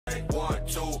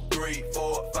3,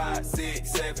 4, 5,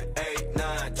 6, 7, 8,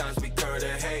 9 times we curve the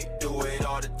hate, do it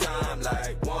all the time.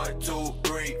 Like 1, 2,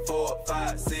 3, 4,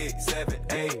 5, 6, 7,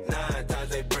 8, 9 times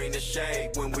they bring the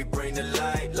shade when we bring the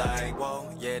light. Like whoa,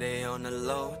 yeah, they on the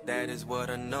low, that is what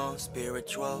I know.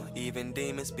 Spiritual, even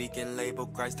demons speaking, label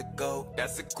Christ the GOAT.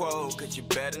 That's a quote, cause you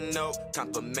better know.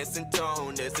 Compliments and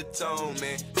tone, there's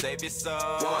atonement, save your soul.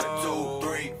 1, 2,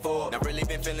 3, 4. Now really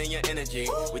been feeling your energy.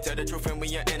 We tell the truth and we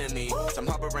your enemy. Some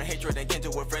harboring hatred and kin to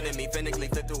a friend of me. Physically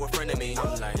flip to a friend of me.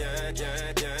 I'm like,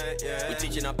 yeah. We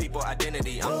teaching our people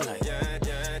identity. I'm like, yeah.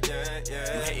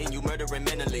 You hating, you murdering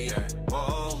mentally.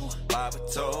 Whoa, Bible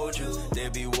told you there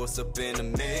be what's up in the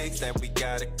mix that we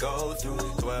gotta go through.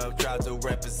 12 tribes to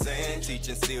represent, teach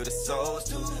and seal the souls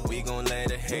too. We gon'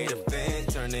 let a hater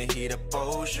vent, turn the heat up,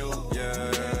 oh shoot,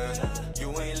 yeah. You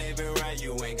ain't living right,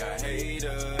 you ain't got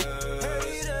haters.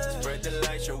 Spread the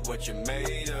light, show what you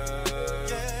made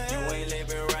of. You ain't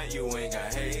living right, you ain't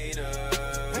got haters.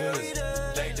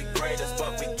 They the greatest,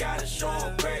 but we gotta show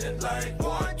them greater. Like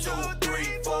 1, 2,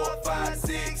 3, 4, 5,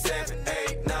 6, 7,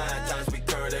 8, 9 times we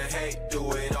curve the hate,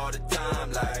 do it all the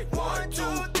time. Like 1, 2,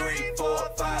 3, 4,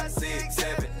 5, 6,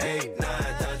 7, 8, 9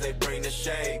 times they bring the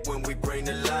shade when we bring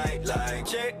the light. Like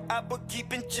check, I put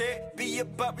keep in check, be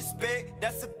about respect,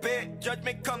 that's a bet.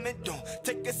 Judgment coming, don't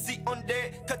take a seat on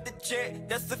that. Cut the check,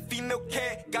 that's a female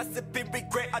cat. Gossip and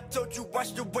regret, I told you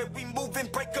watch the way we move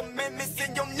and break commandments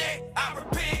in your neck. I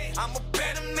repent, I'm a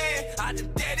better man. I done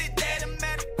dead it, that a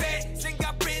matter of fact. Sing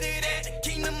got rid of that,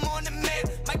 kingdom on the map.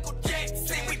 Michael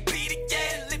Jackson, we beat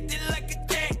again, lift it like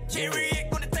a cat. Chariot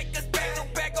gonna take us back, no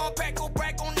back on back, go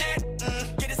back on that.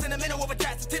 Get us in the middle of a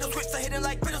chat, tittle scripts are hidden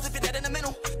like riddles if you're dead in the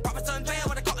middle. Prophets unveiled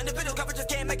when I caught in the middle, coverage just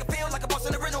can't make it feel like a boss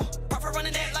in the rental. Prophet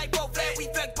running that like both flag, we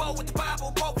flex bold with the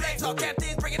Bible, both flags. All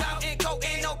captains bring it out and go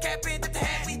in, no cap in, with the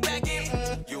hat, we back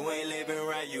in. You ain't living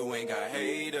right, you ain't got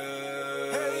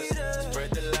haters.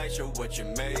 Spread the light, show what you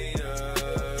made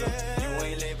of. You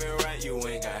ain't living right, you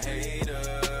ain't got haters.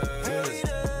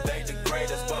 They the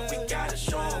greatest, but we gotta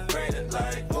show them greater.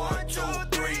 Like 1, 2,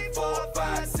 3, 4,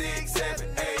 5, 6, 7,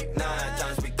 8, 9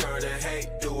 times we curve the hate,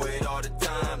 do it all the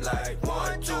time. Like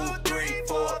 1, 2, 3,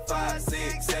 4, 5,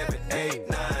 6, 7, 8,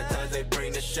 9 times they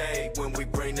bring the shade when we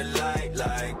bring the light.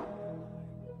 Like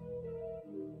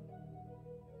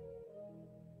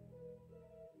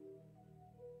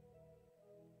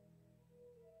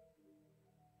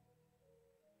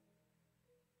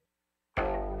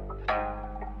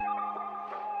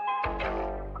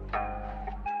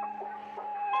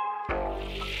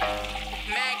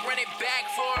Mac, run it back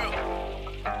for him.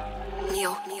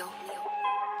 Neo.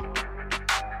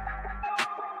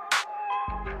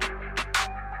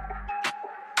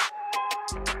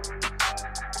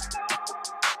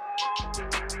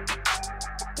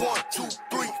 1, 2,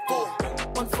 3, 4.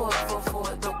 1, 4, 4, 4,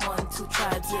 the 1, 2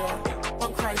 tribes, yeah.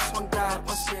 One Christ, one God,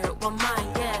 one spirit, one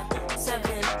mind, yeah. 7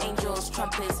 angels,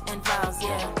 trumpets, and vows,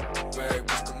 yeah. Babe,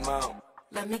 what's the mount?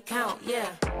 Let me count, yeah.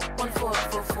 1, 4,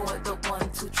 4, 4, the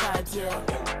 1, 2 tribes, yeah.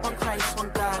 One Christ,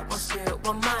 one God, one spirit,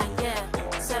 one mind,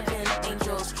 yeah. 7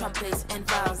 angels, trumpets, and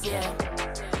vows, yeah.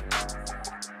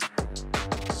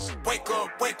 Wake up,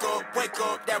 wake up, wake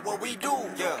up, that what we do,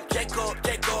 yeah. Jacob,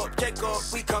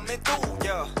 we coming through,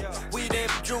 yeah. We them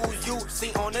Jews you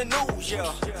see on the news,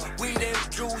 yeah. We them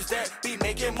Jews that be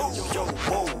making moves, yo,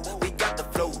 whoa. We got the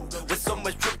flow, with so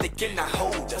much drip they cannot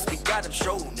hold us. We got them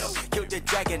showing up, kill the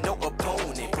dragon, no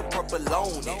opponent. Put purple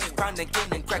on it, crown again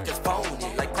and crackers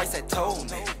phony. Like Christ had told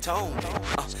me.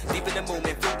 Deep in the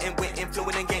movement, floating with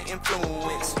influence and get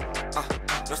influence.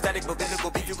 No static, but biblical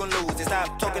beef, you gon' lose. And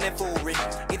stop talking that foolery.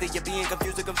 Either you're being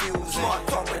confused or confused. Smart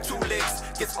talk with 2 lips,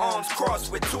 gets arms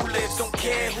crossed with 2 lips. Don't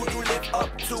care who you live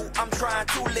up to, I'm trying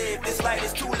to live. This light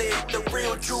is too lit. The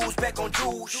real Jews back on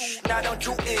Jews, not on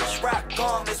Jewish. Rock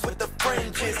garments with the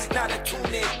fringes, not a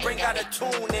tunic. Bring out a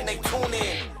tune and they tune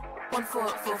in. 1, 4,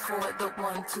 4, 4, the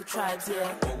 1, 2 tribes,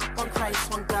 yeah. One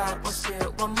Christ, one God, one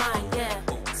spirit, one mind, yeah.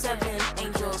 7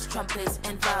 angels, trumpets,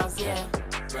 and vows, yeah.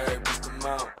 Babe, what's the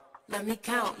mount? Let me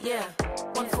count, yeah.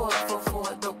 1, 4, 4,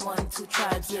 4, the 1, 2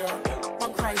 tribes, yeah.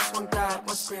 One Christ, one God,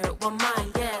 one spirit, one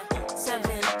mind, yeah. 7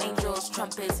 angels,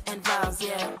 trumpets, and vows,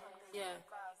 yeah.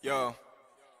 Yo.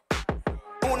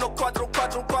 1, 4,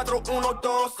 4, 4, 1,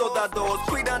 2 soldados,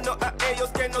 cuidando a ellos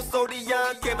que nos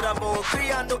odian, que bravo,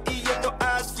 criando y yendo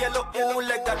al cielo un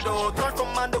legado,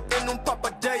 transformando en un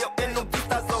papadeo, en un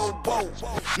vistazo, wow.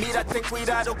 Mírate,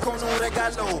 cuidado con un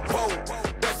regalo, wow.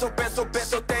 Beso, beso,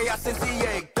 beso, te hacen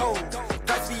ciego.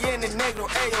 Traes bien en negro,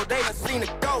 ellos, they done seen a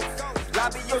ghost.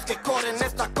 Labios que corren,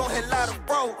 está congelado,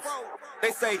 bro.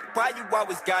 They say, why you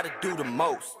always gotta do the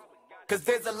most? Cause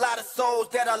there's a lot of souls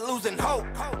that are losing hope.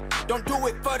 Don't do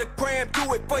it for the gram,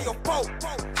 do it for your folk.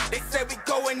 They say we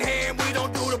going ham, we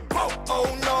don't do the boat.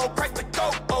 Oh no, Christ the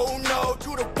goat, oh no,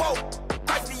 do the woke.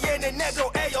 Christ the in the negro,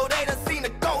 ayo, they done seen the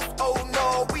ghost. Oh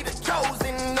no, we the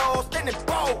chosen, no, standing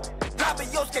bold.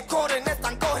 Labios que corren,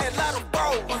 están cogen la of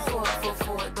bro. 1, 4, 4,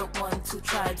 4, the 1, 2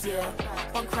 tribes, yeah.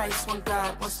 One Christ, one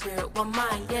God, one spirit, one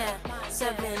mind, yeah.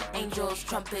 7 angels,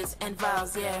 trumpets, and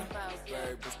vials, yeah.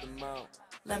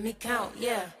 Let me count,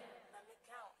 yeah.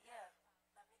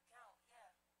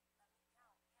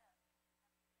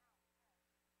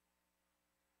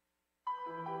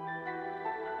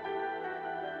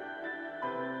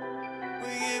 We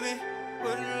give it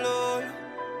for the Lord.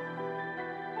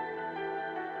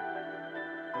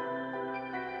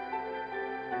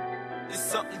 There's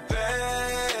something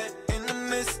bad in the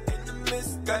mist,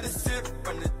 Gotta sip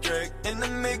from the drink in the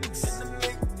mix,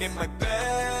 in my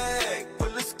bag. Pull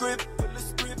a script,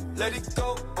 let it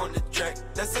go on the track.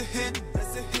 That's a hit,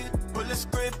 Pull a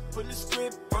script from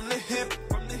the hip,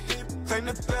 Claim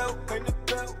the belt,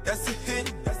 that's a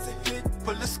hit,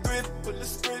 Pull a script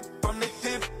from the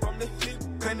hip,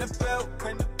 Claim the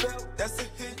belt, that's a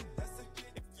hit,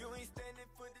 If you ain't standing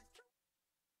for the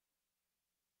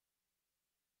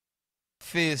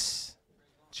Face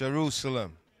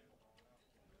Jerusalem.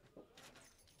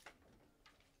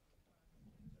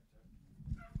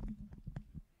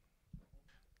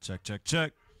 Check, check,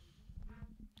 check.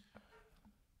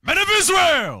 Men of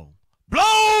Israel,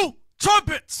 blow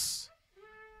trumpets.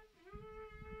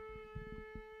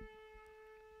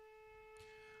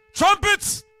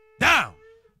 Trumpets down.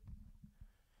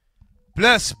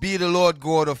 Blessed be the Lord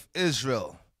God of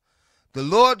Israel, the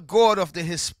Lord God of the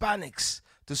Hispanics,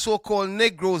 the so-called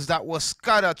Negroes that were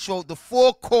scattered throughout the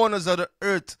 4 corners of the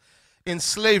earth in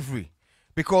slavery.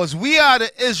 Because we are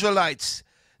the Israelites,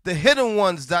 the hidden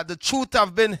ones, that the truth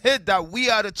have been hid, that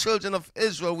we are the children of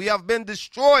Israel. We have been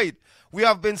destroyed. We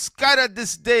have been scattered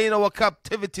this day in our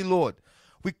captivity, Lord.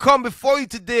 We come before you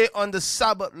today on the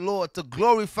Sabbath, Lord, to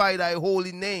glorify thy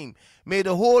holy name. May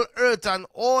the whole earth and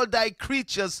all thy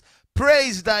creatures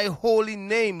praise thy holy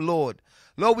name, Lord.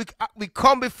 Lord, we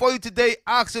come before you today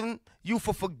asking you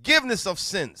for forgiveness of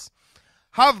sins.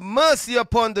 Have mercy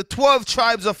upon the 12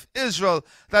 tribes of Israel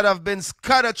that have been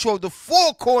scattered throughout the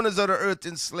 4 corners of the earth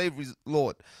in slavery,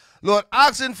 Lord. Lord,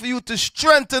 asking for you to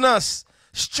strengthen us.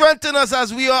 Strengthen us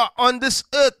as we are on this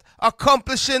earth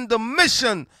accomplishing the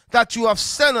mission that you have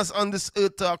sent us on this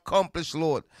earth to accomplish,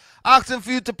 Lord. Asking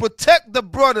for you to protect the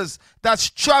brothers that's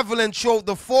traveling throughout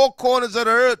the 4 corners of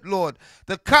the earth, Lord.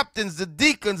 The captains, the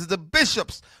deacons, the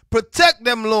bishops. Protect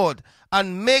them, Lord,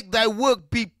 and make thy work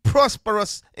be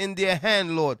prosperous in their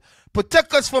hand, Lord.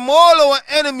 Protect us from all our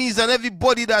enemies and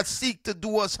everybody that seek to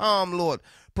do us harm, Lord.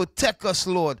 Protect us,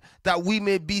 Lord, that we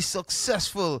may be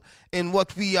successful in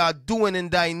what we are doing in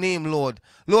thy name, Lord.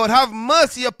 Lord, have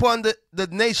mercy upon the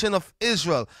nation of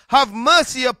Israel. Have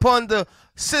mercy upon the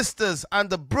sisters and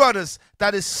the brothers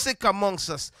that is sick amongst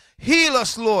us. Heal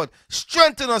us, Lord.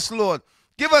 Strengthen us, Lord.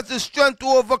 Give us the strength to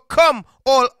overcome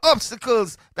all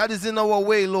obstacles that is in our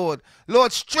way, Lord.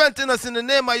 Lord, strengthen us in the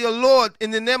name of your Lord,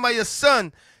 in the name of your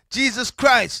Son, Jesus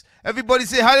Christ. Everybody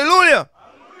say hallelujah.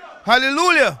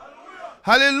 Hallelujah. Hallelujah.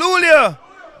 Hallelujah. Hallelujah.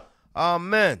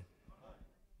 Amen.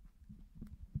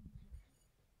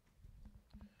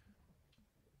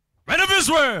 Men of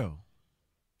Israel,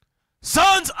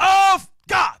 sons of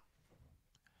God,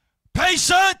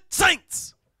 patient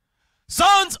saints,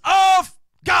 sons of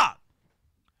God,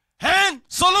 hand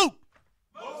salute.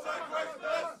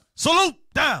 Salute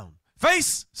down.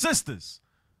 Face sisters.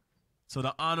 To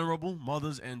the honorable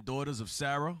mothers and daughters of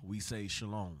Sarah, we say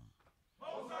shalom.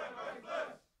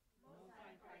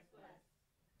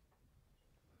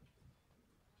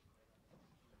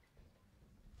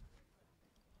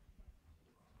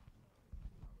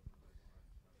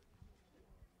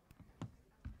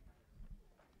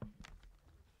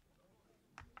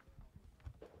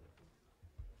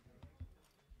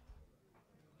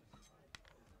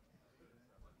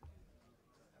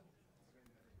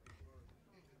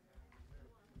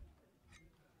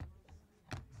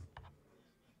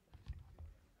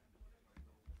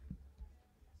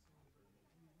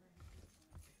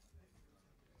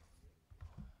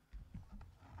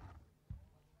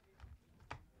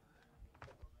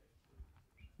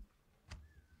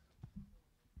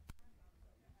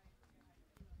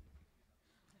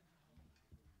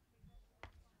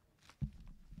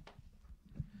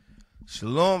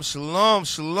 Shalom, shalom,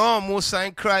 shalom. Most High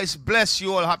in Christ bless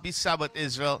you all. Happy Sabbath,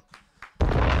 Israel.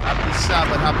 Happy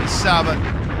Sabbath, happy Sabbath.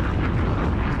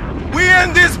 We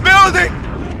in this building.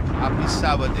 Happy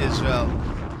Sabbath, Israel.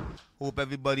 Hope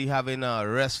everybody having a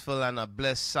restful and a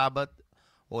blessed Sabbath.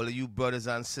 All of you brothers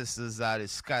and sisters that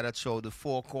is scattered throughout the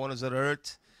four corners of the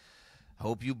earth. I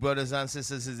hope you brothers and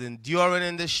sisters is enduring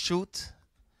in this truth.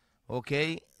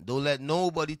 Okay? Don't let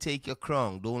nobody take your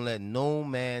crown. Don't let no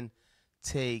man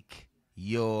take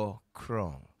your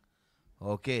crown.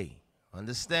 Okay?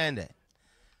 Understand that.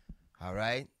 All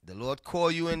right? The Lord call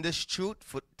you in this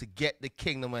truth to get the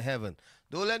kingdom of heaven.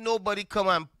 Don't let nobody come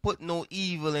and put no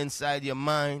evil inside your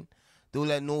mind. Don't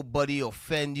let nobody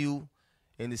offend you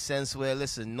in the sense where,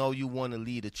 listen, no, you want to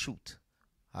lead the truth.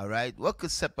 All right? What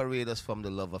could separate us from the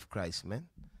love of Christ, man?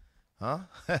 Huh?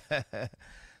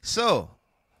 So,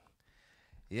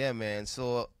 yeah, man.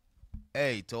 So,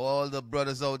 hey, to all the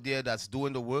brothers out there that's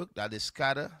doing the work, that is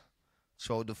scattered,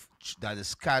 that is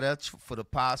scattered for the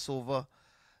Passover,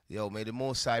 yo, may the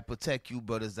Most High protect you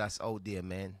brothers that's out there,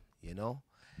 man. You know?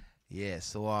 Yeah,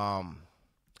 so,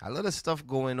 a lot of stuff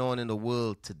going on in the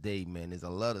world today, man. There's a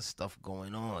lot of stuff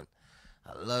going on.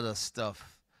 A lot of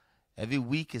stuff. Every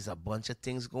week is a bunch of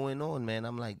things going on, man.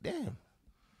 I'm like, damn.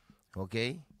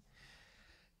 Okay?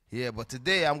 Yeah, but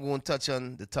today I'm going to touch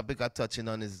on, the topic I'm touching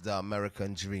on is the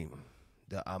American dream.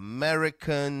 The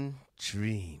American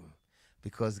dream.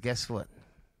 Because guess what?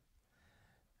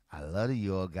 A lot of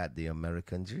y'all got the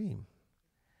American dream.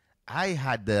 I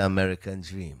had the American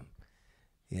dream.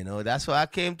 You know, that's why I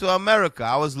came to America.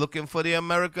 I was looking for the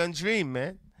American dream,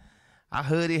 man. I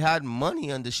heard he had money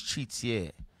on the streets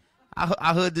here.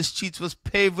 I heard the streets was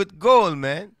paved with gold,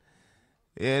 man.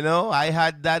 You know, I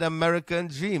had that American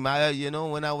dream. You know,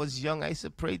 when I was young, I used to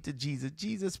pray to Jesus.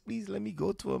 Jesus, please let me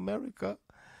go to America.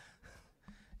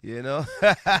 You know?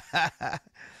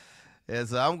 Yeah,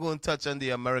 so I'm going to touch on the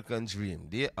American dream.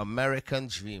 The American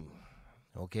dream.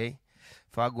 Okay?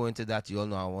 Before I go into that, you all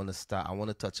know I want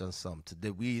to touch on some.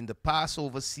 Today, we in the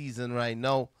Passover season right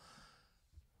now.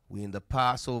 We in the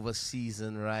Passover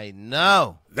season right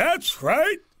now. That's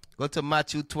right. Go to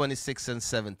Matthew 26 and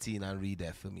 17 and read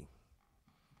that for me.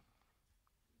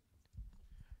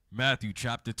 Matthew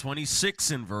chapter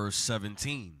 26 and verse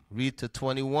 17. Read to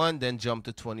 21, then jump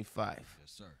to 25. Yes,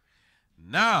 sir.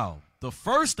 Now, the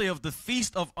first day of the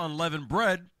feast of unleavened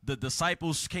bread, the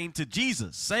disciples came to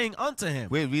Jesus, saying unto him.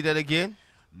 Wait, read that again.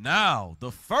 Now,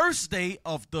 the first day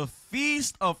of the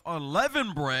feast of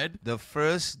unleavened bread. The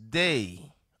first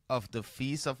day of the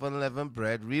feast of unleavened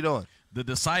bread. Read on. The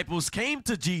disciples came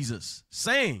to Jesus,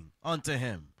 saying unto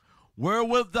him, Where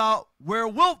wilt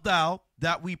thou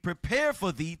that we prepare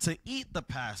for thee to eat the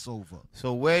Passover?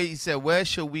 So he said, where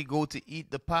shall we go to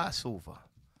eat the Passover?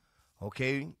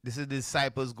 Okay, this is the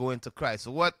disciples going to Christ.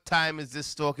 So what time is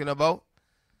this talking about?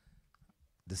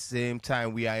 The same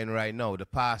time we are in right now, the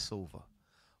Passover.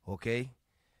 Okay,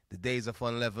 the days of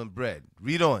unleavened bread.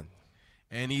 Read on.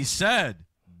 And he said,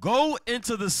 Go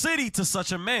into the city to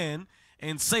such a man,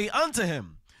 and say unto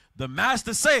him, The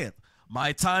master saith,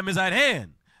 My time is at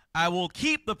hand. I will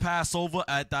keep the Passover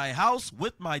at thy house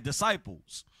with my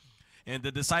disciples. And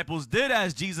the disciples did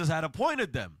as Jesus had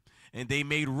appointed them, and they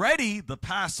made ready the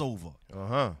Passover.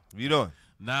 Read on.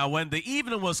 Now when the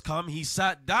evening was come, he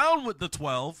sat down with the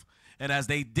 12, and as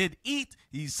they did eat,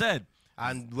 he said.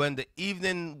 And when the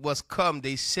evening was come,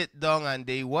 they sit down and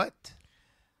they what?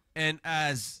 And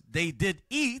as they did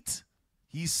eat,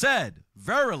 he said,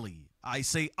 Verily, I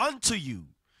say unto you,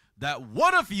 that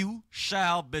one of you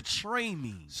shall betray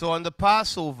me. So on the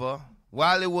Passover,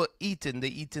 while they were eating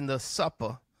the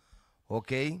supper,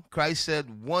 okay, Christ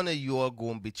said, one of you are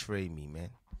going to betray me, man.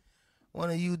 One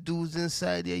of you dudes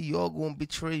inside there, you're going to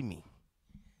betray me.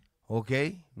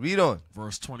 Okay, read on.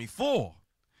 Verse 24,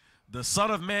 The Son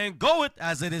of Man goeth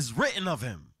as it is written of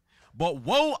him. But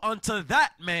woe unto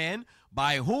that man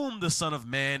by whom the Son of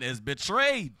Man is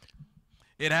betrayed.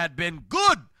 It had been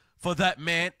good for that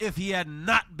man if he had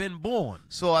not been born.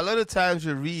 So a lot of times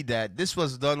we read that. This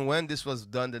was done when? This was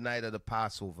done the night of the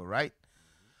Passover, right?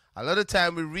 A lot of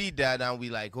time we read that and we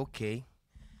like, okay,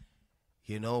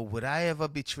 you know, would I ever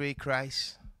betray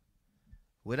Christ?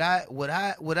 Would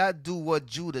I do what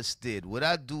Judas did? Would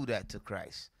I do that to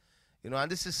Christ? You know,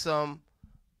 and this is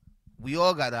we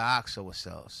all got to ask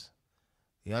ourselves.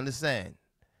 You understand?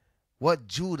 What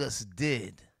Judas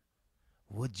did,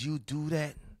 would you do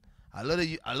that? A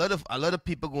lot of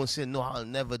people gonna say, no, I'll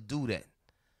never do that.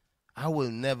 I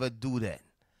will never do that.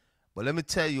 But let me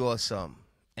tell you all something.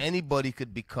 Anybody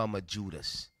could become a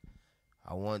Judas.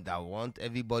 I want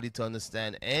everybody to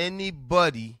understand.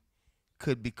 Anybody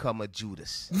could become a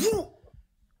Judas.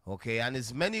 Okay, and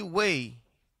it's many ways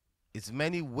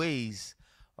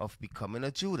of becoming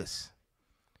a Judas.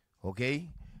 Okay,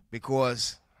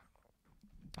 because,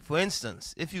 for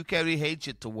instance, if you carry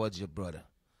hatred towards your brother,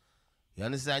 You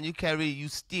understand? You carry, you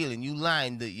stealing, you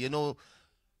lying, you know,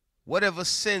 whatever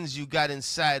sins you got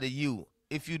inside of you,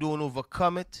 if you don't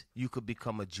overcome it, you could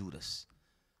become a Judas.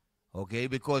 Okay?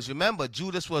 Because remember,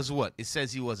 Judas was what? It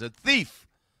says he was a thief.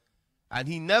 And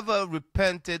he never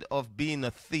repented of being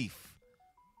a thief.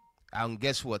 And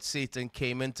guess what? Satan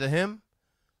came into him,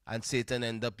 and Satan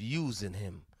ended up using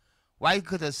him. Why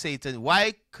could have Satan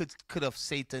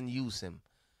used him?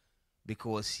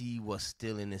 Because he was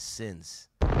still in his sins.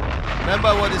 Remember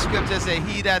what the scripture says,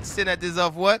 he that sinneth is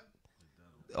of what?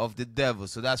 Of the devil.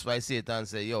 So that's why Satan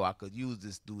said, yo, I could use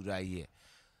this dude right here.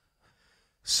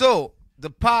 So the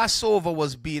Passover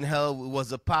was being held, it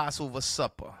was a Passover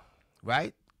supper,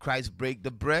 right? Christ break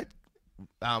the bread.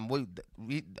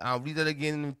 Read that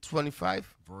again in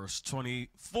 25. Verse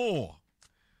 24.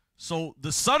 So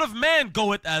the Son of Man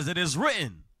goeth as it is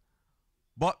written,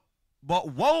 but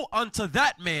woe unto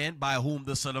that man by whom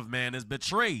the Son of Man is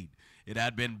betrayed. It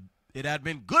had been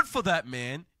good for that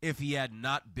man if he had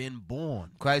not been born.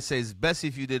 Christ says, best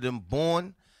if you didn't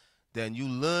born, then you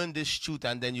learn this truth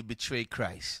and then you betray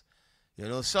Christ. You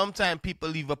know, sometimes people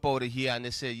leave up out of here and they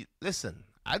say, listen,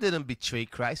 I didn't betray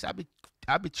Christ.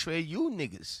 I betray you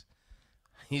niggas.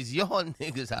 He's your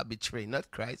niggas I betray,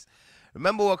 not Christ.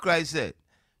 Remember what Christ said.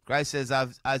 Christ says,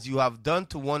 as you have done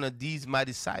to one of these my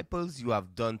disciples, you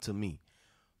have done to me.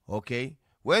 Okay?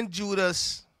 When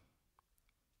Judas,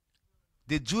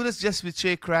 did Judas just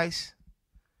betray Christ?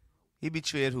 He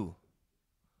betrayed who?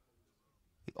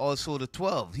 Also the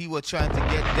 12. He was trying to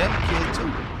get them killed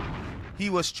too. He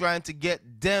was trying to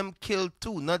get them killed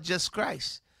too, not just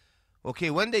Christ. Okay,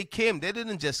 when they came, they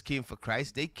didn't just came for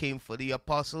Christ. They came for the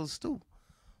apostles too.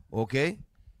 Okay?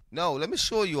 Now, let me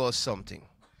show you all something.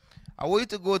 I want you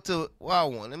to go to, what I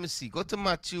want, let me see. Go to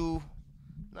Matthew,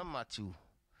 not Matthew.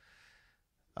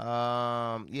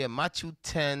 Yeah, Matthew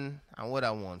 10, and what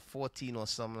I want, 14 or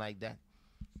something like that.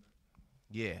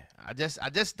 Yeah, I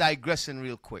just digressing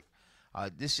real quick.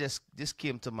 This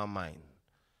came to my mind.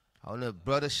 I know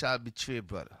brother shall betray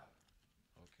brother.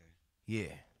 Okay.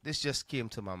 Yeah, this just came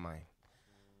to my mind.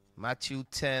 Matthew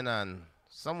 10 and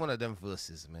some one of them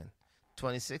verses, man.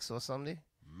 26 or something.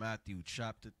 Matthew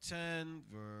chapter 10,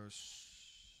 verse.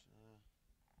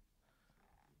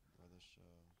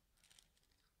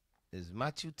 Is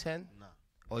Matthew 10? No.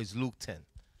 Or is Luke 10?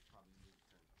 Probably Luke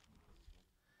 10.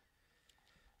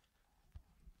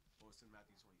 Or it's in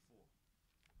Matthew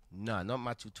 24. No, not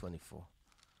Matthew 24.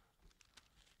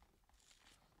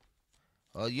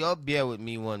 Oh, y'all bear with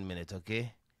me 1 minute,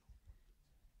 okay?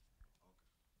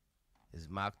 Is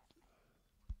Mark?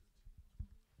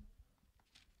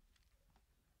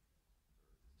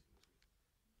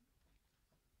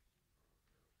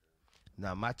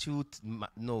 Now,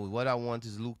 no, what I want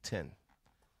is Luke 10.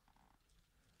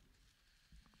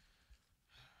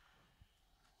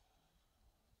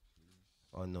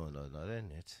 Oh, no, that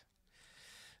ain't it.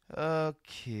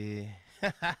 Okay.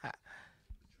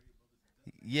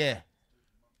 Yeah.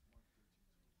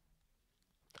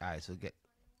 All right, so get.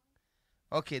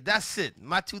 Okay, that's it.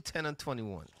 Matthew 10 and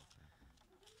 21.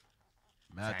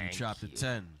 Matthew Thank chapter you.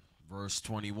 10, verse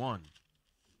 21.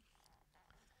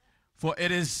 For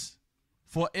it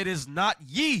is not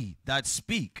ye that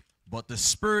speak, but the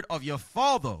Spirit of your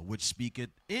Father which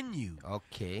speaketh in you.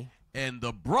 Okay. And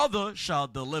the brother shall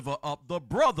deliver up the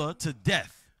brother to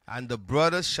death. And the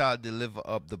brother shall deliver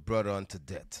up the brother unto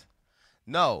death.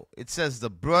 No, it says the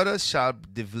brother shall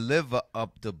deliver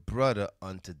up the brother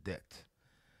unto death.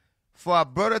 For a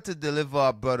brother to deliver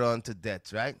a brother unto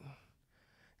death, right?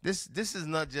 This is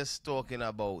not just talking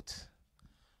about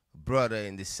brother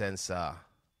in the sense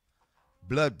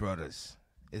blood brothers.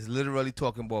 It's literally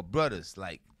talking about brothers,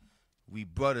 like we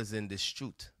brothers in this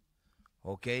truth.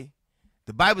 Okay?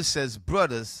 The Bible says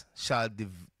brothers shall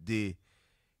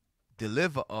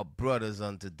deliver up brothers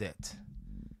unto death.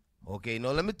 Okay, now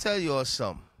let me tell you all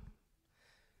something.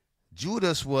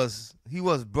 Judas was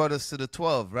brothers to the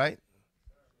 12, right?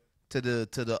 To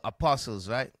the apostles,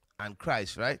 right? And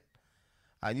Christ, right?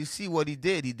 And you see what he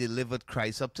did. He delivered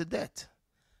Christ up to death.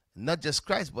 Not just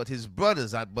Christ, but his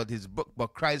brothers,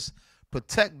 but Christ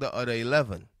protect the other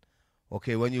 11.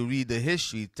 Okay, when you read the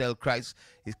history, Christ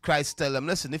tell them,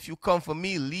 listen, if you come for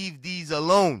me, leave these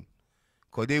alone.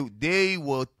 Because they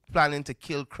were planning to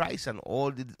kill Christ and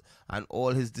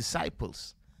all his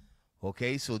disciples.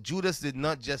 Okay, so Judas did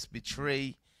not just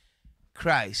betray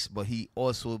Christ, but he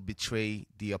also betrayed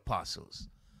the apostles.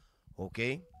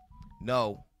 Okay,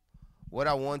 now what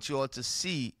I want you all to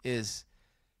see is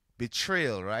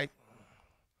betrayal, right?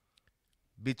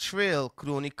 Betrayal could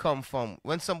only come from,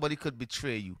 when somebody could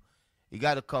betray you, it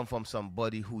got to come from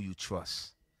somebody who you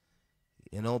trust.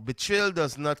 You know, betrayal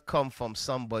does not come from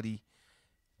somebody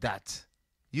that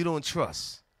you don't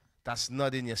trust, that's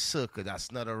not in your circle,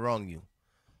 that's not around you.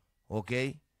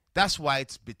 Okay? That's why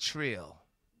it's betrayal.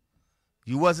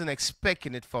 You wasn't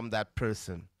expecting it from that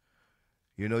person.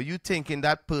 You know, you thinking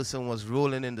that person was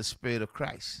rolling in the spirit of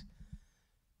Christ.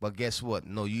 But guess what?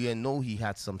 No, you didn't know he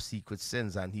had some secret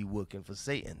sins and he working for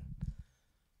Satan.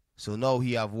 So now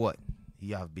he have what?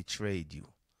 He have betrayed you.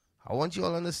 I want you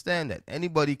all to understand that.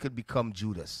 Anybody could become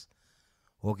Judas.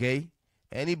 Okay?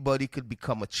 Anybody could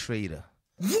become a traitor.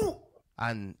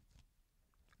 And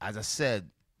as I said,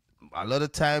 a lot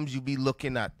of times you be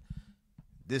looking at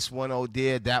this one out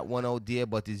there, that one out there,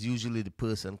 but it's usually the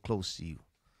person close to you.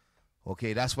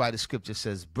 Okay, that's why the scripture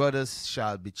says, brothers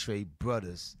shall betray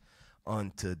brothers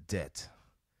unto death.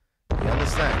 You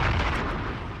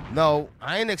understand? Now,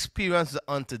 I ain't experienced the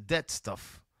unto death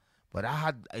stuff, but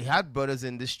I had brothers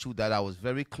in this truth that I was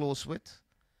very close with,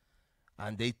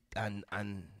 and they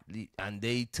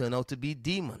turn out to be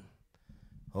demon.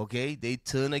 Okay, they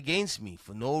turn against me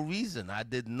for no reason. I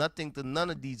did nothing to none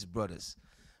of these brothers,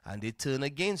 and they turn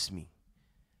against me.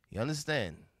 You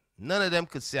understand? None of them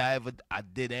could say I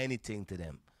did anything to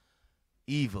them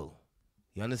evil.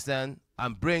 You understand?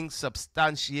 And bring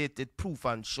substantiated proof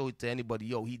and show it to anybody.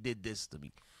 Yo, he did this to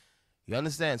me. You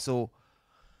understand? So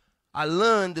I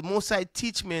learned, the most I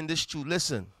teach me in this truth,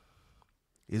 listen,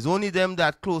 it's only them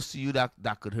that close to you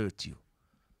that could hurt you.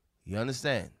 You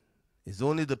understand? It's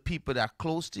only the people that are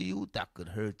close to you that could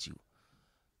hurt you.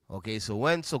 Okay, so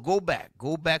go back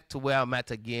to where I'm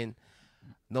at again.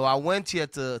 No, I went here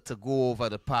to go over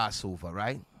the Passover,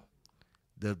 right?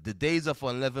 The days of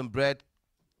unleavened bread,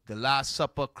 the Last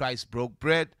Supper, Christ broke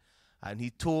bread, and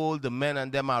he told the men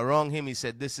and them around him, he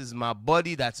said, this is my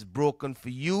body that's broken for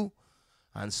you,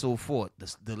 and so forth.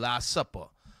 The Last Supper,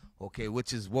 okay,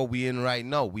 which is what we're in right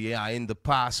now. We are in the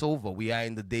Passover. We are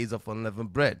in the days of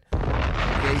unleavened bread.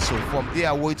 Okay, so from there,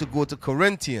 I want to go to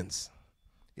Corinthians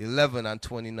 11 and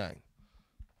 29.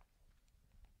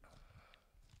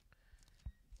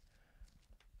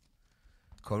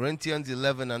 Corinthians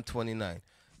 11 and 29.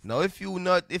 Now, if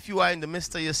you are in the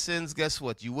midst of your sins, guess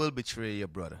what? You will betray your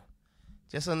brother.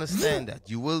 Just understand that.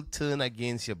 You will turn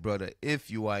against your brother if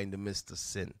you are in the midst of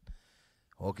sin.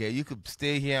 Okay, you could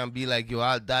stay here and be like, yo,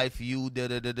 I'll die for you,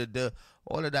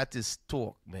 All of that is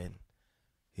talk, man.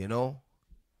 You know?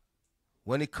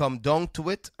 When it comes down to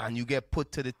it and you get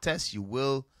put to the test, you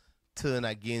will turn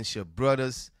against your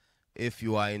brothers if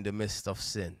you are in the midst of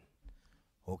sin.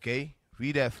 Okay?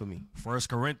 Read that for me. 1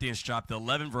 Corinthians chapter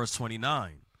 11, verse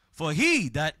 29. For he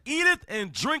that eateth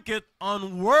and drinketh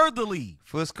unworthily.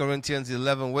 1 Corinthians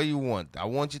 11, where you want? I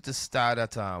want you to start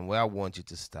at where I want you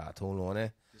to start. Hold on, eh?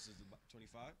 This is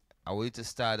 25? I want you to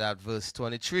start at verse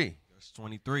 23. Verse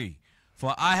 23.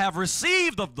 For I have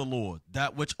received of the Lord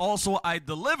that which also I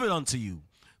delivered unto you,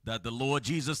 that the Lord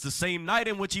Jesus, the same night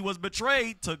in which he was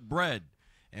betrayed, took bread.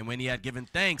 And when he had given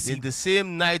thanks, in the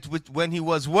same night when he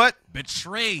was what?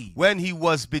 Betrayed. When he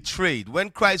was betrayed. When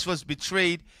Christ was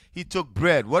betrayed, he took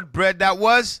bread. What bread that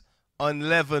was?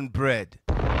 Unleavened bread.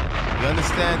 You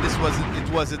understand?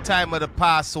 It was the time of the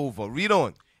Passover. Read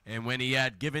on. And when he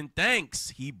had given thanks,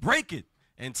 he brake it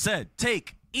and said,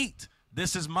 take, eat.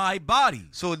 This is my body.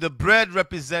 So the bread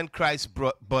represents Christ's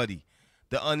body.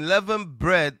 The unleavened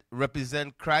bread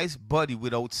represents Christ's body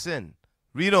without sin.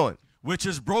 Read on. Which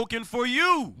is broken for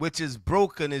you. Which is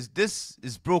broken. This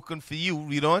is broken for you.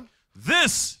 Read on.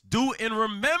 This do in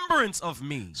remembrance of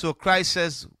me. So Christ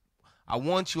says, I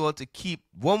want you all to keep,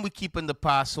 when we keep in the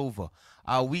Passover,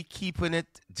 are we keeping it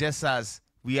just as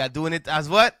we are doing it as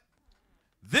what?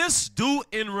 This do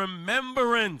in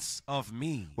remembrance of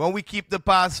me. When we keep the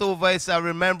Passover, it's a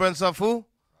remembrance of who?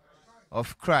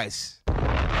 Of Christ.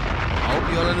 I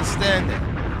hope you all understand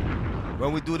that.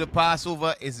 When we do the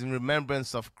Passover, it's in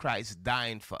remembrance of Christ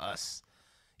dying for us.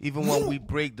 Even when we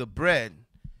break the bread,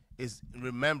 it's in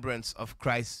remembrance of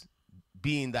Christ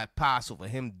being that Passover,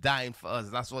 him dying for us.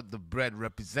 That's what the bread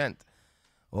represents.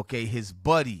 Okay, his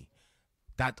body,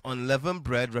 that unleavened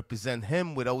bread represents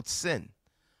him without sin.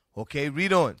 Okay,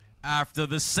 read on. After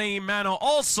the same manner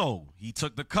also, he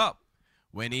took the cup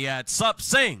when he had supped,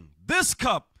 saying, this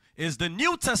cup is the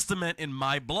New Testament in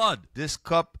my blood. This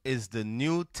cup is the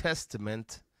New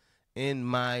Testament in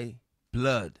my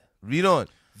blood. Read on.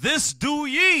 This do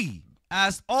ye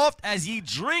as oft as ye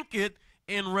drink it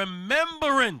in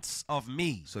remembrance of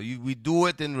me. So we do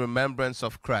it in remembrance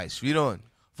of Christ. Read on.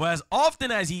 For as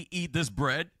often as ye eat this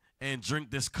bread and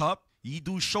drink this cup, ye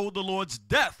do show the Lord's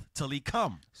death till he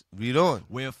come. Read on.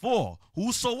 Wherefore,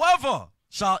 whosoever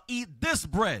shall eat this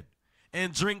bread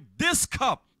and drink this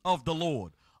cup of the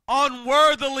Lord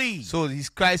unworthily. So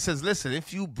Christ says, listen,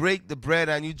 if you break the bread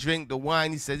and you drink the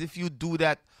wine, he says, if you do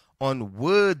that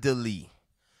unworthily.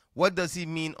 What does he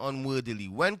mean unworthily?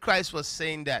 When Christ was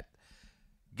saying that,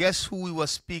 guess who he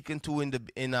was speaking to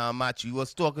in Matthew? He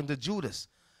was talking to Judas,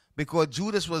 because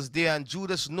Judas was there, and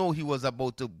Judas know he was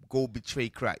about to go betray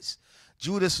Christ.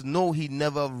 Judas know he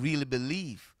never really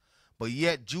believed, but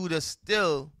yet Judas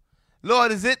still,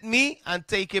 Lord, is it me? And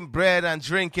taking bread and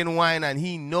drinking wine, and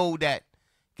he know that,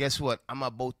 guess what? I'm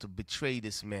about to betray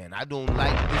this man. I don't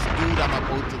like this dude. I'm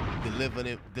about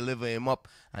to deliver him up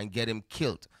and get him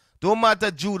killed. Don't matter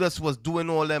Judas was doing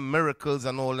all them miracles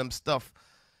and all them stuff.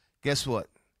 Guess what?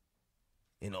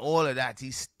 In all of that, he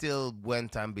still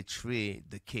went and betrayed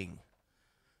the king.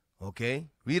 Okay?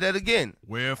 Read that again.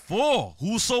 Wherefore,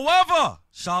 whosoever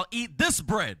shall eat this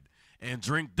bread and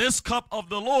drink this cup of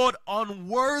the Lord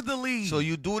unworthily. So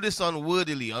you do this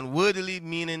unworthily. Unworthily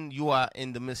meaning you are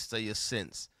in the midst of your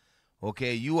sins.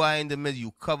 Okay? You are in the midst.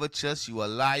 You covetous. You are a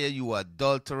liar. You are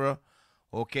adulterer.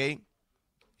 Okay?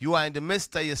 You are in the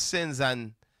midst of your sins,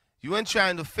 and you ain't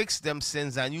trying to fix them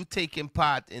sins, and you taking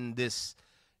part in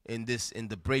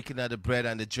the breaking of the bread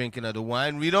and the drinking of the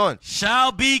wine. Read on.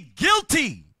 Shall be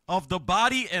guilty of the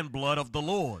body and blood of the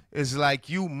Lord. It's like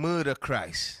you murder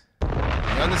Christ. You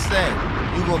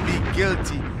understand? You're going to be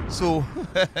guilty. So,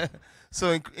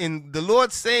 in the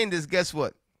Lord saying this, guess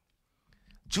what?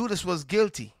 Judas was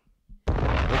guilty.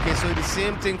 Okay, so it's the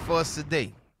same thing for us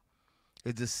today.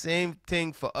 It's the same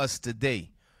thing for us today.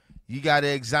 You got to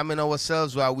examine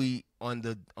ourselves while we on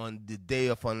the day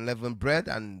of unleavened bread,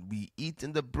 and we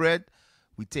eating the bread,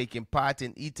 we taking part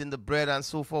in eating the bread and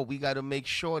so forth. We got to make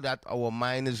sure that our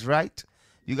mind is right.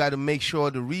 You got to make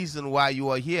sure the reason why you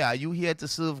are here. Are you here to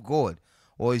serve God,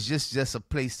 or is just a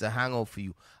place to hang out for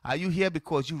you? Are you here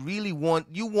because you really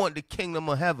want the kingdom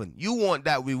of heaven? You want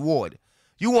that reward.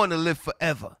 You want to live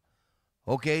forever,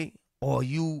 okay? Or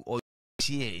you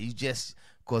just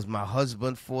because my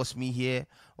husband forced me here,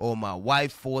 or my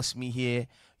wife forced me here.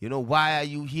 You know, why are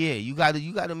you here? You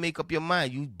gotta make up your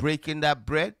mind. You breaking that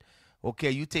bread,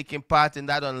 okay? You taking part in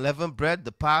that unleavened bread,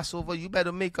 the Passover. You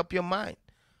better make up your mind,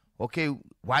 okay?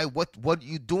 Why? What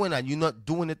you doing, and you're not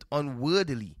doing it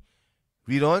unworthily?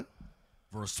 Read on.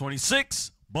 Verse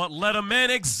 26. But let a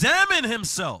man examine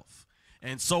himself,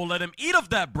 and so let him eat of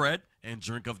that bread and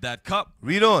drink of that cup.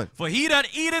 Read on. For he that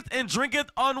eateth and drinketh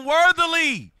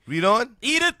unworthily, read on,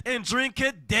 eateth and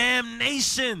drinketh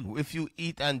damnation. If you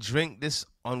eat and drink this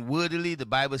unworthily, the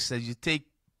Bible says you take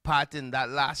part in that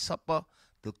Last Supper,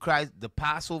 the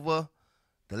Passover,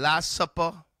 the Last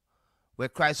Supper, where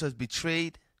Christ was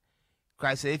betrayed.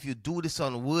 Christ said, if you do this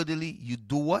unworthily, you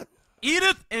do what?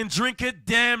 Eateth and drinketh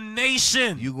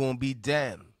damnation. You're going to be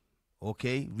damned.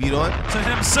 Okay, read on. To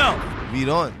himself. Read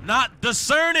on. Not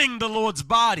discerning the Lord's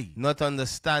body. Not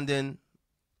understanding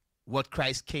what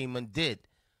Christ came and did.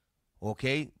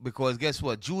 Okay, because guess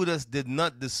what? Judas did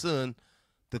not discern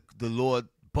the Lord's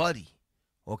body.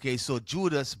 Okay, so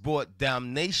Judas brought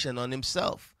damnation on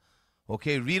himself.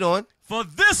 Okay, read on. For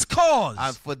this cause.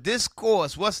 And for this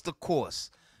cause, what's the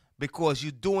cause? Because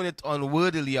you're doing it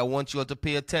unworthily, I want you all to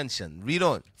pay attention. Read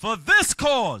on. For this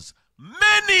cause,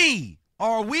 many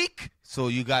are weak. So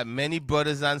you got many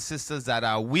brothers and sisters that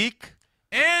are weak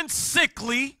and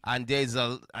sickly. And there's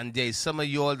some of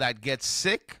y'all that get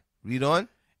sick. Read on.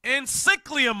 And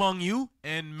sickly among you,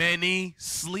 and many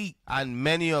sleep. And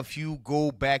many of you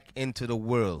go back into the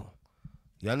world.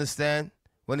 You understand?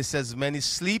 When it says many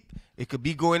sleep, it could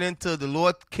be going into the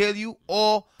Lord kill you,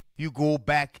 or you go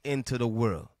back into the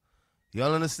world.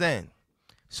 Y'all understand?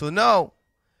 So now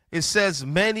it says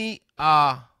many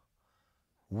are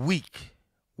weak.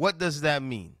 What does that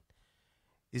mean?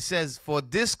 It says, for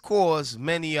this cause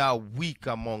many are weak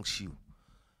amongst you.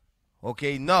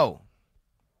 Okay, now,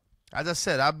 as I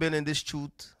said, I've been in this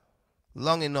truth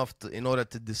long enough in order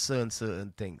to discern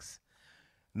certain things.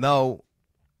 Now,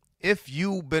 if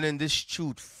you've been in this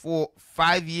truth for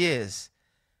 5 years,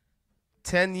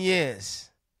 10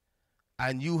 years,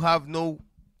 and you have no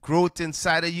growth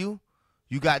inside of you,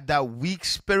 you got that weak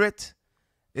spirit,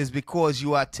 is because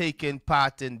you are taking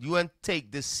part in, you ain't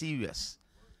take this serious.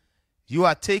 You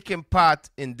are taking part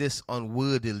in this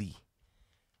unworthily.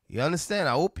 You understand?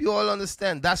 I hope you all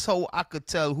understand. That's how I could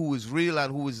tell who is real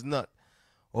and who is not.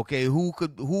 Okay, who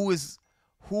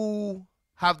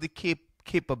have the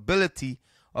capability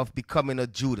of becoming a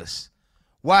Judas.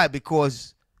 Why?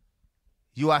 Because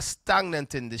you are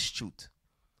stagnant in this truth.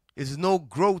 There's no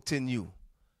growth in you.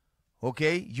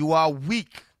 Okay? You are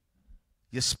weak.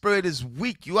 Your spirit is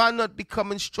weak. You are not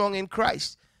becoming strong in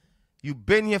Christ. You've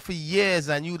been here for years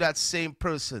and you that same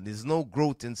person. There's no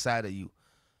growth inside of you.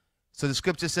 So the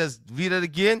scripture says, read it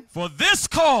again. For this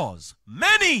cause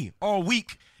many are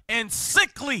weak and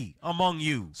sickly among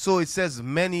you. So it says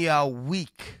many are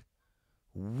weak.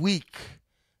 Weak.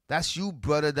 That's you,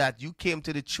 brother, that you came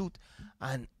to the truth,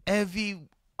 and every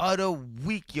other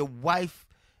week your wife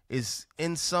is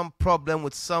in some problem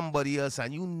with somebody else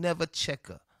and you never check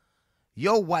her.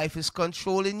 Your wife is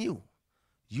controlling you.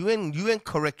 You ain't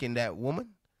correcting that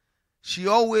woman. She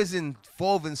always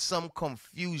involved in some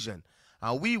confusion.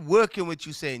 And we working with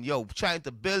you saying, yo, trying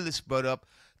to build this brother up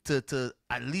to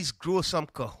at least grow some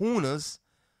kahunas.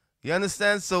 You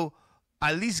understand? So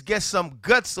at least get some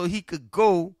guts so he could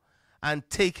go and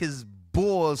take his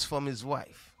balls from his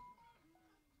wife.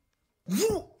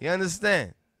 You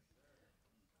understand?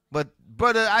 But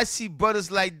brother, I see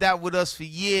brothers like that with us for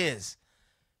years.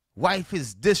 Wife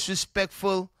is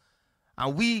disrespectful,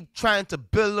 and we trying to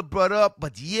build the brother up,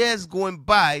 but years going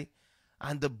by,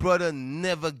 and the brother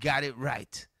never got it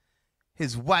right.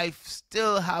 His wife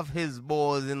still have his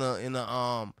balls in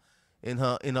her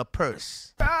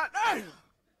purse.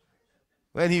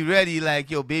 When he ready,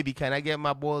 like, yo, baby, can I get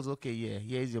my balls? Okay, yeah,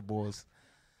 here's your balls.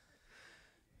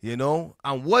 You know,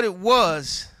 and what it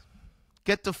was,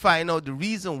 get to find out the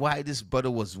reason why this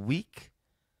brother was weak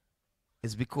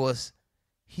is because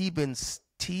he been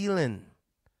stealing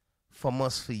from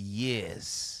us for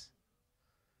years.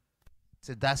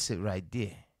 So that's it right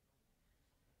there.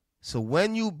 So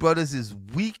when you brothers is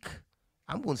weak,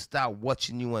 I'm going to start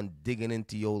watching you and digging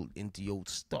into your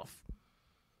stuff.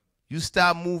 You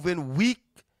start moving weak,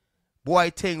 boy,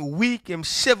 thing weak, him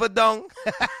shiver down.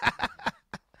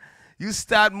 You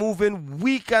start moving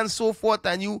weak and so forth,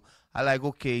 and you are like,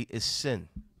 okay, it's sin.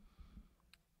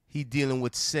 He dealing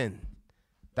with sin.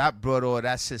 That brother or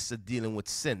that sister dealing with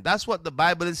sin. That's what the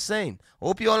Bible is saying. I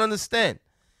hope you all understand.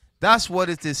 That's what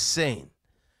it is saying.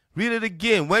 Read it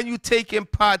again. When you take in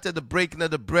part of the breaking of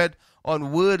the bread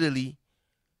unworthily,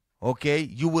 okay,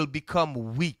 you will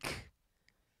become weak.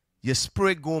 Your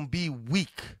spirit gonna be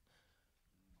weak.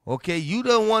 Okay, you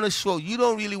don't want to show, you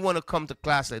don't really want to come to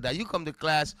class like that. You come to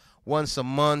class once a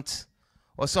month,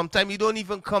 or sometimes you don't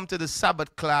even come to the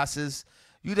Sabbath classes.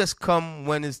 You just come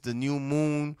when it's the new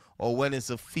moon or when it's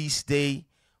a feast day,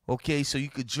 okay, so you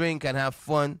could drink and have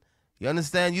fun. You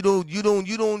understand? You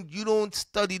don't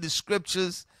study the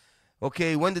scriptures.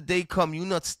 Okay, when the day come, you're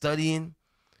not studying.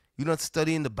 You're not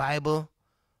studying the Bible.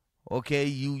 Okay,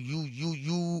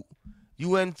 you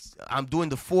ain't, I'm doing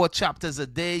the 4 chapters a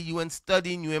day. You ain't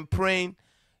studying, you ain't praying.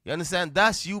 You understand?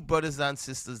 That's you, brothers and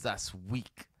sisters, that's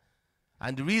weak.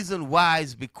 And the reason why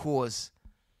is because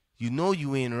you know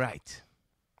you ain't right.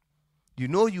 You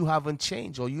know you haven't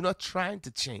changed, or you're not trying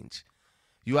to change.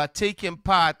 You are taking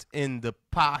part in the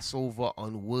Passover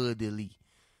unworthily.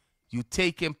 You're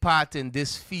taking part in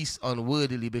this feast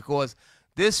unworthily, because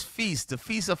this feast, the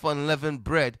Feast of Unleavened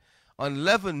Bread,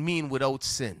 unleavened mean without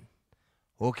sin.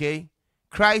 Okay?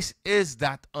 Christ is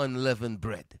that unleavened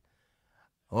bread.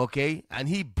 Okay? And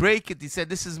he break it. He said,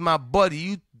 this is my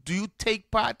body. Do you take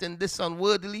part in this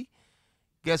unworthily?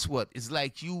 Guess what? It's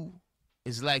like you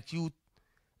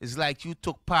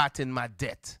took part in my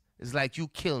death. It's like you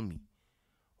kill me.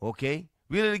 Okay?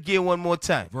 Read it again one more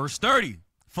time. Verse 30.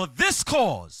 For this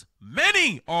cause,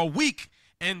 many are weak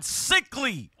and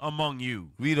sickly among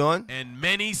you. Read on. And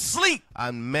many sleep.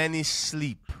 And many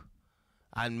sleep.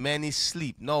 And many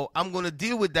sleep. Now, I'm going to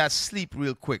deal with that sleep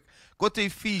real quick. Go to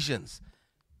Ephesians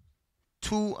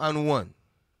 2:1.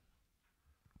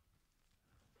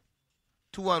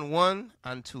 2:1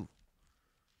 and 2.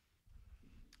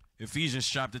 Ephesians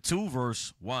chapter 2,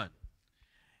 verse 1.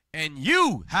 And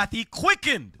you hath he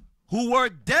quickened, who were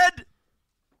dead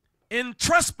in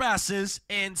trespasses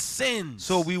and sins.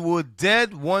 So we were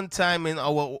dead one time in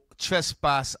our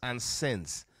trespass and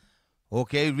sins.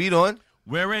 Okay, read on.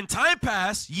 Where in time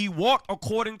past ye walked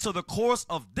according to the course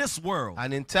of this world.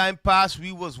 And in time past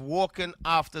we was walking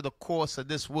after the course of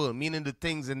this world, meaning the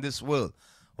things in this world.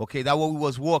 Okay, that's what we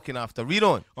was walking after. Read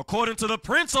on. According to the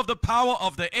prince of the power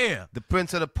of the air. The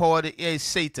prince of the power of the air is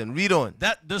Satan. Read on.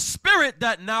 That the spirit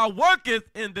that now worketh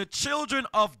in the children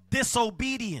of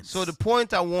disobedience. So the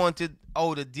point I wanted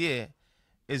out of there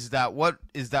is that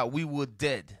we were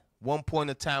dead. One point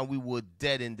of time we were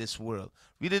dead in this world.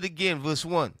 Read it again, verse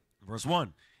 1. Verse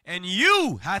 1. And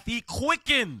you hath he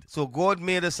quickened. So God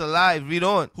made us alive. Read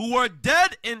on. Who were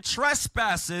dead in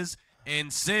trespasses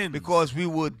and sins. Because we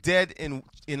were dead in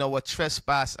our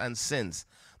trespass and sins.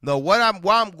 Now, why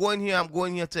I'm going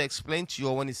here to explain to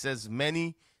you when it says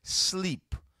many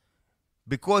sleep.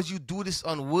 Because you do this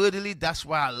unworthily, that's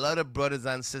why a lot of brothers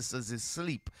and sisters is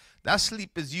sleep. That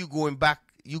sleep is you going back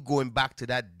to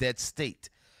that dead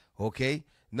state. Okay?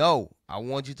 Now, I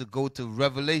want you to go to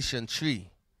Revelation 3.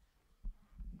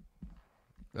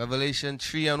 Revelation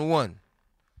 3:1.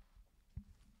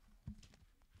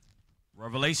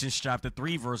 Revelation chapter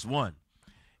 3, verse 1.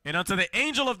 And unto the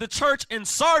angel of the church in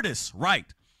Sardis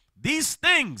write, these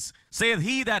things saith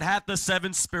he that hath the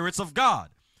 7 spirits of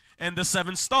God, and the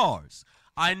 7 stars.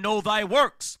 I know thy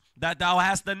works, that thou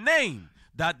hast the name,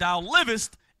 that thou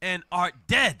livest and art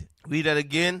dead. Read that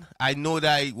again. I know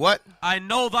thy what? I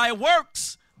know thy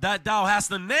works, that thou hast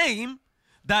the name,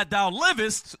 that thou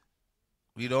livest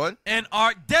Read on. and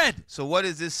art dead. So what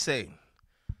is this saying?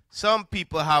 Some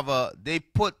people they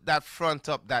put that front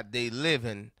up that they live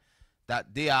in,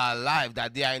 that they are alive,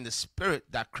 that they are in the spirit,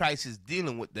 that Christ is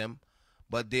dealing with them,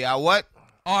 but they are what?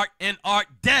 Art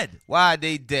dead. Why are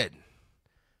they dead?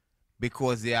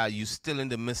 Because you still in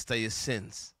the midst of your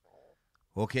sins.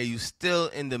 Okay, you still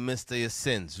in the midst of your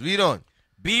sins. Read on.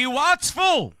 Be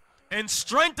watchful and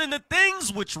strengthen the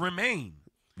things which remain,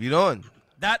 Read on.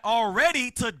 that are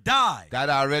ready to die. That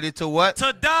are ready to what?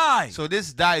 To die. So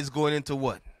this die is going into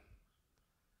what?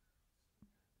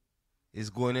 It's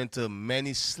going into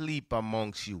many sleep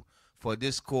amongst you for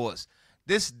this cause.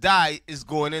 This die is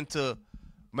going into,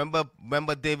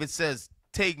 remember David says,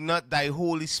 take not thy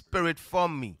Holy Spirit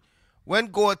from me. When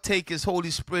God take his Holy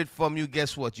Spirit from you,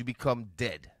 guess what? You become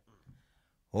dead.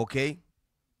 Okay?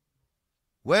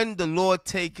 When the Lord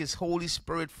take his Holy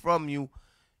Spirit from you,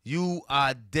 you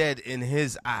are dead in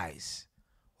his eyes.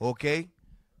 Okay?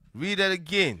 Read that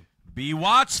again. Be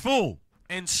watchful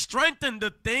and strengthen the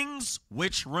things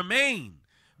which remain,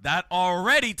 that are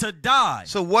ready to die.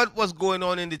 So what was going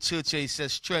on in the church here? He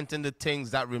says, strengthen the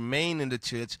things that remain in the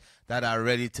church that are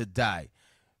ready to die.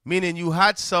 Meaning you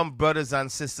had some brothers and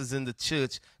sisters in the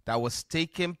church that was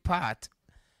taking part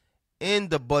in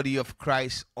the body of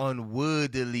Christ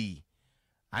unworthily.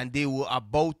 And they were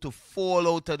about to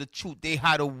fall out of the truth. They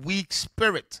had a weak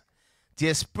spirit.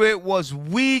 Their spirit was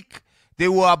weak. They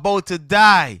were about to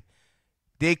die.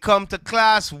 They come to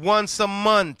class once a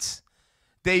month.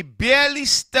 They barely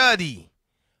study.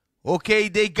 Okay,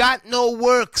 they got no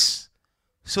works.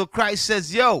 So Christ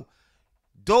says, yo,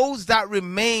 those that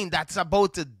remain, that's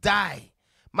about to die,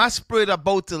 my spirit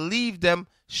about to leave them,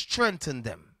 strengthen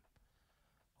them.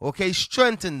 Okay,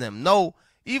 strengthen them. No,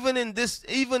 even in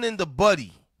the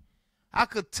body, I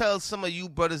could tell some of you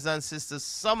brothers and sisters,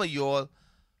 some of y'all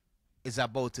is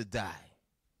about to die.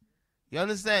 You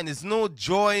understand? There's no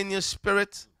joy in your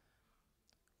spirit.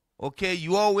 Okay,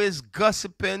 you always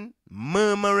gossiping,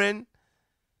 murmuring.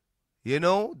 You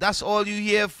know, that's all you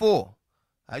here for.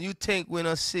 And you think we're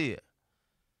not see it.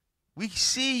 We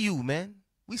see you, man.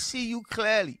 We see you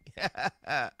clearly.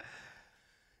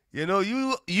 You know,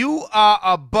 you are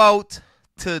about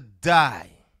to die.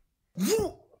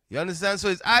 You understand? So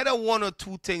it's either one or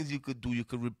two things you could do. You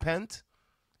could repent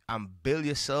and build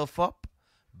yourself up,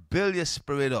 build your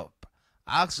spirit up.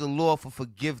 Ask the Lord for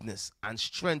forgiveness and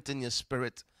strengthen your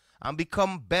spirit and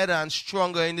become better and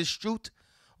stronger in this truth.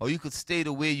 Or you could stay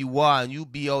the way you are and you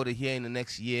be out of here in the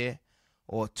next year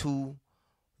or two.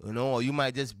 You know, or you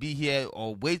might just be here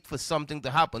or wait for something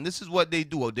to happen. This is what they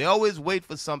do. They always wait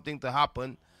for something to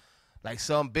happen, like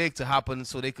something big to happen,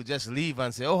 so they could just leave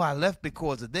and say, oh, I left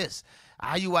because of this.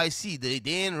 IUIC,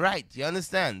 they ain't right. You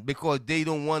understand? Because they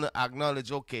don't want to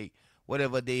acknowledge, okay,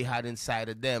 whatever they had inside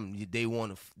of them,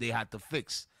 they had to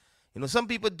fix. You know, some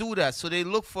people do that, so they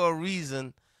look for a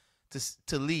reason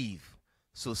to leave.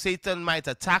 So Satan might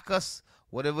attack us,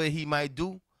 whatever he might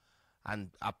do,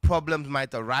 and problems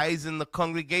might arise in the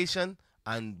congregation.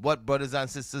 And what brothers and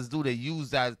sisters do, they use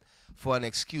that for an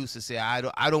excuse to say, I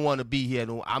don't want to be here.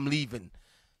 No, I'm leaving.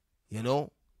 You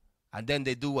know? And then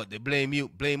they do what? They blame you,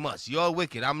 blame us. You're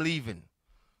wicked. I'm leaving.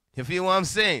 You feel what I'm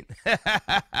saying?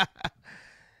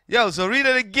 Yo, so read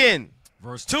it again.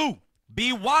 Verse 2.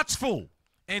 Be watchful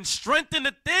and strengthen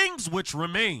the things which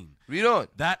remain. Read on.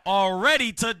 That are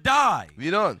ready to die.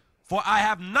 Read on. For I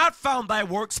have not found thy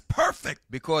works perfect.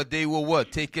 Because they were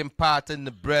what? Taking part in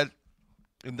the bread,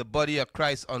 in the body of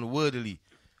Christ unworthily.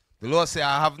 The Lord said,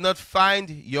 I have not found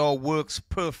your works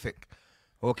perfect.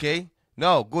 Okay?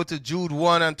 Now, go to Jude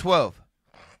 1 and 12.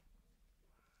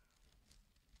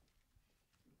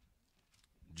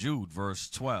 Jude, verse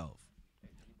 12.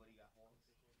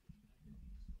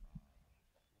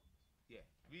 Yeah,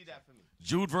 read that for me.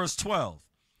 Jude, verse 12.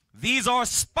 These are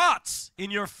spots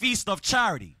in your feast of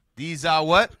charity. These are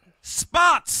what?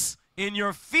 Spots in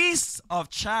your feasts of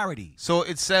charity. So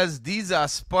it says these are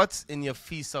spots in your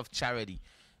feast of charity.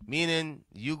 Meaning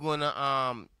you're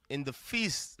gonna in the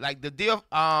feast, like the day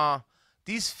of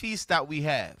these feasts that we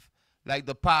have, like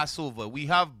the Passover, we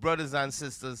have brothers and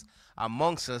sisters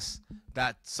amongst us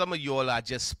that some of you all are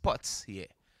just spots here.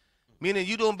 Meaning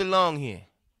you don't belong here.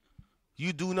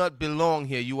 You do not belong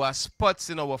here. You are spots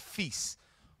in our feast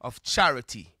of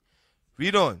charity.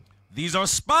 Read on. These are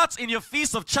spots in your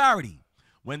feast of charity,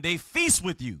 when they feast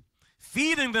with you,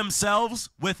 feeding themselves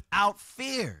without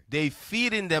fear. They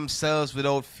feeding themselves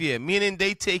without fear, meaning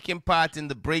they taking part in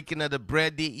the breaking of the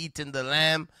bread, they eating the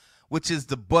lamb, which is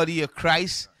the body of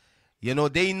Christ. You know,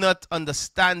 they not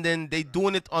understanding, they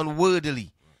doing it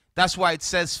unworthily. That's why it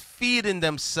says feeding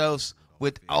themselves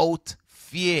without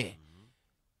fear.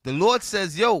 The Lord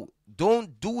says, yo,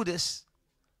 don't do this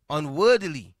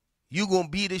unworthily. You're going to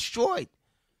be destroyed.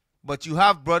 But you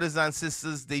have brothers and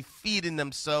sisters, they feeding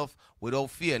themselves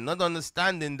without fear, not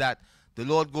understanding that the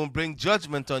Lord going to bring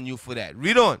judgment on you for that.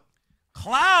 Read on.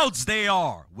 Clouds they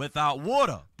are without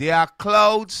water. They are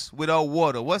clouds without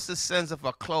water. What's the sense of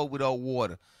a cloud without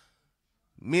water?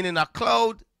 Meaning a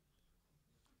cloud,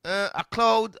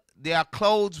 they are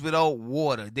clouds without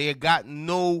water. They got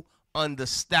no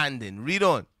understanding. Read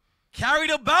on. Carried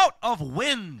about of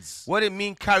winds. What it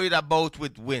mean carried about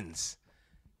with winds?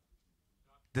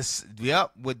 This, yeah,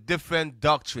 with different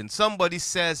doctrines. Somebody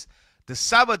says the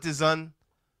Sabbath is on.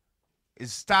 It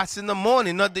starts in the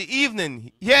morning, not the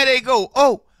evening. Here they go.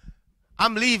 Oh,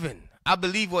 I'm leaving. I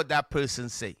believe what that person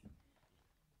say.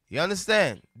 You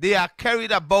understand? They are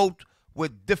carried about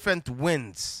with different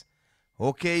winds.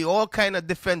 Okay, all kind of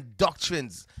different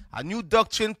doctrines. A new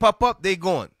doctrine pop up, they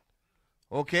gone.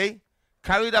 Okay,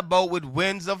 carried about with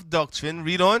winds of doctrine.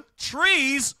 Read on.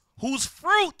 Trees whose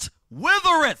fruit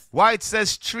withereth. Why it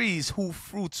says trees whose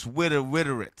fruits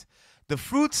withereth. The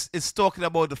fruits is talking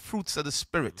about the fruits of the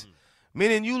Spirit.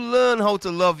 Meaning you learn how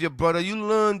to love your brother. You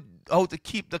learn how to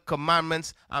keep the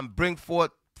commandments and bring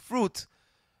forth fruit.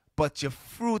 But your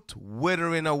fruit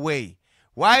withering away.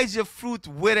 Why is your fruit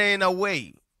withering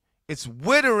away? It's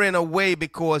withering away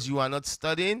because you are not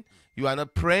studying. You are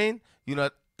not praying. You're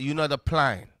not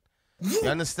applying. You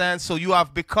understand? So you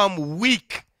have become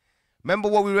weak. Remember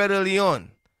what we read early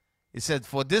on. It said,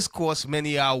 for this cause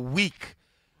many are weak.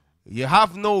 You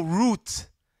have no root.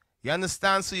 You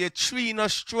understand? So your tree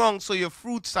not strong, so your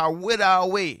fruits are wither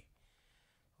away.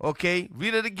 Okay,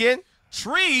 read it again.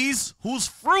 Trees whose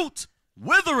fruit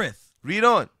withereth. Read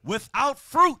on. Without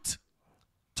fruit.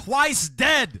 Twice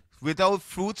dead. Without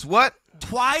fruits, what?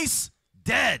 Twice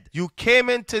dead. You came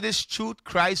into this truth,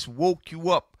 Christ woke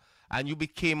you up, and you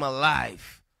became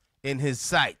alive in his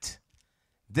sight.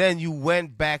 Then you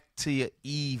went back to your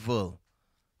evil.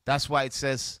 That's why it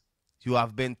says you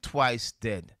have been twice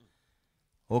dead.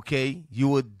 Okay, you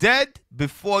were dead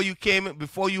before you came in,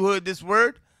 before you heard this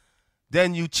word.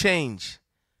 Then you changed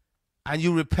and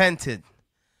you repented,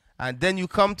 and then you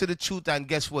come to the truth, and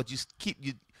guess what?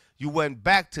 You went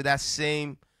back to that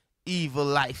same evil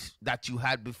life that you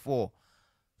had before.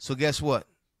 So guess what?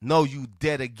 No, you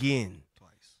dead again.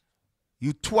 Twice.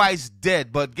 You twice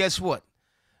dead, but guess what?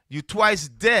 You twice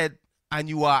dead and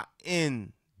you are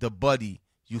in the body.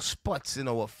 You spots in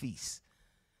our feast.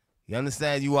 You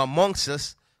understand? You are amongst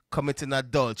us committing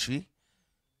adultery,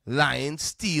 lying,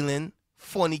 stealing,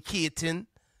 fornicating,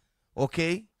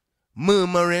 okay,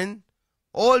 murmuring.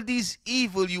 All these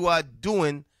evil you are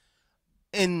doing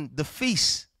in the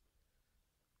feast.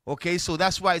 Okay, so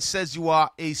that's why it says you are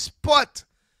a spot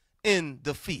in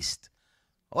the feast.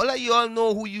 All of you all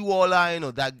know who you all are, you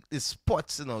know, that is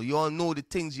spots, you know. You all know the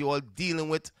things you all dealing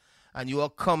with, and you all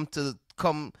come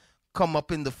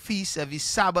up in the feast every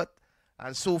Sabbath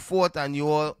and so forth, and you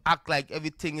all act like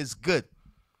everything is good.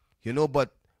 You know,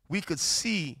 but we could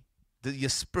see that your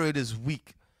spirit is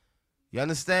weak. You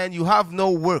understand? You have no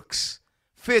works.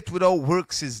 Faith without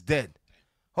works is dead.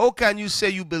 How can you say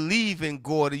you believe in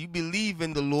God, you believe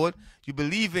in the Lord, you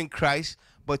believe in Christ,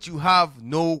 but you have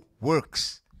no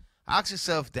works? Ask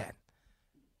yourself that.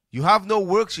 You have no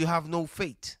works, you have no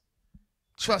faith.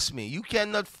 Trust me, you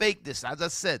cannot fake this. As I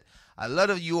said, a lot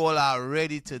of you all are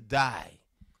ready to die.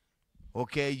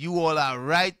 Okay, you all are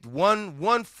right.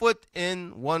 One foot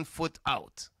in, 1 foot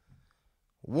out.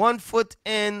 1 foot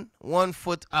in, 1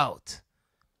 foot out.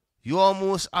 You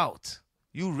almost out.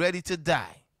 You ready to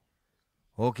die.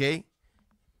 Okay?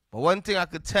 But one thing I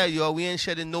could tell you, we ain't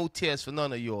shedding no tears for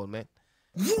none of y'all, man.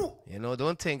 You know,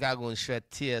 don't think I'm going to shed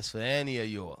tears for any of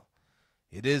y'all.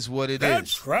 It is what it is.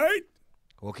 That's right.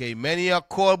 Okay, many are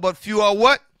called, but few are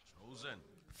what? Chosen.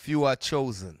 Few are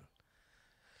chosen.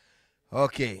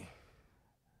 Okay.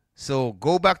 So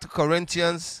go back to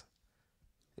Corinthians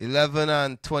 11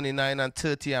 and 29 and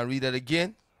 30 and read it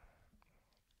again.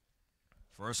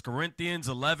 1 Corinthians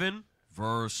 11,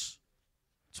 verse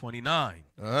 29.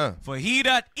 Uh-huh. For he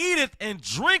that eateth and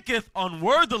drinketh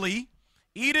unworthily,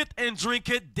 eateth and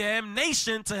drinketh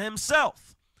damnation to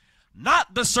himself,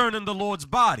 not discerning the Lord's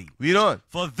body. Read on.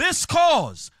 For this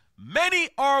cause many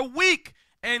are weak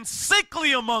and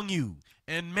sickly among you,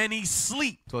 and many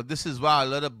sleep. So this is why a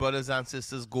lot of brothers and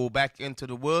sisters go back into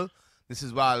the world. This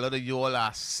is why a lot of you all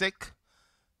are sick.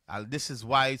 This is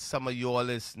why some of you all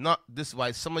is not. This is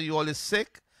why some of you all is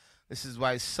sick. This is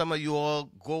why some of you all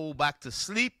go back to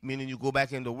sleep, meaning you go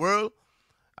back in the world.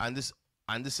 And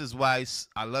this is why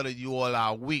a lot of you all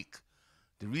are weak.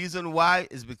 The reason why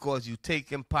is because you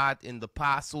taking part in the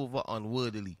Passover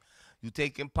unworthily. You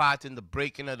taking part in the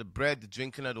breaking of the bread, the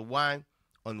drinking of the wine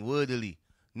unworthily,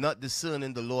 not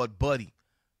discerning the Lord's body.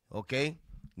 Okay?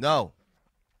 Now,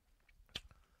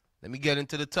 let me get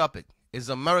into the topic. Is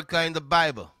America in the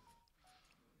Bible?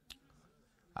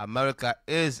 America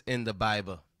is in the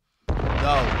Bible.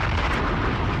 Now,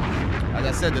 as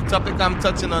I said, the topic I'm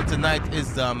touching on tonight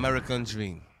is the American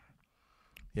dream.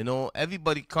 You know,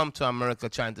 everybody come to America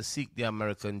trying to seek the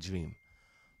American dream.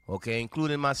 Okay,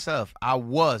 including myself. I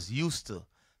used to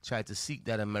try to seek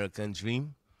that American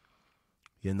dream,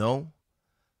 you know.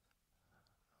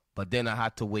 But then I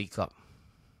had to wake up.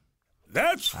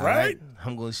 That's All right.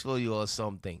 I'm going to show you all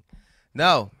something.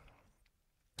 Now,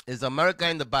 is America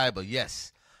in the Bible?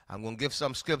 Yes. I'm going to give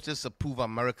some scriptures to prove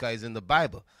America is in the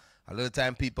Bible. A lot of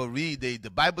time people read, the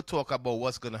Bible talk about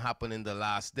what's going to happen in the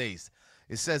last days.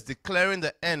 It says declaring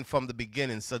the end from the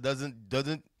beginning. So doesn't,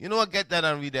 you know what, get that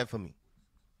and read that for me.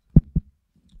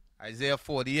 Isaiah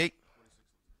 48.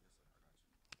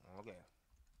 Okay.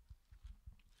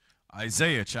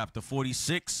 Isaiah chapter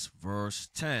 46, verse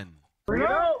 10.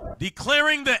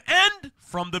 Declaring the end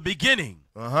from the beginning,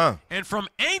 and from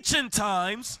ancient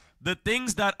times the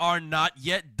things that are not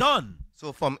yet done.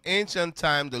 So from ancient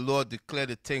time, the Lord declared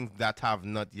the things that have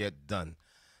not yet done.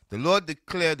 The Lord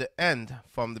declared the end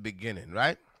from the beginning,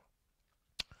 right?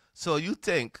 So you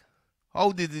think,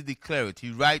 how did he declare it?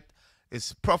 He write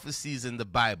his prophecies in the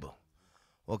Bible.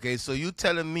 Okay, so you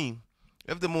telling me,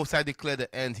 if the Most High declared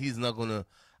the end, he's not going to,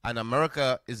 and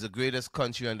America is the greatest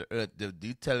country on the earth, do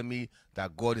you telling me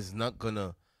that God is not going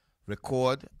to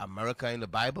record America in the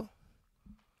Bible?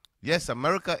 Yes,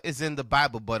 America is in the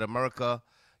Bible, but America,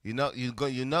 you're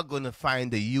not going to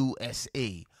find the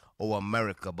USA or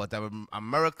America, but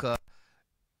America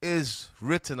is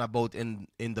written about in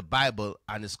the Bible,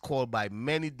 and it's called by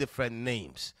many different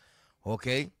names.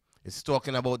 Okay, it's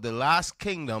talking about the last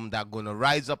kingdom that's going to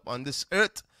rise up on this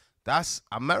earth. That's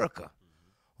America.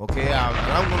 Okay, and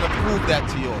I'm going to prove that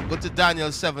to you. Go to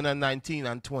Daniel 7 and 19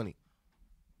 and 20.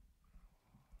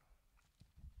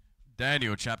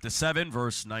 Daniel chapter 7,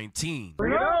 verse 19.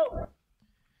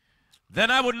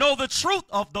 Then I would know the truth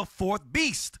of the fourth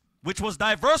beast, which was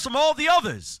diverse from all the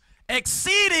others,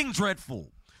 exceeding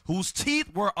dreadful, whose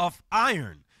teeth were of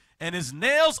iron, and his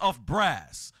nails of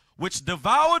brass, which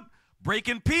devoured, brake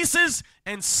in pieces,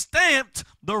 and stamped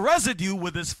the residue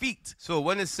with his feet. So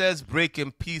when it says break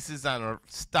in pieces and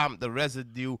stamp the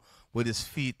residue with his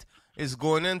feet, it's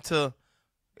going into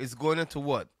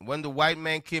what? When the white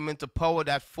man came into power,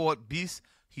 that fourth beast,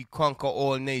 he conquered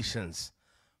all nations.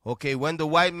 Okay, when the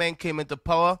white man came into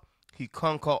power, he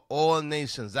conquered all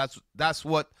nations. That's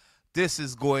what this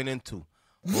is going into.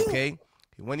 Okay,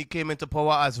 when he came into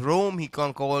power as Rome, he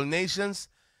conquered all nations.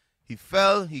 He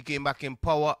fell. He came back in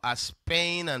power as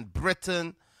Spain and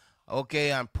Britain, okay,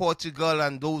 and Portugal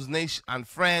and those nations and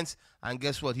France. And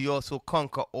guess what? He also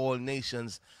conquered all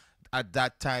nations at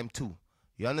that time too.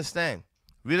 You understand?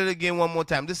 Read it again one more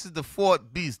time. This is the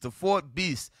fourth beast. The fourth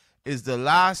beast is the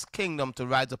last kingdom to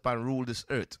rise up and rule this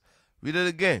earth. Read it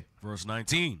again. Verse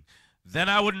 19. Then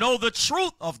I would know the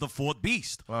truth of the fourth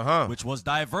beast, which was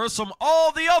diverse from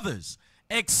all the others,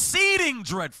 exceeding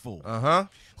dreadful,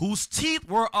 whose teeth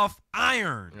were of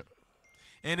iron,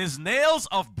 and his nails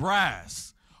of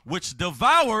brass, which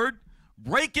devoured,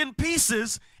 brake in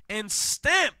pieces, and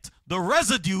stamped the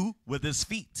residue with his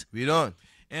feet. Read on.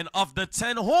 And of the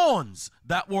 10 horns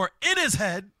that were in his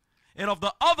head, and of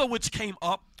the other which came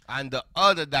up. And the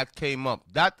other that came up.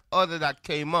 That other that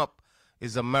came up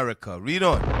is America. Read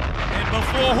on. And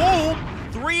before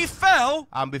whom 3 fell.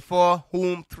 And before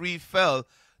whom 3 fell.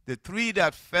 The 3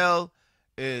 that fell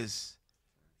is,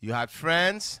 you had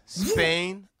France,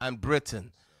 Spain, and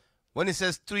Britain. When it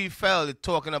says 3 fell, it's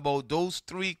talking about those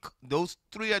three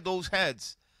of those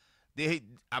heads.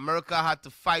 America had to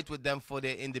fight with them for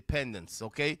their independence,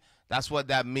 okay? That's what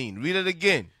that means. Read it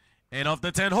again. And of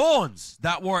the 10 horns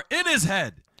that were in his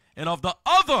head, and of the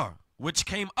other which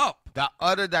came up. The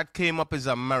other that came up is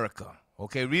America.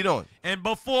 Okay, read on. And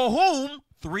before whom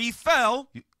 3 fell.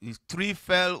 3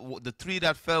 fell. The 3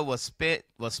 that fell was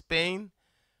Spain,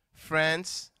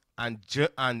 France, and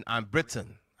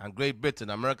Britain, and Great Britain.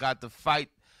 America had to fight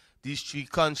these 3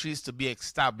 countries to be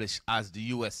established as the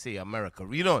USA, America.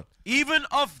 Read on. Even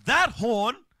of that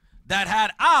horn that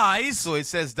had eyes. So it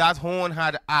says that horn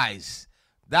had eyes.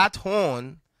 That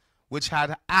horn which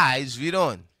had eyes, read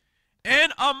on.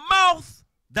 And a mouth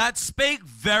that spake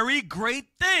very great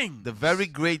things. The very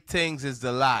great things is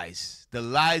the lies. The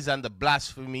lies and the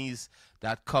blasphemies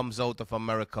that comes out of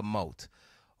America's mouth.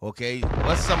 Okay,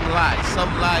 what's some lies?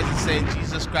 Some lies is saying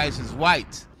Jesus Christ is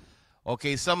white.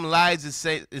 Okay, some lies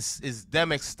is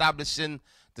them establishing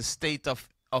the state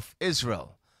of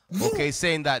Israel. Okay,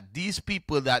 saying that these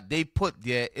people that they put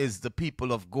there is the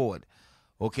people of God.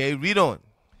 Okay, read on.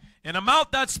 And a mouth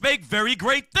that spake very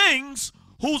great things,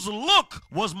 whose look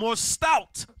was more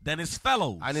stout than his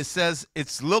fellows. And it says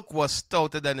its look was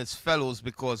stouter than its fellows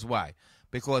because why?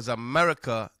 Because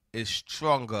America is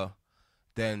stronger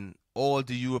than all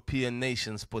the European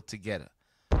nations put together.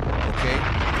 Okay?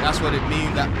 That's what it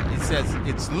means. That it says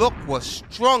its look was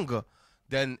stronger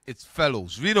than its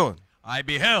fellows. Read on. I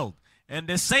beheld, and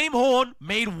the same horn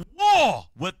made war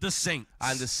with the saints.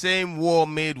 And the same war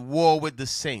made war with the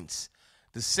saints.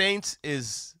 The saints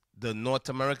is the North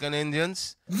American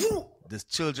Indians, the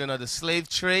children of the slave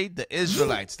trade, the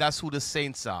Israelites. That's who the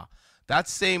saints are. That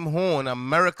same horn,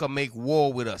 America make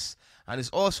war with us. And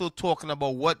it's also talking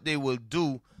about what they will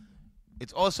do.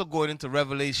 It's also going into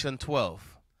Revelation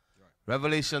 12.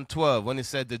 Revelation 12, when it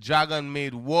said the dragon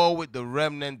made war with the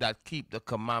remnant that keep the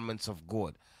commandments of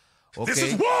God. Okay? This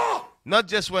is war! Not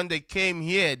just when they came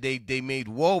here, they made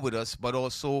war with us, but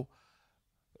also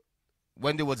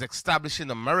when they was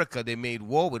establishing America, they made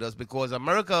war with us because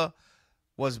America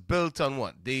was built on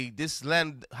what? This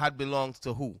land had belonged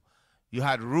to who? You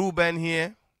had Reuben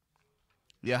here.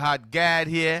 You had Gad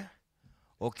here.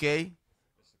 Okay?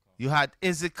 You had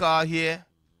Issachar here.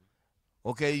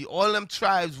 Okay? All them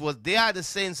tribes, they are the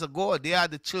saints of God. They are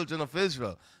the children of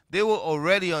Israel. They were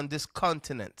already on this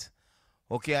continent.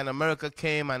 Okay? And America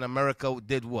came and America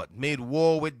did what? Made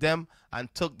war with them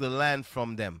and took the land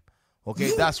from them.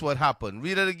 Okay? That's what happened.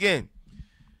 Read it again.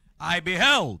 I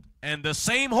beheld, and the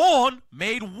same horn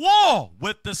made war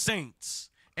with the saints,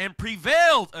 and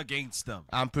prevailed against them.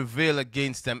 And prevail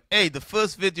against them. Hey, the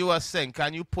first video I sent,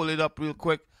 can you pull it up real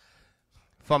quick?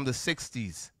 From the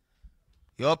 60s.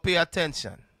 Y'all pay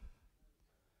attention.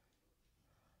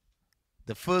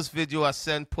 The first video I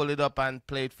sent, pull it up and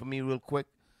play it for me real quick.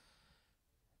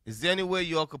 Is there any way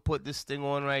y'all could put this thing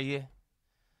on right here?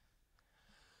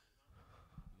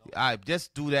 All right,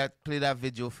 just do that. Play that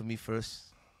video for me first.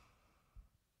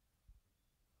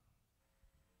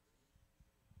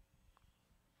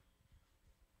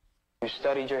 You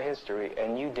studied your history,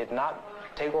 and you did not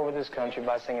take over this country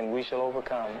by singing "We Shall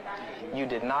Overcome." You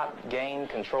did not gain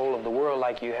control of the world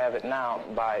like you have it now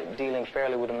by dealing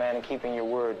fairly with a man and keeping your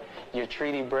word. You're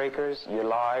treaty breakers, you're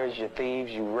liars, you're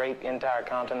thieves, you rape entire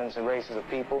continents and races of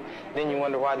people. Then you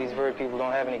wonder why these very people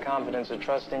don't have any confidence or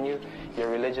trust in you. Your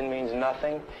religion means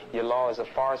nothing. Your law is a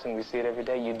farce, and we see it every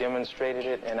day. You demonstrated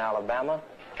it in Alabama.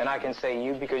 And I can say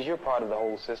you because you're part of the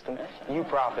whole system. You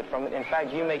profit from it. In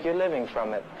fact, you make your living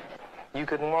from it. You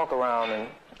couldn't walk around and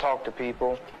talk to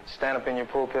people, stand up in your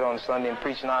pulpit on Sunday and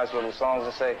preach nice little songs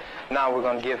and say, now we're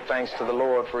going to give thanks to the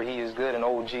Lord for he is good and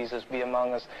old Jesus be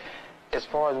among us. As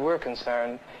far as we're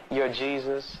concerned, your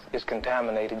Jesus is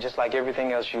contaminated, just like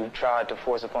everything else you tried to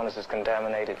force upon us is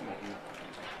contaminated.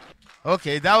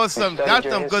 Okay, that's some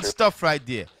good stuff right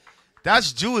there.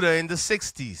 That's Judah in the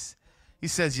 60s. He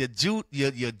says your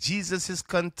Jesus is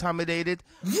contaminated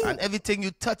and everything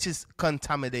you touch is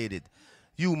contaminated.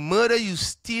 You murder, you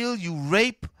steal, you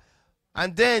rape,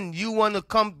 and then you want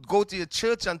to go to your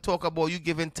church and talk about you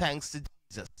giving thanks to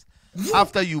Jesus.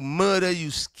 After you murder, you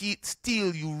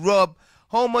steal, you rob,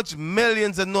 how much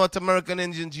millions of North American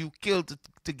Indians you killed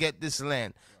to get this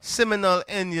land? Seminole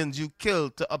Indians you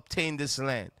killed to obtain this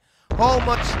land? How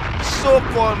much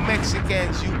so-called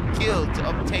Mexicans you killed to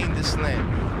obtain this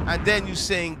land? And then you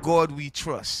saying, God we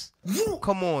trust.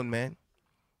 Come on, man.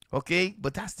 Okay?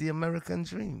 But that's the American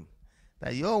dream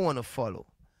that y'all want to follow.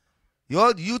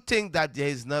 You think that there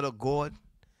is not a God?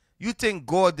 You think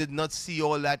God did not see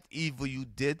all that evil you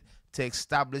did to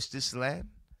establish this land?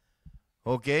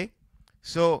 Okay?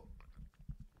 So,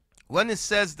 when it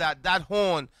says that that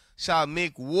horn shall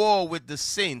make war with the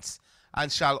saints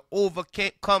and shall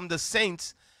overcome the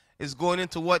saints, is going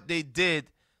into what they did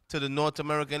to the North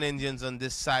American Indians on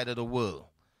this side of the world.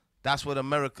 That's what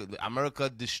America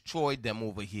destroyed them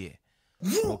over here.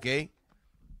 Okay?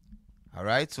 All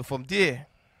right, so from there,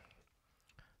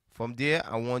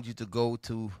 I want you to go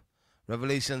to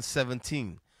Revelation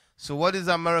 17. So what is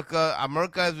America?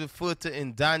 America is referred to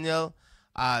in Daniel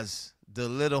as the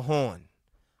little horn.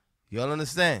 You all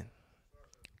understand?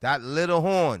 That little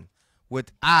horn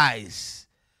with eyes,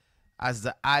 as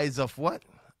the eyes of what?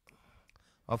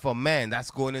 of a man.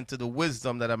 That's going into the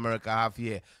wisdom that America have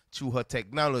here through her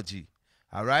technology.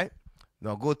 All right?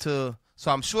 Now go to,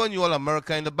 so I'm showing you all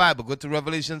America in the Bible. Go to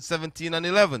Revelation 17 and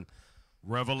 11.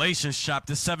 Revelation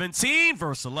chapter 17,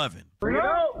 verse 11.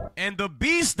 And the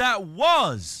beast that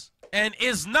was and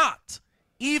is not,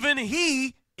 even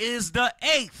he is the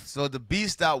eighth. So the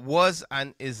beast that was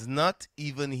and is not,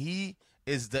 even he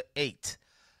is the eighth.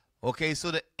 Okay, so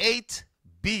the eighth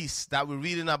beast that we're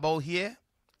reading about here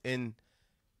in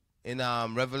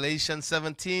Revelation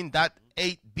 17, that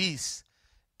eighth beast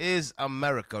is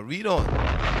America. Read on.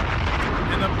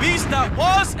 And the beast that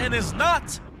was and is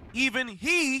not, even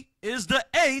he is the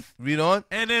eighth. Read on.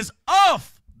 And is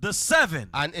of the seven.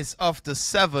 And is of the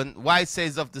seven. Why it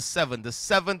says of the seven? The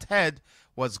seventh head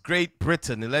was Great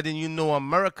Britain. And letting you know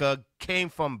America came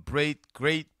from Great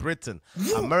Britain.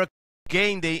 America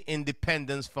gained their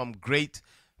independence from Great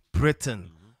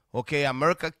Britain. Okay,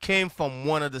 America came from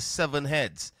one of the seven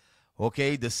heads.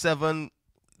 Okay, the seven,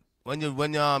 when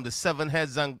the seven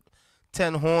heads and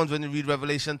 10 horns, when you read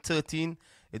Revelation 13,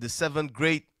 it's the seven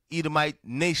great Edomite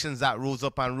nations that rose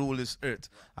up and ruled this earth.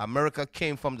 America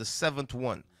came from the seventh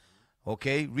one.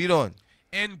 Okay, read on.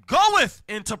 And goeth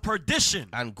into perdition.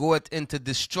 And goeth into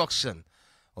destruction.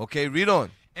 Okay, read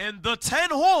on. And the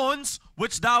 10 horns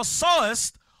which thou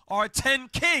sawest are 10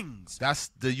 kings. That's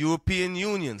the European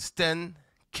Union's 10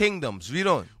 kingdoms. Read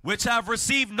on. Which have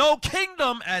received no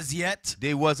kingdom as yet.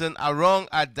 They wasn't around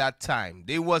at that time.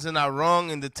 They wasn't around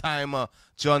in the time of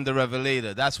John the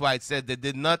Revelator. That's why it said they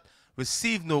did not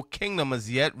receive no kingdom as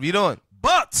yet. Read on.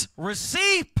 But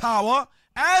receive power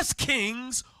as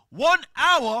kings 1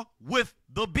 hour with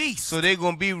the beast. So they're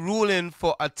going to be ruling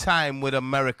for a time with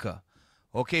America.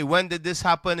 Okay, when did this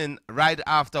happen? Right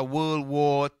after World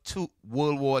War II.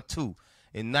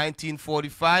 In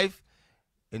 1945.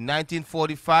 In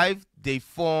 1945, they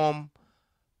formed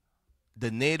the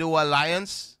NATO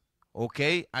alliance,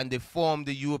 okay, and they formed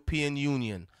the European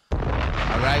Union. All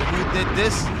right, who did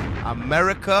this?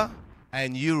 America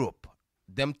and Europe,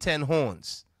 them 10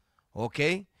 horns,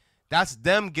 okay? That's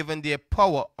them giving their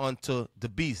power unto the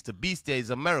beast. The beast there is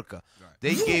America. Right.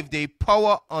 They gave their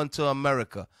power unto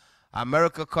America.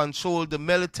 America controlled the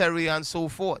military and so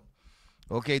forth.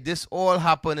 Okay, this all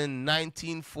happened in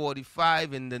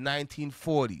 1945, in the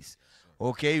 1940s.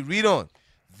 Okay, read on.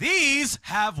 These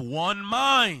have one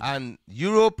mind. And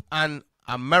Europe and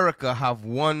America have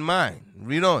one mind.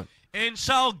 Read on. And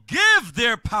shall give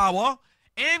their power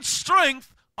and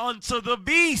strength unto the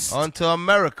beast. Unto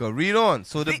America. Read on.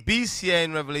 So the beast here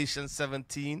in Revelation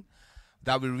 17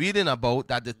 that we're reading about,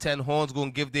 that the 10 horns going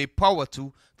to give their power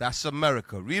to, that's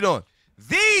America. Read on.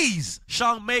 These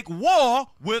shall make war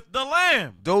with the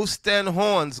Lamb. Those 10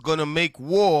 horns going to make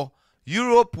war.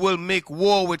 Europe will make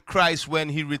war with Christ when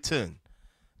he returns.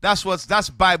 That's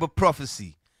Bible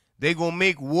prophecy. They're going to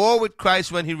make war with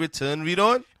Christ when he returns. Read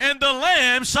on. And the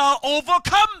Lamb shall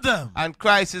overcome them. And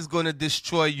Christ is going to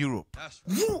destroy Europe.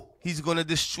 He's going to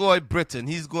destroy Britain.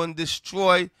 He's going to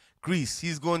destroy Greece.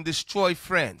 He's going to destroy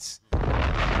France.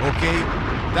 Okay?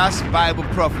 That's Bible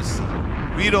prophecy.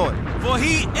 Read on. For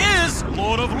he is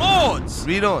Lord of lords.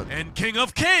 Read on. And King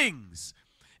of kings.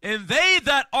 And they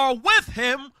that are with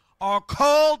him are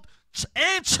called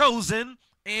and chosen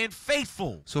and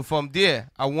faithful. So from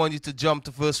there, I want you to jump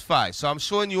to verse 5. So I'm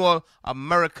showing you all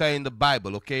America in the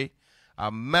Bible, okay?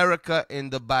 America in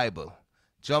the Bible.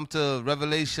 Jump to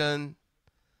Revelation.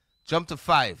 Jump to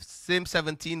 5. Same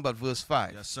 17, but verse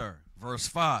 5. Yes, sir. Verse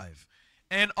 5.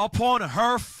 And upon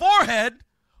her forehead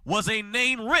was a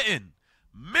name written,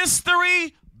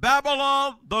 Mystery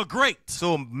Babylon the Great.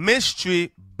 So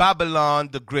Mystery Babylon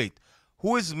the Great.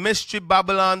 Who is Mystery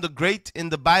Babylon the Great in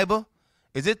the Bible?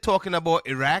 Is it talking about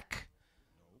Iraq?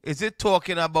 Is it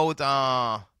talking about the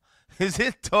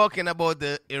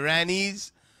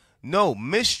Iranis? No,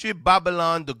 Mystery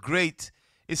Babylon the Great.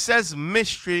 It says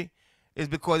mystery is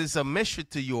because it's a mystery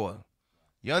to you all.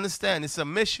 You understand? It's a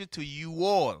mystery to you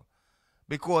all.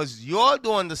 Because you all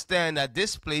don't understand that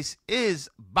this place is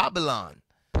Babylon.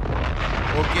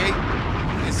 Okay?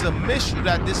 It's a mystery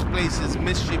that this place is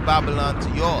Mystery Babylon to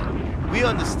y'all. We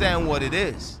understand what it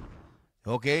is.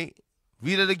 Okay?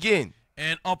 Read it again.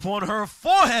 And upon her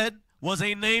forehead was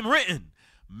a name written,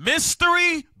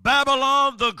 Mystery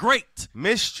Babylon the Great.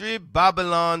 Mystery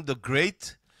Babylon the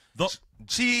Great.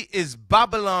 She is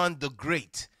Babylon the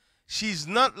Great. She's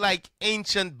not like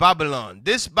ancient Babylon.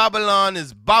 This Babylon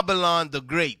is Babylon the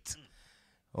Great.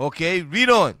 Okay, read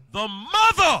on. The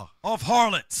mother of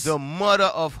harlots. The mother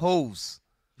of hoes.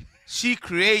 She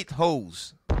create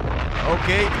hoes.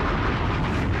 Okay?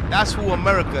 That's who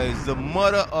America is, the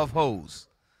mother of hoes.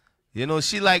 You know,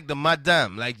 she like the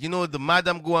madam. Like, you know, the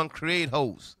madam go and create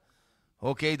hoes.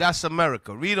 Okay, that's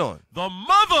America. Read on. The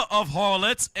mother of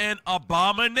harlots and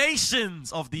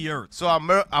abominations of the earth. So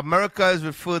America is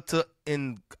referred to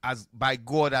by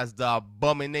God as the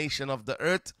abomination of the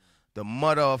earth, the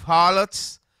mother of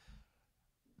harlots,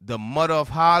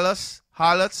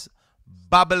 harlots,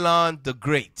 Babylon the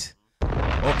Great.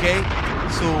 Okay,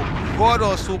 so God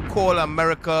also called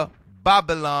America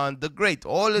Babylon the Great.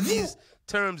 All of these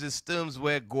terms is terms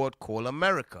where God called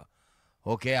America.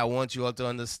 Okay, I want you all to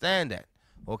understand that.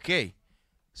 Okay,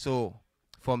 so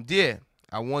from there,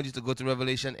 I want you to go to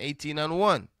Revelation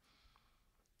 18:1.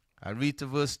 I read to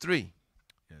verse 3.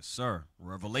 Yes, sir.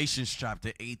 Revelation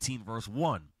chapter 18, verse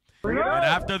 1. And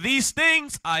after these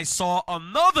things, I saw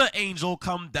another angel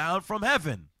come down from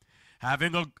heaven,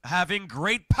 having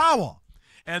great power,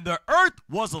 and the earth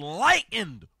was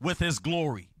lightened with his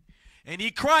glory. And he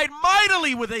cried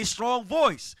mightily with a strong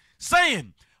voice,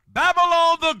 saying,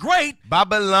 Babylon the Great.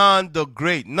 Babylon the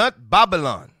Great, not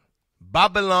Babylon.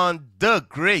 Babylon the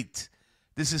Great.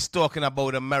 This is talking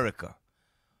about America.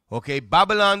 Okay,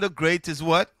 Babylon the Great is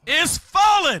what? Is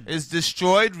fallen. Is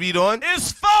destroyed. Read on.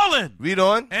 Is fallen. Read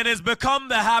on. And has become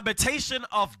the habitation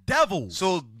of devils.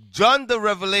 So John the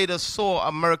Revelator saw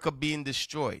America being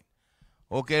destroyed.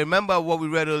 Okay, remember what we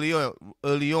read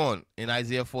early on in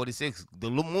Isaiah 46. The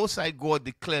Most High God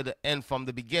declared the end from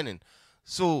the beginning.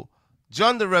 So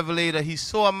John the Revelator, he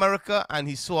saw America and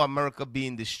he saw America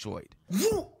being destroyed.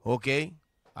 Okay,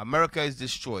 America is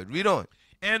destroyed. Read on.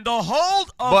 And the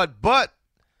hold of... But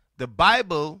the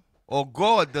Bible or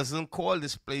God doesn't call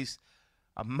this place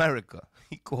America.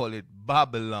 He called it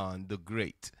Babylon the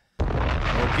Great.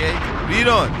 Okay, read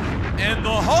on. And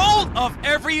the hold of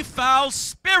every foul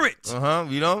spirit.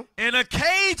 Read on. And a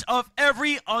cage of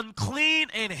every unclean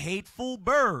and hateful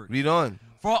bird. Read on.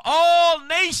 For all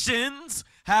nations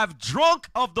have drunk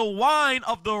of the wine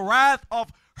of the wrath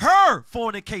of her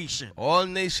fornication. All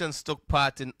nations took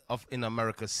part in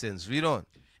America's sins. Read on.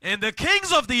 And the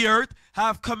kings of the earth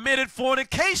have committed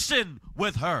fornication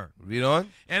with her. Read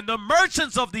on. And the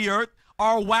merchants of the earth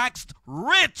are waxed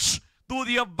rich through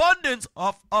the abundance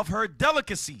of her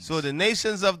delicacies. So the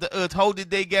nations of the earth, how did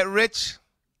they get rich?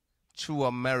 Through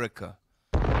America.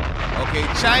 Okay,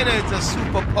 China is a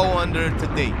superpower on the earth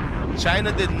today.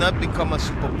 China did not become a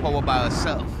superpower by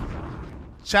herself.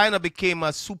 China became a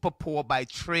superpower by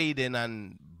trading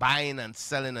and buying and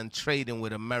selling and trading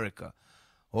with America.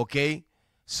 Okay?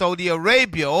 Saudi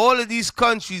Arabia, all of these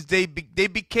countries, they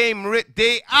became rich.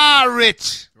 They are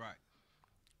rich.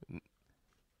 Right.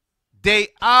 They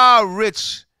are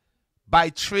rich by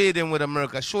trading with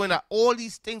America, showing that all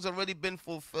these things already been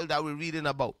fulfilled that we're reading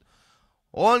about.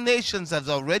 All nations have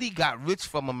already got rich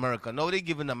from America. Now they're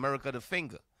giving America the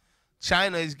finger.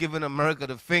 China is giving America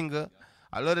the finger.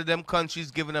 A lot of them countries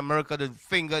giving America the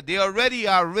finger. They already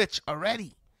are rich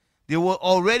already. They were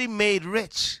already made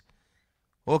rich.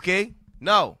 Okay?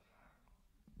 Now,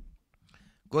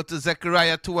 go to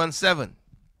Zechariah 2:7.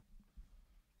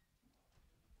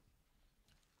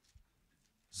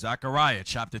 Zechariah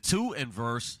chapter 2 and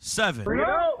verse 7.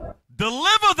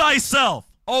 Deliver thyself,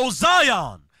 O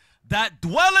Zion, that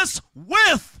dwellest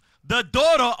with the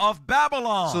daughter of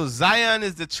Babylon. So Zion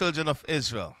is the children of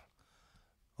Israel.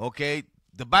 Okay?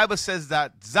 The Bible says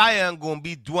that Zion going to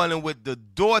be dwelling with the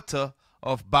daughter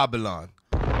of Babylon.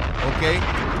 Okay?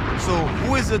 So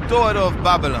who is the daughter of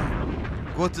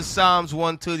Babylon? Go to Psalms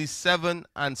 137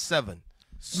 and 7.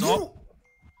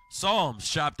 Psalms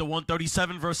chapter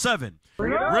 137 verse 7.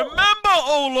 Remember,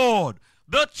 O Lord,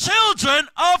 the children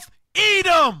of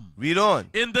Edom. Read on.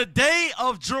 In the day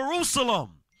of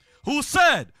Jerusalem, who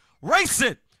said, race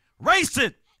it,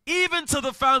 even to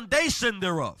the foundation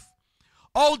thereof.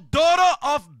 O daughter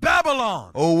of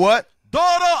Babylon. Oh, what?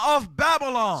 Daughter of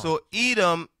Babylon. So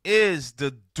Edom is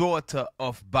the daughter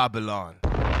of Babylon.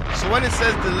 So when it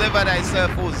says, deliver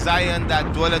thyself, O Zion,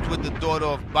 that dwelleth with the daughter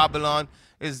of Babylon,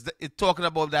 it's talking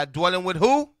about that dwelling with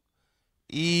who?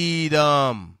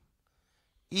 Edom.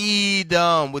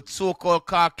 Edom, with so-called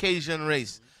Caucasian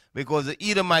race. Because the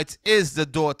Edomites is the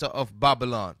daughter of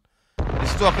Babylon.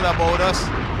 It's talking about us,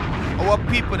 our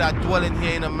people that dwelling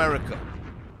here in America.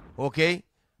 Okay?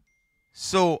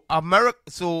 So America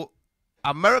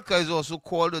is also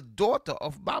called the daughter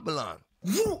of Babylon.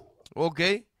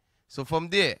 Okay? So from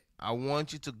there, I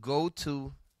want you to go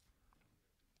to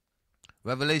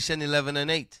Revelation 11 and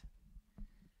 8.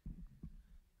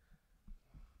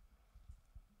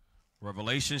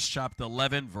 Revelations chapter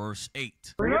 11 verse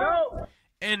 8.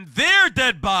 And their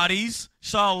dead bodies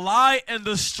shall lie in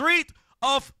the street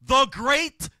of the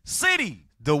great city.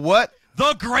 The what?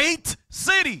 The great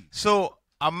city. So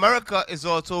America is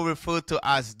also referred to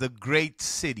as the great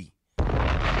city.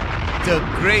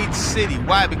 The great city.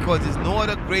 Why? Because there's no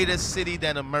other greater city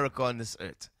than America on this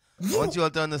earth. I want you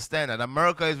all to understand that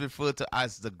America is referred to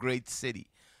as the great city.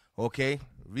 Okay?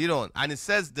 Read on. And it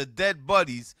says the dead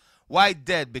bodies. Why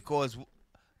dead? Because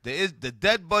the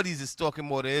dead bodies is talking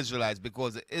about the Israelites,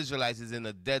 because the Israelites is in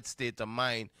a dead state of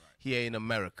mind here in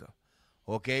America.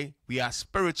 Okay? We are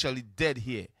spiritually dead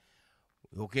here.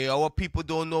 Okay? Our people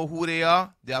don't know who they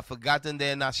are. They have forgotten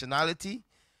their nationality.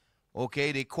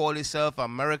 Okay? They call themselves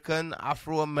American,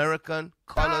 Afro-American,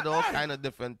 colored, all kind of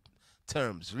different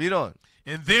terms. Read on.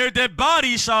 And their dead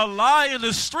bodies shall lie in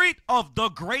the street of the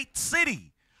great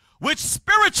city, which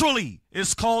spiritually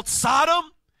is called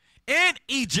Sodom and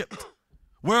Egypt,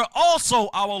 where also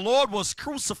our Lord was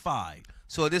crucified.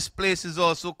 So this place is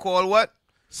also called what?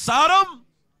 Sodom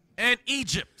and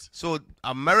Egypt. So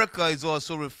America is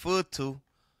also referred to,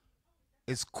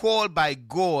 it's called by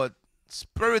God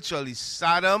spiritually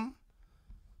Sodom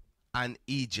and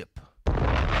Egypt.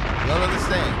 You all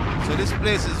understand? So this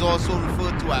place is also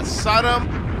referred to as Sodom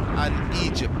and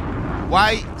Egypt.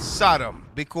 Why Sodom?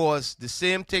 Because the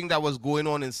same thing that was going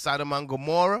on in Sodom and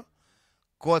Gomorrah,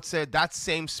 God said that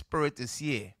same spirit is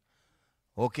here.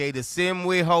 Okay, the same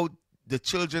way how the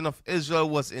children of Israel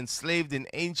was enslaved in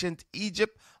ancient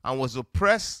Egypt and was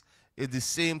oppressed is the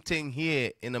same thing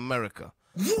here in America.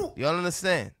 You all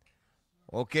understand?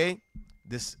 Okay?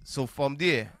 So from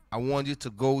there, I want you to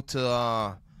go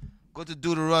to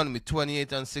Deuteronomy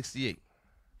 28 and 68.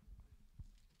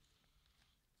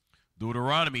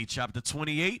 Deuteronomy chapter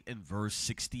 28 and verse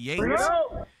 68.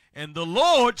 And the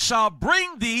Lord shall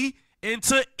bring thee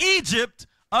into Egypt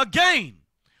again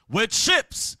with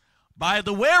ships, by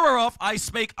the way whereof I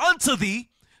spake unto thee,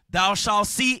 thou shalt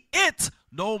see it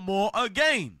no more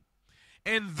again.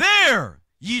 And there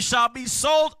ye shall be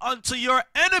sold unto your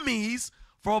enemies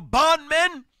for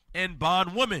bondmen and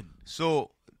bondwomen. So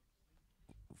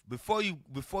before you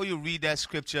read that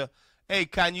scripture, hey,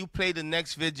 can you play the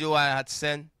next video I had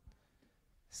sent?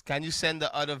 Can you send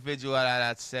the other video I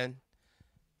had sent?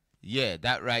 Yeah,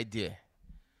 that right there.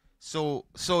 So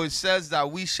it says that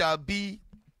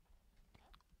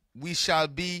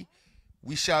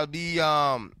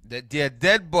that their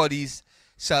dead bodies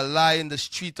shall lie in the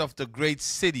street of the great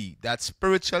city that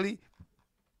spiritually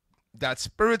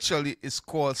is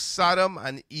called Sodom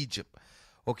and Egypt.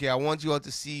 Okay, I want you all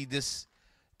to see this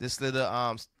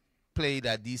little play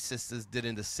that these sisters did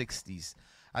in the 60s.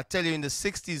 I tell you, in the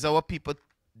 60s, our people,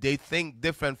 they think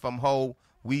different from how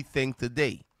we think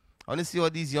today. I want to see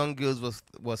what these young girls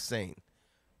was saying.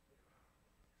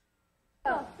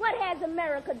 What has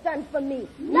America done for me?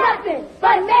 Nothing,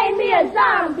 but made me a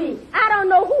zombie. I don't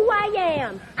know who I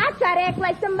am. I try to act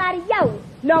like somebody else.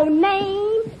 No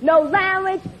name, no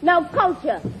language, no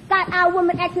culture. Got our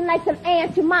women acting like some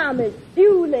Aunt Jemimas,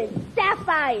 Buells,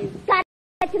 Sapphires. Got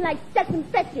acting like Stetson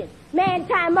Fetchins,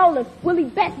 Manti Mollers, Willie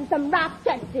Best, and some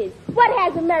Rochester's. What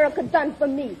has America done for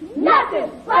me?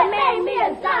 Nothing, but made me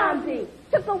a zombie.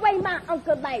 Took away my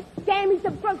uncle life, gave me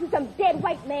some crooks with some dead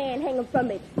white man hanging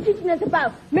from it, teaching us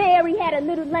about Mary had a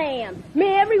little lamb.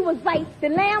 Mary was right, the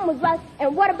lamb was right,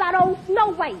 and what about old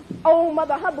Snow White? Old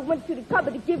Mother Hubbard went to the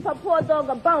cupboard to give her poor dog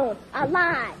a bone. I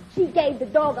lied. She gave the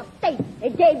dog a steak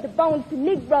and gave the bones to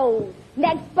Negroes.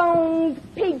 Neck bones,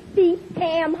 pig feet,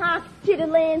 ham hocks,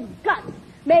 chitterlings, guts.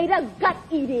 Made us gut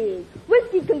eaters,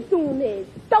 whiskey consumers,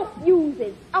 dope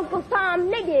users, Uncle Tom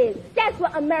niggas. That's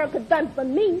what America done for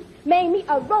me. Made me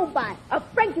a robot, a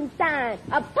Frankenstein,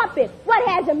 a puppet. What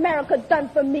has America done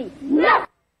for me? Nothing.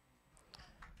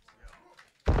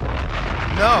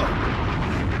 No.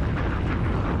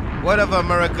 What have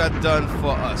America done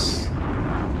for us?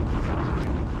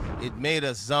 It made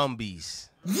us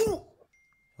zombies.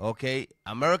 Okay?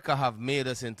 America have made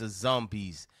us into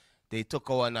zombies. They took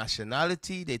our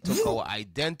nationality, they took our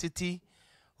identity,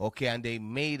 okay, and they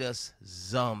made us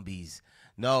zombies.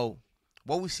 Now,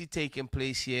 what we see taking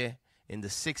place here in the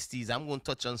 60s, I'm going to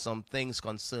touch on some things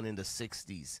concerning the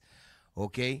 60s,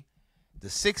 okay? The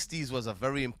 60s was a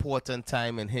very important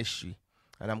time in history,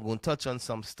 and I'm going to touch on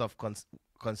some stuff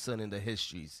concerning the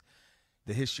history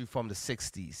from the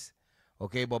 60s,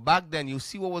 okay? But back then, you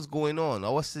see what was going on.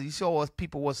 You see what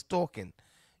people was talking.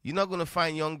 You're not going to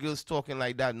find young girls talking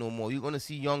like that no more. You're going to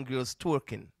see young girls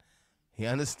twerking. You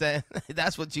understand?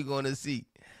 That's what you're going to see.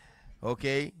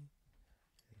 Okay?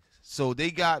 So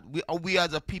we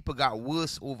as a people got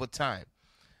worse over time.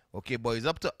 Okay, but it's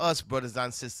up to us, brothers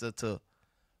and sisters, to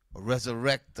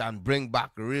resurrect and bring back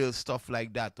real stuff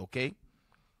like that, okay?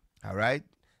 All right?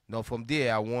 Now from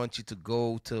there, I want you to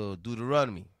go to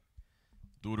Deuteronomy.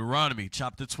 Deuteronomy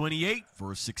chapter 28,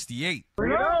 verse 68.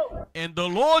 And the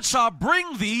Lord shall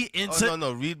bring thee into... Oh,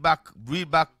 no. Read back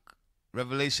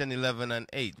Revelation 11 and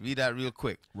 8. Read that real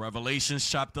quick. Revelations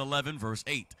chapter 11, verse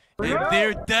 8. And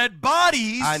their dead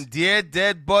bodies... And their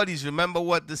dead bodies. Remember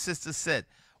what the sister said.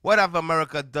 What have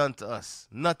America done to us?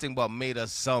 Nothing but made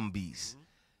us zombies.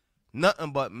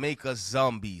 Nothing but make us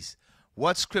zombies.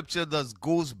 What scripture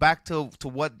goes back to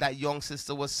what that young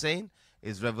sister was saying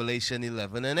is Revelation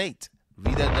 11 and 8.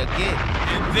 Read it again.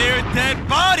 And their dead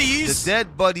bodies... The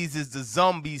dead bodies is the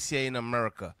zombies here in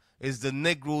America. Is the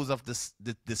Negroes of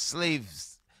the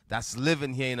slaves that's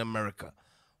living here in America.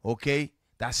 Okay?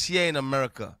 That's here in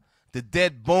America. The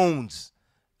dead bones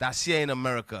that's here in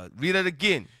America. Read it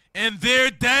again. And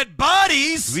their dead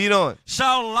bodies... Read on.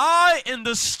 ...shall lie in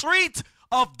the street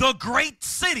of the great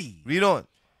city. Read on.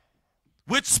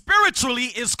 Which spiritually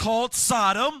is called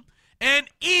Sodom and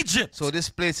Egypt. So this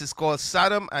place is called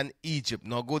Sodom and Egypt.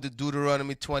 Now go to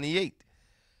Deuteronomy 28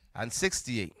 and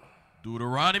 68.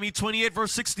 Deuteronomy 28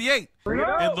 verse 68.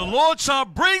 And the Lord shall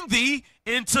bring thee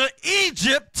into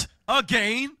Egypt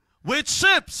again with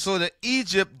ships. So the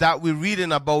Egypt that we're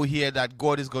reading about here, that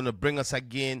God is going to bring us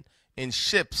again in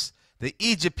ships, the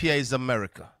Egypt here is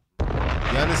America.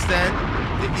 You understand?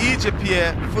 The Egypt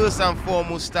here, first and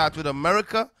foremost, start with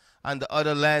America and the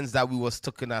other lands that we was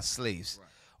taken as slaves.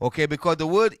 Okay, because the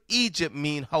word Egypt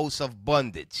means house of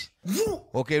bondage.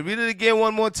 Okay, read it again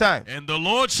one more time. And the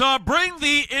Lord shall bring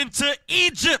thee into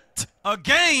Egypt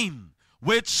again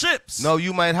with ships. Now,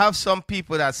 you might have some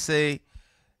people that say,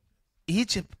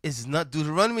 Egypt is not,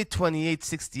 Deuteronomy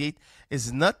 28:68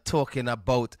 is not talking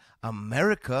about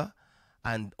America,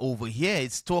 and over here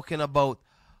it's talking about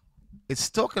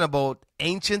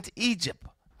ancient Egypt.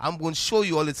 I'm going to show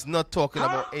you all it's not talking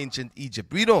about ancient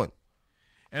Egypt. Read on.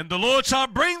 And the Lord shall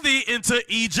bring thee into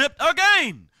Egypt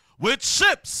again with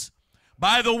ships,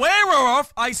 by the way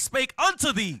whereof I spake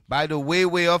unto thee. By the way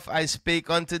whereof I spake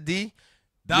unto thee.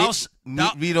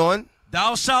 Read on.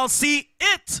 Thou shalt see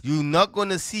it. You're not going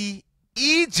to see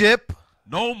Egypt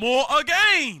no more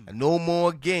again. No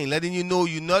more again. Letting you know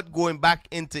you're not going back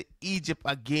into Egypt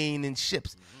again in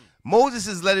ships. Moses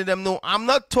is letting them know, I'm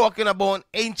not talking about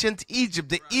ancient Egypt.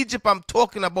 The Egypt I'm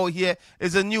talking about here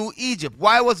is a new Egypt.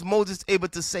 Why was Moses able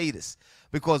to say this?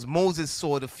 Because Moses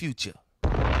saw the future.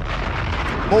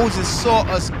 Moses saw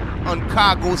us on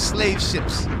cargo slave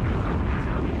ships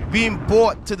being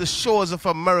brought to the shores of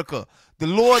America. The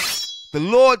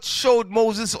Lord showed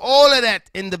Moses all of that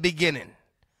in the beginning.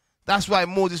 That's why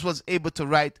Moses was able to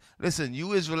write, listen,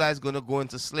 you Israelites going to go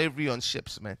into slavery on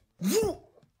ships, man.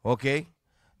 Okay?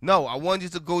 No, I want you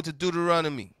to go to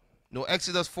Deuteronomy. No,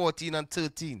 Exodus 14 and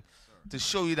 13 to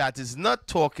show you that it's not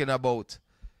talking about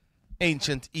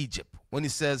ancient Egypt when he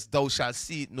says, thou shalt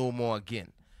see it no more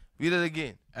again. Read it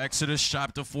again. Exodus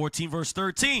chapter 14 verse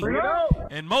 13.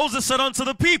 And Moses said unto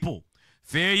the people,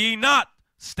 fear ye not,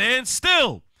 stand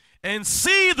still, and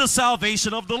see the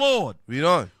salvation of the Lord. Read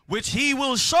on. Which he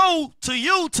will show to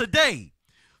you today.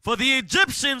 For the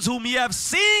Egyptians whom ye have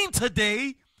seen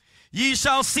today, ye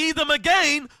shall see them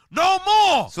again no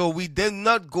more. So we did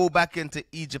not go back into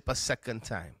Egypt a second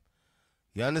time.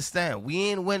 You understand? We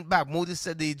ain't went back. Moses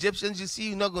said the Egyptians you see,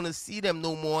 you're not going to see them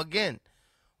no more again.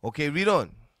 Okay, read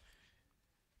on.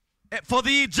 For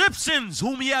the Egyptians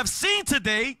whom ye have seen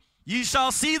today, ye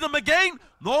shall see them again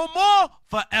no more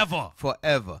forever.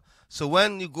 Forever. So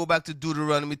when you go back to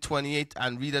Deuteronomy 28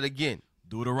 and read it again.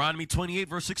 Deuteronomy 28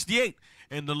 verse 68.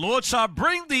 And the Lord shall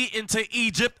bring thee into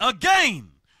Egypt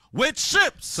again with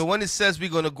ships. So when it says we're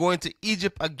going to go into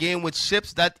Egypt again with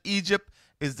ships, that Egypt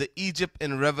is the Egypt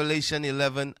in Revelation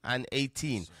 11 and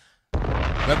 18.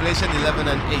 Revelation 11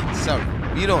 and 8. Sorry.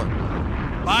 Read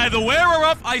on. By the way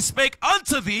whereof I spake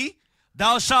unto thee,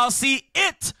 thou shalt see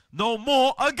it no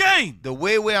more again. The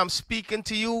way where I'm speaking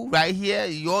to you right here,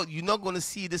 you're not going to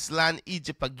see this land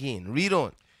Egypt again. Read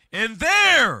on. And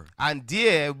there. And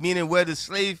there, meaning where the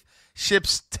slave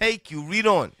ships take you. Read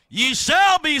on. Ye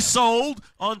shall be sold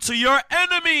unto your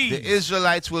enemies. The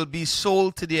Israelites will be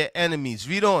sold to their enemies.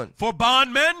 Read on. For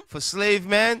bondmen. For slave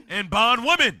men. And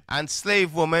bondwomen. And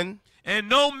slave women. And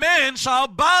no man shall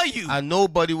buy you. And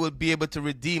nobody will be able to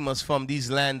redeem us from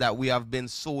these land that we have been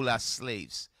sold as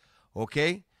slaves.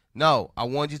 Okay? Now, I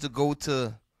want you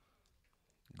to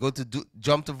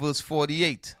jump to verse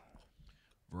 48.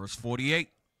 Verse 48.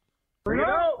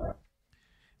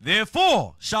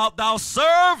 Therefore shalt thou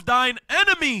serve thine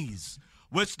enemies,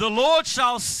 which the Lord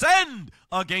shall send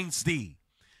against thee,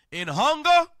 in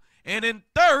hunger and in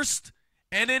thirst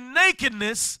and in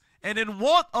nakedness and in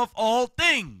want of all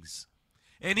things.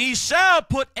 And he shall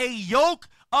put a yoke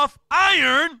of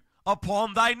iron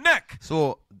upon thy neck.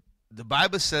 So the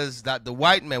Bible says that the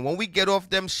white men, when we get off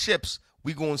them ships,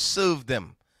 we going to serve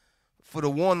them for the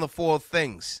wonderful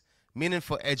things, meaning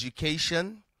for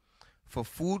education, for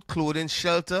food, clothing,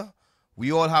 shelter.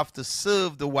 We all have to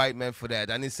serve the white man for that.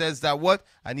 And it says that what?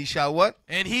 And he shall what?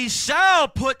 And he shall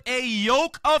put a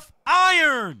yoke of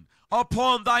iron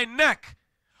upon thy neck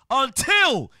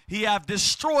until he have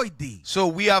destroyed thee. So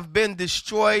we have been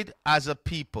destroyed as a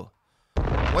people.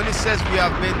 When it says we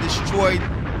have been destroyed,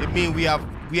 it means we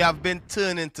have been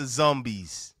turned into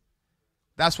zombies.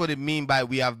 That's what it means by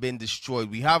we have been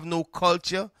destroyed. We have no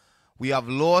culture. We have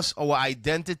lost our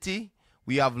identity.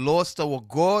 We have lost our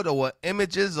God, our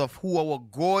images of who our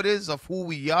God is, of who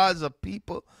we are as a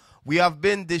people. We have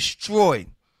been destroyed.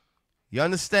 You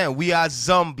understand? We are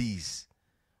zombies.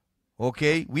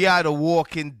 Okay? We are the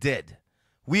walking dead.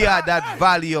 We are that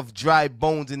valley of dry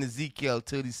bones in Ezekiel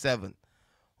 37.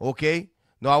 Okay?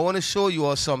 Now I want to show you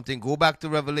all something. Go back to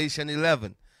Revelation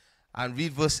 11 and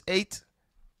read verse 8.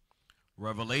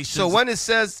 Revelation. So when it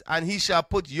says, and he shall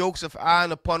put yokes of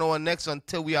iron upon our necks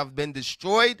until we have been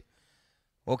destroyed,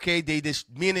 okay,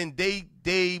 meaning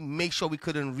they make sure we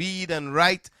couldn't read and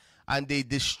write, and they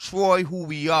destroy who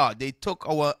we are. They took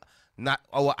our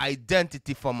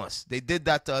identity from us. They did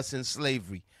that to us in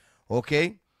slavery.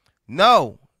 Okay?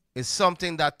 Now, it's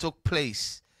something that took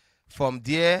place from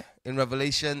there in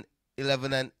Revelation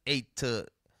 11 and 8 to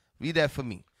read that for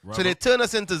me. So they turn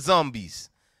us into zombies.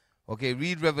 Okay,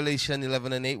 read Revelation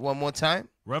 11 and 8 one more time.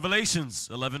 Revelations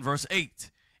 11 verse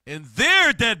 8. And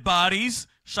their dead bodies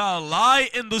shall lie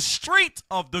in the street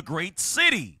of the great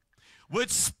city, which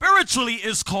spiritually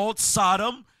is called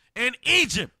Sodom and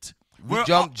Egypt. We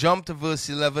jump to verse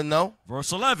 11 now.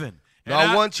 Verse 11. Now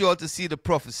I want you all to see the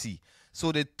prophecy.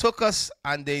 So they took us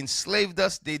and they enslaved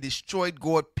us. They destroyed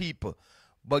God's people.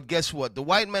 But guess what? The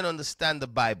white men understand the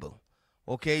Bible.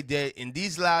 Okay, in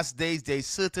these last days, there's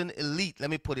certain elite,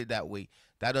 let me put it that way,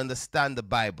 that understand the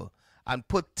Bible and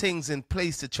put things in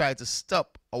place to try to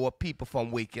stop our people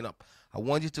from waking up. I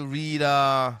want you to read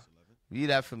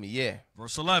that for me, yeah.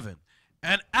 Verse 11.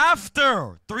 And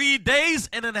after 3 days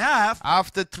and a half.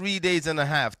 After 3 days and a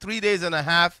half. 3 days and a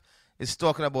half is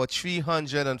talking about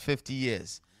 350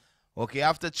 years. Okay,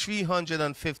 after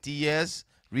 350 years,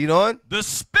 read on. The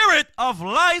spirit of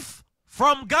life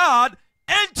from God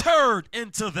entered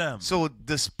into them. So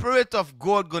the spirit of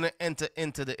God going to enter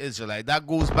into the Israelite. That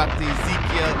goes back to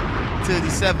Ezekiel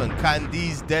 37. Can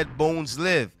these dead bones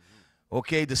live?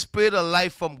 Okay, the spirit of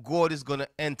life from God is going to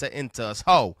enter into us.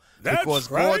 How?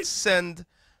 Because right. God sent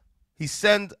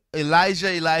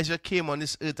Elijah. Elijah came on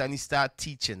this earth and he started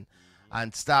teaching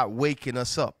and start waking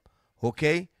us up.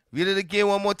 Okay? Read it again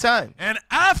one more time. And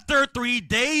after 3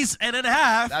 days and a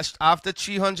half. That's after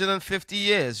 350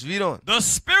 years. Read on. The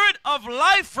spirit of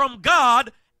life from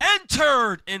God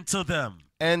entered into them.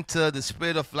 Enter the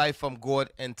spirit of life from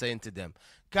God, enter into them.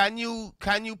 Can you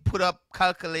put up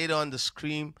calculator on the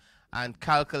screen and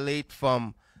calculate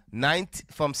from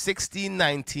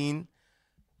 1619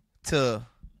 to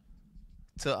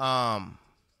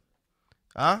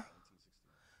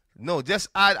no, just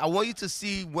add. I want you to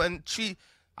see when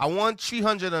I want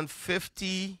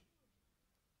 350.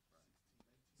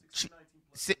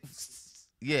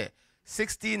 Yeah,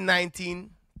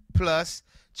 1619 plus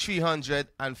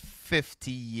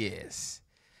 350 years.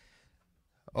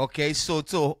 Okay, so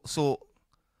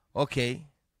okay,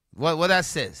 what that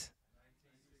says?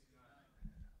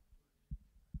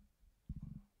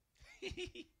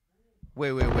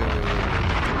 Wait. What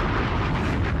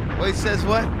it says?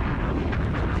 What?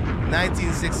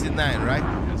 1969, right?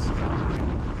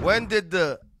 When did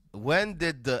the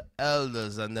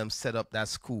elders and them set up that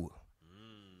school?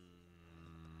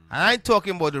 And I ain't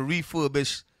talking about the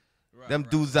refurbished, them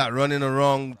dudes that running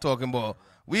around talking about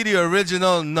we the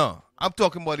original. No, I'm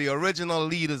talking about the original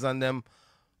leaders and them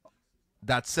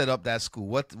that set up that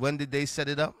school. When did they set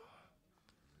it up?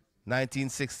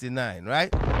 1969,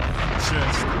 right?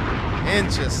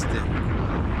 Interesting.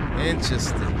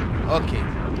 Okay.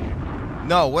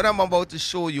 Now, what I'm about to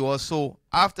show you also,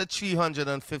 after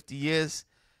 350 years,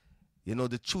 you know,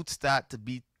 the truth start to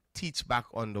be teach back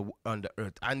on the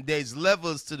earth. And there's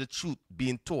levels to the truth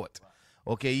being taught.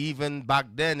 Okay, even back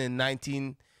then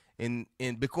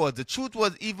because the truth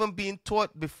was even being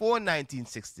taught before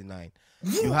 1969.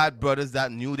 You had brothers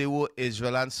that knew they were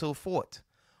Israel and so forth.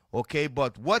 Okay,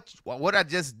 but what I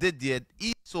just did there,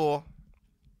 Esau,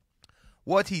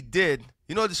 what he did,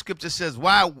 you know, the scripture says,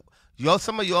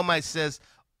 some of y'all might says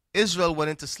Israel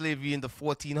went into slavery in the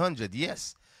 1400s.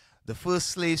 Yes, the first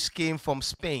slaves came from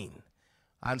Spain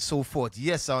and so forth.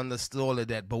 Yes, I understood all of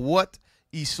that. But what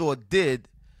Esau did,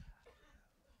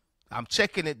 I'm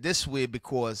checking it this way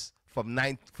because from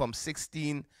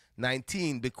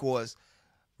 1619, because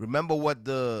remember what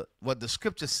the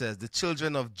scripture says. The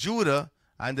children of Judah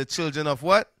and the children of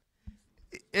what?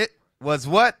 It was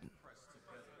what?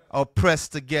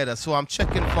 Oppressed together. So I'm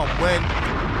checking from when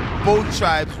both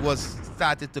tribes was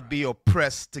started to be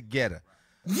oppressed together.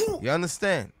 You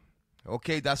understand?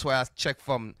 Okay, that's why I checked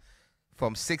from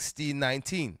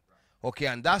 1619. Okay,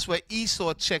 and that's where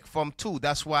Esau checked from too.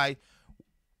 That's why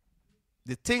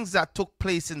the things that took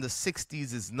place in the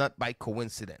 60s is not by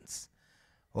coincidence.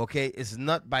 Okay, it's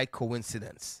not by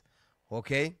coincidence.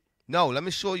 Okay, no, let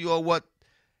me show you all what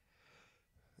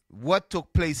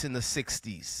took place in the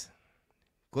 60s.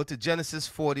 Go to Genesis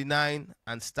 49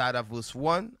 and start at verse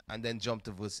 1 and then jump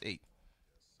to verse 8.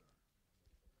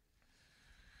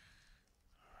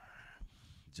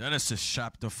 Genesis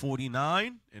chapter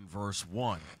 49 and verse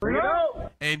 1.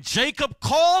 And Jacob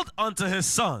called unto his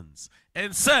sons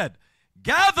and said,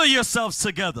 gather yourselves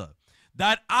together,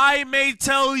 that I may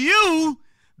tell you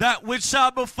that which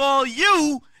shall befall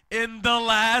you in the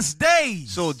last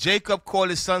days. So Jacob called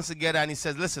his sons together and he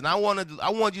says, listen, I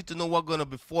want you to know what's going to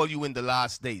befall you in the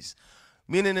last days.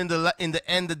 Meaning in the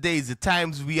end of days, the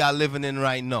times we are living in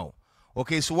right now.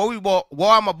 Okay, so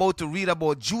what I'm about to read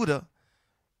about Judah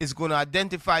is going to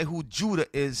identify who Judah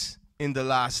is in the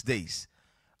last days.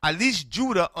 At least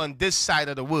Judah on this side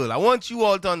of the world. I want you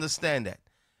all to understand that.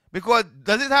 Because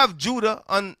does it have Judah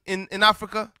in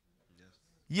Africa?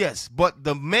 Yes, but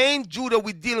the main Judah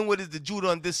we're dealing with is the Judah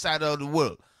on this side of the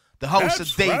world. The house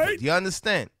of David. Right. You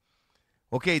understand?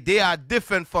 Okay, they are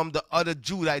different from the other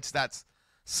Judites that's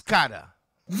scattered.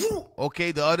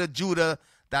 Okay, the other Judah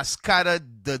that's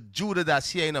scattered, the Judah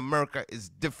that's here in America is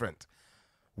different.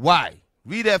 Why?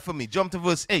 Read that for me. Jump to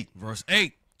verse 8. Verse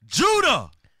 8.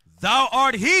 Judah, thou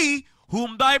art he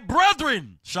whom thy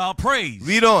brethren shall praise.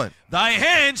 Read on. Thy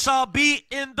hand shall be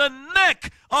in the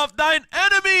neck of thine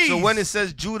enemies. So when it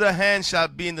says Judah's hand shall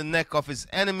be in the neck of his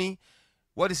enemy,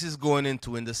 what is this going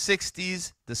into? In the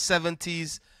 60s, the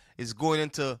 70s, is going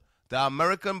into the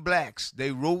American blacks.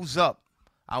 They rose up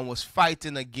and was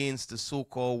fighting against the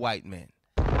so-called white man.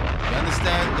 You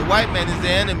understand? The white man is the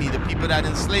enemy, the people that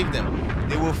enslaved them.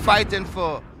 They were fighting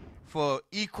for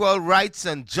equal rights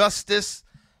and justice.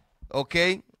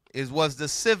 Okay? It was the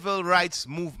civil rights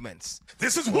movements.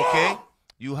 This is war. Okay?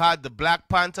 You had the Black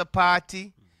Panther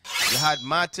Party. You had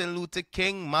Martin Luther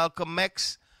King, Malcolm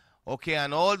X. Okay,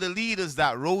 and all the leaders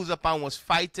that rose up and was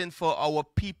fighting for our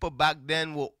people back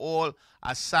then were all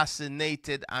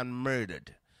assassinated and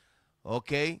murdered.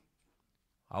 Okay?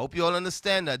 I hope you all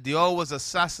understand that they all was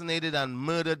assassinated and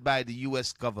murdered by the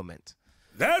U.S. government.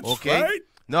 That's okay? Right.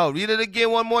 No, read it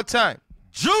again one more time.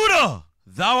 Judah,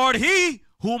 thou art he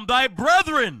whom thy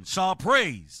brethren shall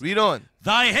praise. Read on.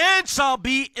 Thy hand shall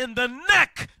be in the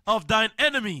neck of thine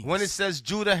enemy. When it says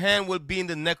Judah's hand will be in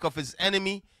the neck of his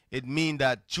enemy, it means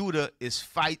that Judah is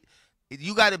fight.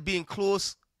 You got to be in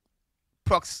close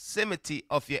proximity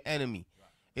of your enemy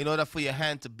in order for your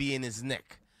hand to be in his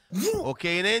neck.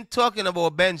 Okay, it ain't talking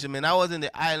about Benjamin. I was in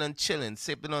the island chilling,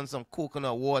 sipping on some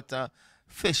coconut water,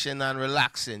 fishing and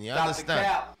relaxing. You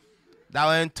understand?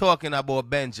 That ain't talking about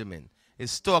Benjamin.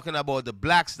 It's talking about the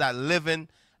blacks that living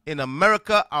in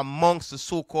America amongst the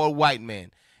so-called white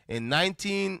man. In I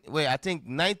think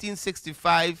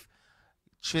 1965,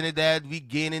 Trinidad, we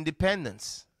gained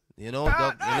independence. You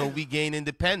know, we gained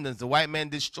independence. The white man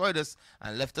destroyed us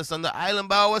and left us on the island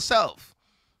by ourselves.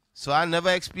 So I never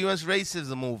experienced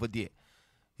racism over there.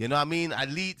 You know what I mean?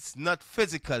 At least not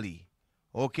physically.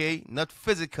 Okay? Not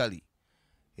physically.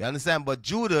 You understand? But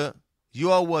Judah,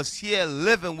 you all was here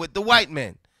living with the white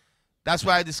man. That's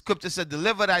why the scripture said,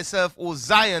 deliver thyself, O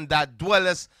Zion, that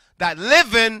dwellest, that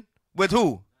living with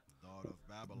who?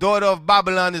 Daughter of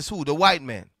Babylon is who? The white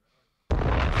man.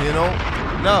 You know?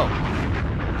 No.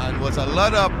 And was a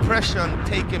lot of oppression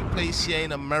taking place here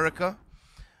in America.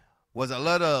 Was a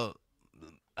lot of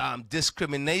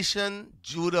discrimination.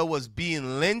 Judah was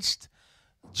being lynched.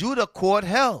 Judah caught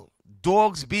hell.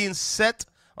 Dogs being set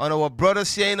on our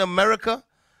brothers here in America.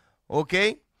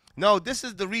 Okay? Now, this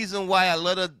is the reason why a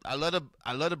lot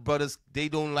of brothers, they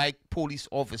don't like police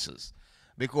officers,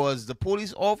 because the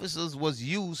police officers was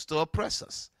used to oppress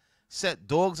us, set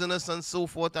dogs on us and so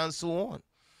forth and so on.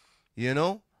 You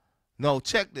know? Now,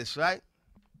 check this, right?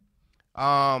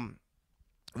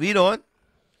 Read on.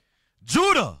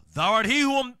 Judah, thou art he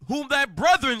whom thy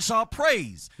brethren shall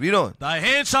praise. Read on. Thy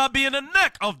hand shall be in the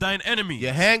neck of thine enemy.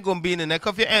 Your hand gonna be in the neck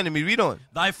of your enemy. Read on.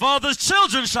 Thy father's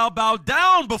children shall bow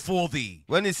down before thee.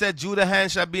 When he said Judah's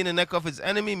hand shall be in the neck of his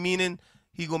enemy, meaning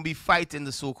he gonna be fighting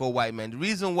the so-called white man. The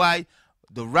reason why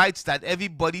the rights that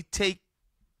everybody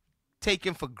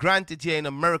taken for granted here in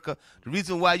America, the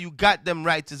reason why you got them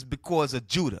rights is because of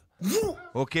Judah.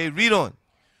 Okay, read on.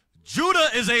 Judah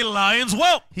is a lion's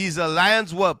whelp. He's a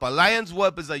lion's whelp. A lion's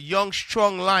whelp is a young,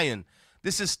 strong lion.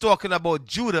 This is talking about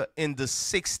Judah in the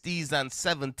 60s and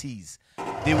 70s.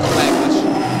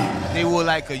 They were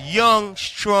like a young,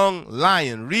 strong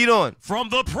lion. Read on. From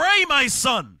the prey, my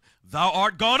son, thou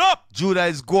art gone up. Judah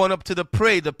is going up to the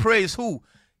prey. The prey is who?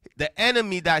 The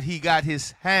enemy that he got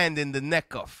his hand in the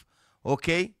neck of.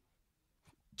 Okay?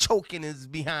 Choking his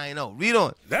behind out. Read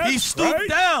on. He stooped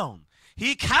down.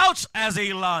 He couched as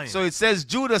a lion. So it says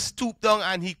Judah stooped down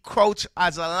and he crouched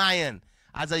as a lion.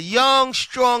 As a young,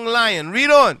 strong lion.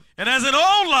 Read on. And as an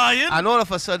old lion. And all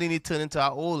of a sudden he turned into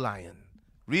an old lion.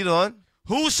 Read on.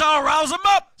 Who shall rouse him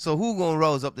up? So who gonna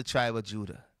rouse up the tribe of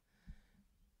Judah?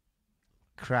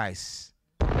 Christ.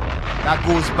 That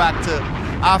goes back to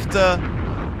after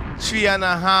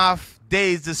 3.5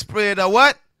 days the spirit of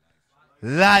what?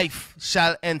 Life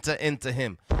shall enter into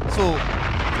him. So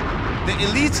the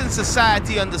elites in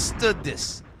society understood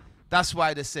this. That's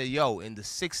why they say, yo, in the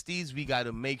 60s, we got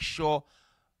to make sure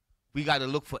we got to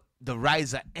look for the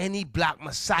rise of any black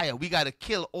messiah. We got to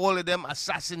kill all of them,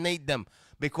 assassinate them.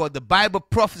 Because the Bible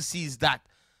prophesies that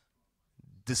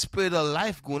the spirit of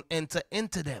life going to enter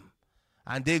into them.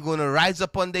 And they're going to rise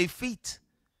up on their feet.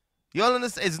 You all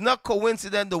understand? It's not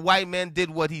coincident the white man did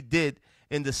what he did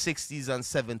in the 60s and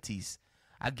 70s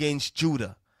against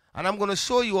Judah. And I'm going to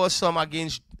show you all some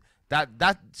against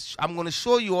I'm going to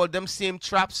show you all them same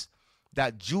traps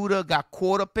that Judah got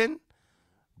caught up in.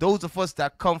 Those of us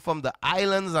that come from the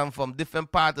islands and from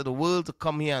different parts of the world to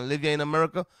come here and live here in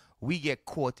America, we get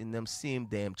caught in them same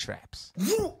damn traps.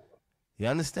 You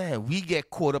understand? We get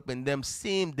caught up in them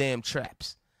same damn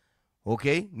traps.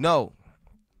 Okay? No.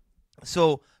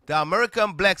 So the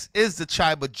American blacks is the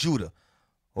tribe of Judah.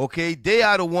 Okay? They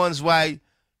are the ones why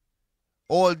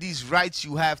all these rights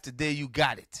you have today, you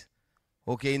got it.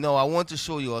 Okay? No, I want to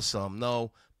show you all some.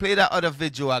 No. Play that other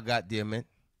video I got there, man.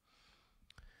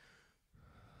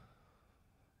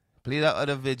 Play that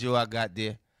other video I got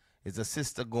there. It's a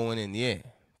sister going in. Yeah.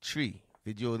 3.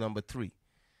 Video number 3.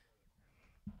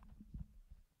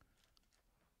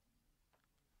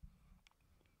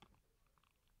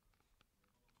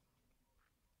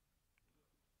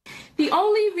 The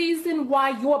only reason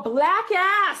why your black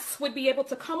ass would be able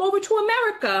to come over to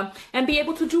America and be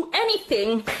able to do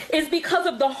anything is because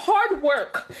of the hard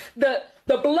work, the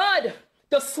blood,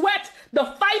 the sweat, the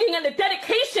fighting, and the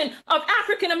dedication of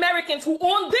African Americans who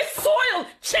on this soil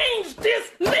changed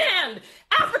this land.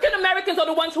 African Americans are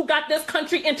the ones who got this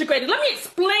country integrated. Let me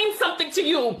explain something to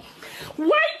you.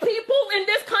 White people in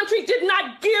this country did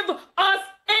not give us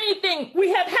anything. We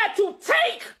have had to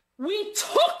take. We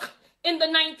took. In the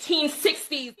 1960s,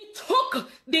 we took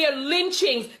their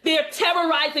lynchings, their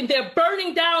terrorizing, their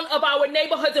burning down of our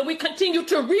neighborhoods, and we continue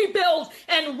to rebuild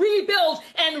and revisit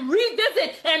and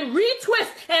retwist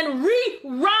and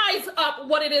re-rise up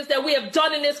what it is that we have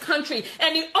done in this country.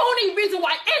 And the only reason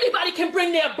why anybody can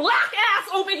bring their black ass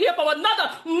over here from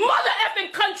another mother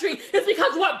effing country is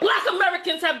because what black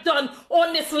Americans have done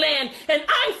on this land. And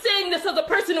I'm saying this as a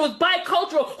person who is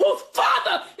bicultural, whose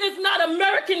father is not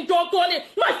American, doggone it.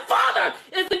 My father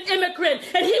is an immigrant,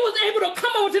 and he was able to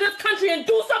come over to this country and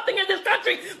do something in this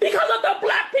country because of the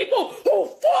black people who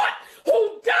fought,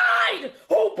 who died,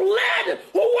 who bled,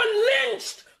 who were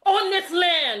lynched on this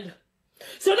land.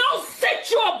 So don't sit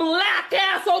your black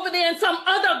ass over there in some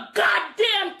other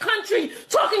goddamn country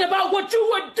talking about what you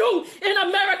would do in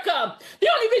America. The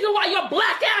only reason why your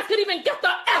black ass could even get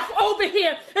the F over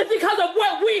here is because of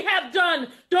what we have done.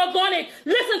 Doggone it.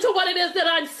 Listen to what it is that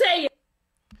I'm saying.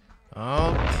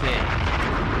 Okay.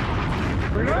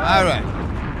 All right.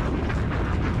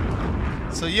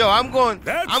 So yo, I'm going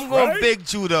big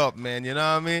Judah up, man. You know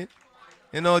what I mean?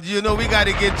 You know we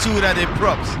gotta get Judah their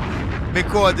props.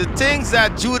 Because the things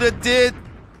that Judah did,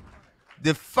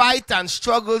 the fight and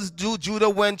struggles Judah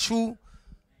went through,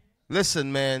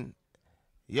 listen, man.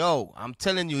 Yo, I'm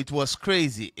telling you, it was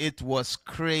crazy. It was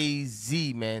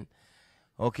crazy, man.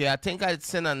 Okay, I think I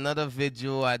sent another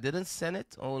video. I didn't send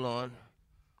it. Hold on.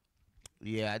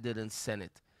 Yeah, I didn't send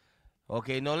it.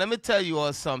 Okay, now let me tell you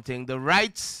all something. The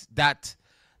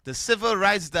civil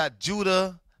rights that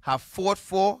Judah have fought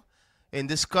for in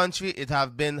this country, it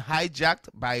have been hijacked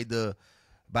by the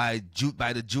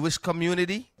Jewish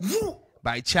community,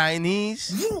 by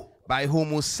Chinese, by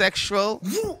homosexual.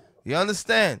 You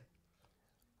understand?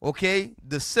 Okay,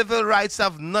 the civil rights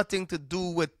have nothing to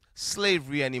do with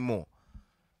slavery anymore.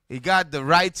 You got the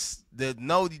rights that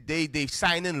now they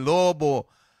sign in law or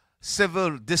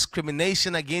civil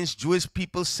discrimination against Jewish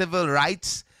people, civil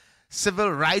rights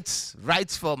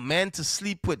for men to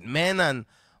sleep with men and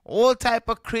all type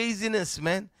of craziness,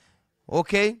 man.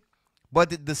 Okay?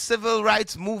 But the civil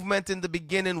rights movement in the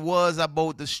beginning was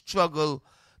about the struggle,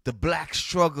 the black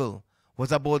struggle,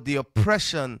 was about the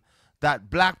oppression that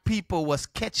black people was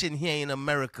catching here in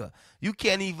America. You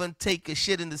can't even take a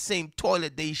shit in the same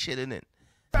toilet they shitting in.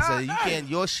 So you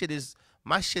can't,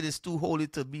 my shit is too holy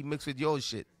to be mixed with your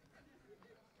shit.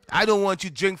 I don't want you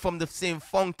drink from the same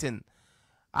fountain.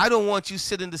 I don't want you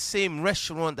sit in the same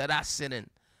restaurant that I sit in.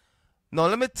 Now,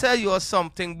 let me tell you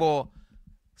something about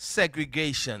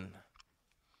segregation.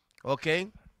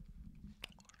 Okay?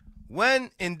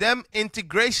 When in them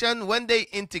integration, when they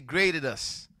integrated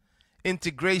us,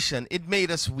 integration, it made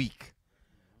us weak.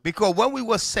 Because when we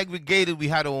were segregated, we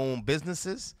had our own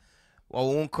businesses, our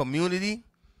own community.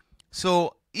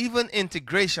 So even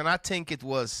integration, I think it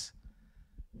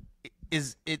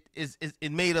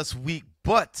made us weak,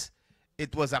 but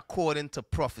it was according to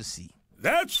prophecy.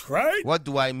 That's right. What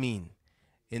do I mean?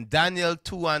 In Daniel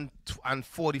 2 and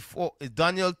 44,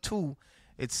 Daniel 2,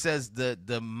 it says the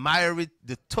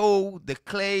tow, the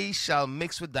clay shall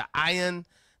mix with the iron.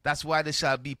 That's why they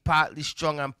shall be partly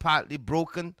strong and partly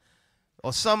broken.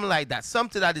 Or something like that.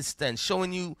 Something to that extent,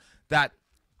 showing you that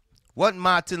what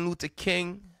Martin Luther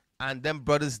King and them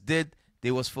brothers did,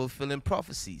 they was fulfilling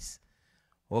prophecies.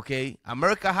 Okay?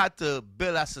 America had to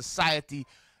build a society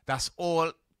that's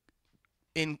all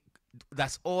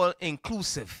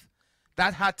inclusive.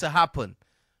 That had to happen.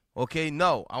 Okay?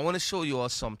 Now, I want to show you all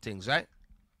some things, right?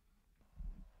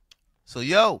 So,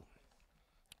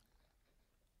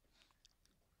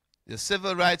 the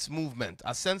civil rights movement.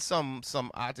 I sent some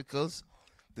articles.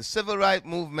 The civil rights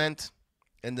movement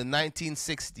in the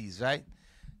 1960s, right?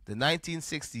 The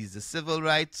 1960s, the civil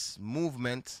rights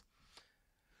movement.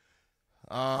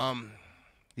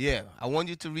 Yeah, I want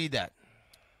you to read that.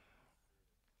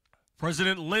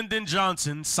 President Lyndon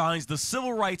Johnson signs the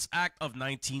Civil Rights Act of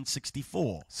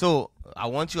 1964. So I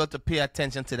want you all to pay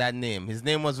attention to that name. His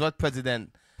name was what,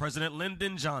 President? President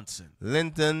Lyndon Johnson.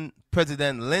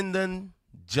 President Lyndon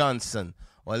Johnson,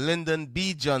 or Lyndon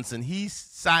B. Johnson. He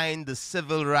signed the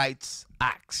Civil Rights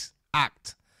Act.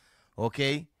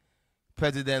 Okay?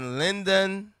 President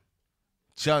Lyndon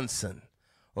Johnson.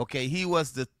 Okay, he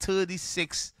was the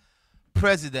 36th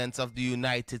president of the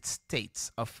United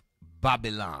States of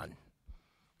Babylon.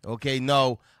 Okay,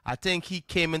 now, I think he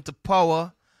came into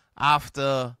power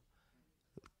after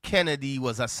Kennedy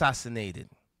was assassinated.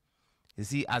 You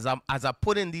see, as I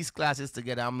put in these classes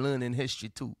together, I'm learning history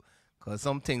too. Because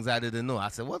some things I didn't know. I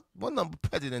said, what number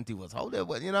president he was? How they, you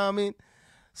know what I mean?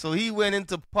 So he went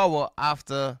into power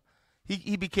after,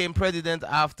 he became president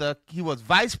after, he was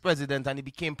vice president and he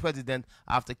became president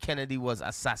after Kennedy was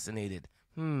assassinated.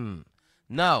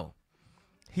 Now,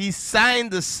 he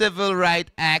signed the Civil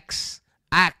Rights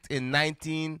Act in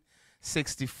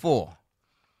 1964.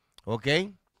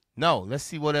 Okay? Now, let's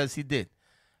see what else he did.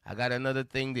 I got another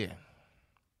thing there.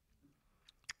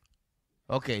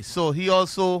 Okay, so he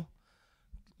also,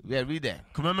 yeah, read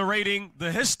that. Commemorating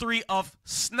the history of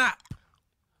SNAP.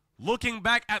 Looking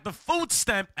back at the Food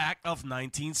Stamp Act of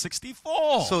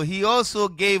 1964. So he also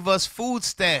gave us food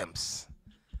stamps.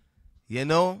 You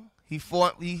know, he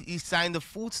signed the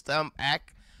Food Stamp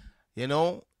Act, you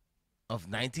know, of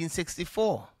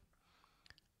 1964.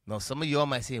 Now, some of y'all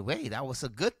might say, wait, that was a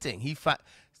good thing. He fought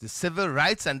the civil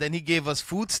rights and then he gave us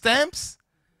food stamps?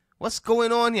 What's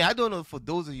going on here? I don't know for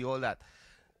those of you all that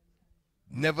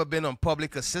never been on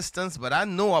public assistance, but I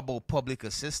know about public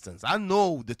assistance. I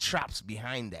know the traps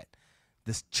behind that.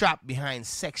 The trap behind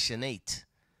Section 8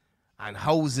 and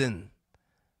housing.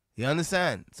 You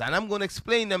understand? So, and I'm going to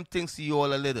explain them things to you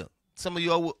all a little. Some of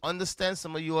you all will understand,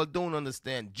 some of you all don't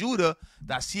understand. Judah,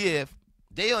 that's here,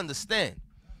 they understand.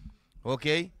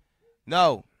 Okay?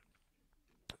 Now,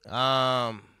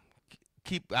 read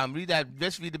that.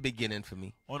 Let's read the beginning for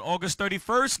me. On August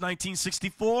 31st,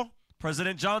 1964,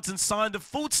 President Johnson signed the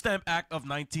Food Stamp Act of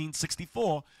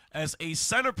 1964 as a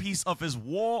centerpiece of his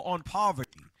war on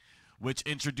poverty, which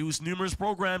introduced numerous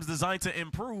programs designed to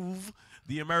improve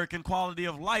the American quality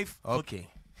of life. Okay.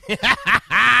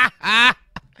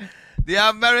 The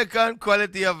American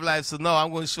quality of life. So now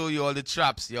I'm going to show you all the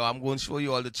traps, yo. I'm going to show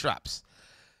you all the traps.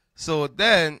 So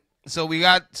then,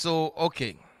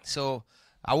 okay. So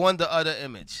I want the other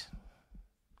image.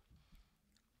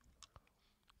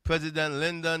 President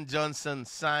Lyndon Johnson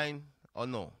signed, oh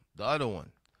no, the other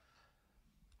one.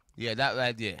 Yeah, that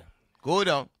right there. Go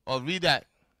down or read that.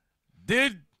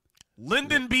 Did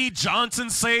Lyndon B.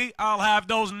 Johnson say, I'll have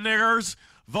those niggers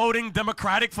voting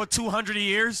Democratic for 200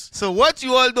 years? So what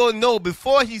you all don't know,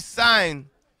 before he signed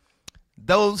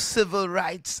those Civil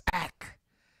Rights Act,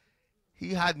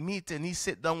 he had meeting, he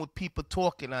sit down with people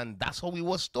talking, and that's how he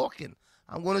was talking.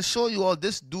 I'm going to show you all.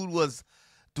 This dude was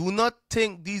Do not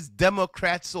think these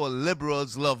Democrats or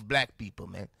liberals love black people,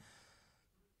 man.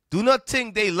 Do not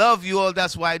think they love you all.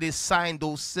 That's why they signed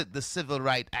the Civil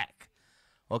Rights Act.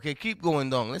 Okay, keep going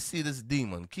down. Let's see this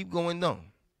demon. Keep going down.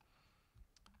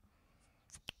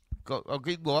 Go,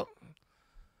 okay, go up.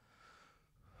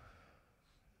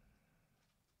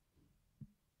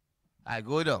 I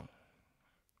go down.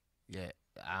 Yeah,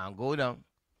 I'll go down.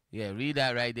 Yeah, read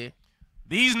that right there.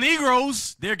 These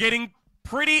Negroes, they're getting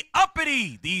pretty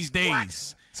uppity these days.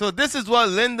 What? So this is what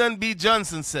Lyndon B.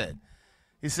 Johnson said.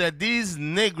 He said these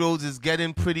Negroes is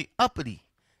getting pretty uppity.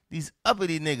 These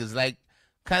uppity niggas like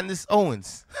Candace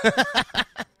Owens.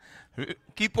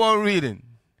 Keep on reading.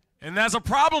 And that's a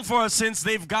problem for us since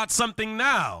they've got something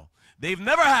now they've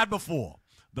never had before.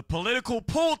 The political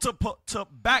pull to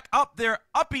back up their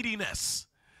uppityness.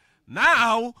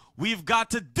 Now we've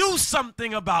got to do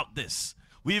something about this.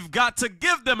 We've got to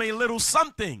give them a little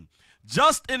something,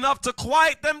 just enough to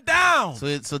quiet them down.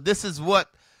 So this is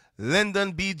what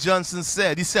Lyndon B. Johnson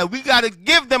said. He said, we got to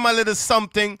give them a little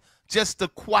something just to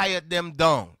quiet them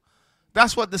down.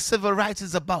 That's what the civil rights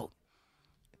is about.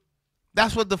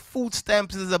 That's what the food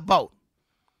stamps is about.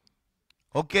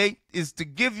 Okay? Is to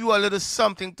give you a little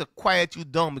something to quiet you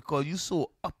down because you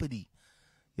so uppity.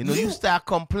 You know, you start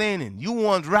complaining. You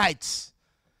want rights.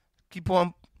 Keep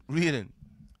on reading.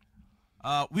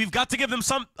 We've got to give them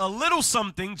a little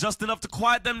something, just enough to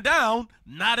quiet them down,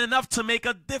 not enough to make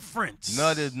a difference.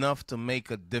 Not enough to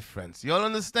make a difference. You all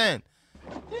understand?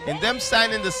 In them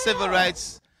signing the Civil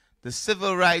Rights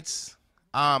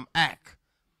Act,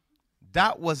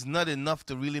 that was not enough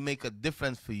to really make a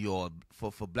difference for you all,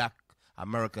 for black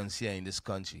Americans here in this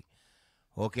country.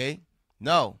 Okay?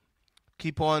 Now,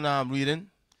 keep on reading.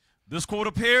 This quote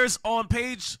appears on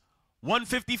page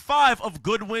 155 of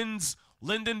Goodwin's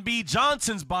Lyndon B.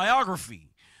 Johnson's biography.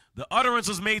 The utterance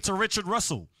was made to Richard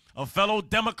Russell, a fellow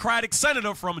Democratic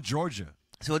senator from Georgia.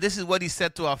 So this is what he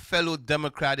said to a fellow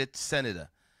Democratic senator.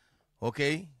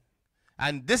 Okay?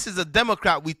 And this is a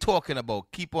Democrat we're talking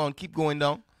about. Keep going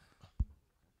down.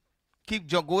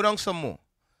 Go down some more.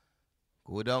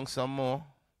 Go down some more.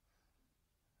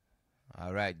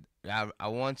 All right. I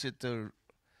want you to,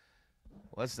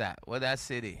 what's that? What that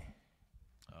city?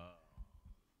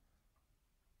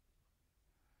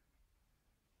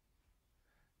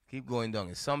 Keep going down.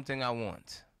 It's something I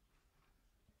want.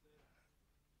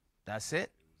 That's it?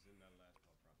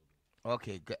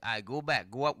 Okay, I go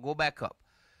back. Go up, go back up.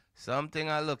 Something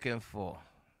I'm looking for.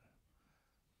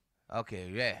 Okay,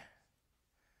 yeah.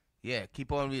 Yeah,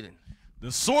 keep on reading.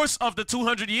 The source of the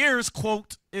 200 years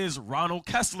quote is Ronald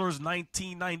Kessler's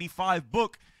 1995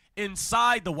 book,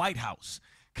 Inside the White House.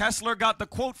 Kessler got the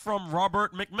quote from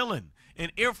Robert McMillan,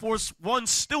 an Air Force One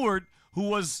steward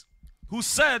who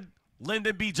said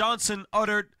Lyndon B. Johnson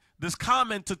uttered this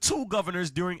comment to two governors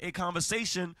during a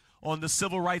conversation on the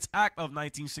Civil Rights Act of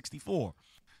 1964.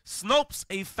 Snopes,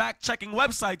 a fact-checking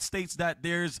website, states that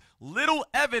there's little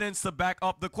evidence to back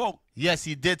up the quote. Yes,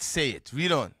 he did say it.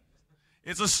 Read on.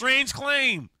 It's a strange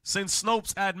claim, since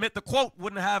Snopes admit the quote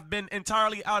wouldn't have been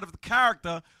entirely out of the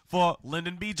character for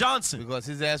Lyndon B. Johnson. Because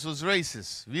his ass was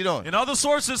racist. Read on. And other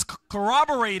sources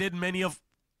corroborated many of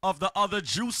the other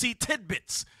juicy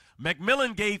tidbits.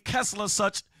 Macmillan gave Kessler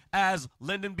such as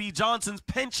Lyndon B. Johnson's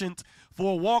penchant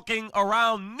for walking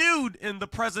around nude in the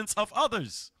presence of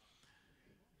others.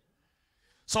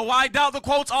 So why doubt the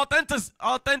quote's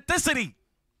authenticity?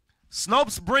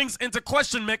 Snopes brings into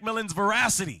question Macmillan's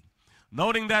veracity,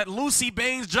 noting that Lucy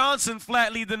Baines Johnson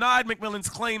flatly denied Macmillan's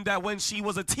claim that when she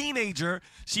was a teenager,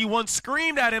 she once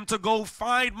screamed at him to go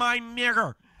find my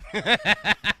nigger.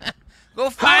 Go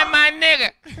find my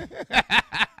nigger.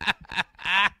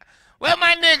 Where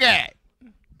my nigga at?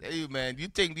 Hey, man, you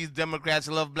think these Democrats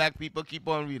love black people? Keep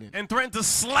on reading. And threatened to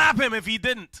slap him if he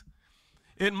didn't.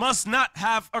 It must not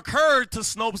have occurred to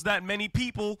Snopes that many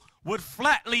people would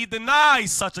flatly deny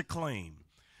such a claim.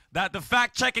 That the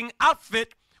fact-checking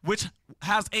outfit, which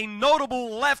has a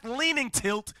notable left-leaning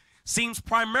tilt, seems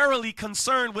primarily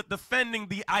concerned with defending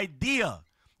the idea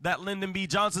that Lyndon B.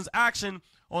 Johnson's action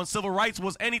on civil rights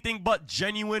was anything but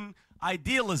genuine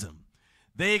idealism.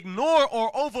 They ignore or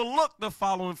overlook the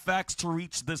following facts to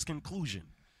reach this conclusion.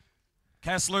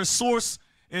 Kessler's source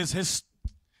is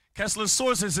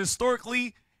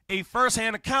historically a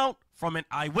first-hand account from an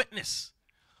eyewitness.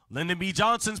 Lyndon B.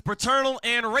 Johnson's paternal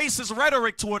and racist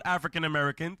rhetoric toward African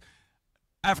Americans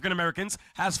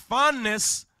has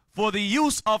fondness for the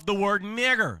use of the word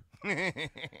nigger.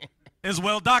 Is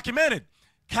well documented.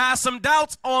 Cast some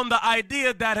doubts on the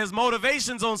idea that his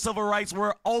motivations on civil rights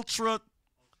were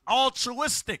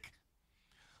altruistic.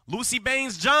 Lucy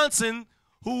Baines Johnson,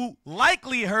 who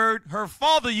likely heard her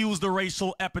father use the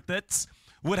racial epithets,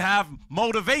 would have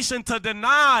motivation to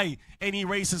deny any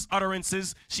racist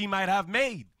utterances she might have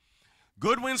made.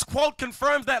 Goodwin's quote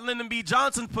confirms that Lyndon B.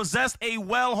 Johnson possessed a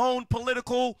well-honed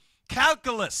political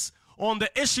calculus on the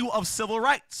issue of civil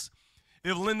rights.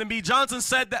 If Lyndon B. Johnson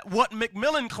said that what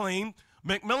Macmillan claimed,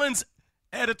 Macmillan's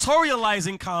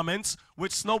editorializing comments,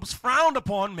 which Snopes frowned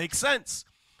upon, make sense.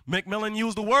 Macmillan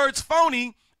used the words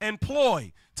phony and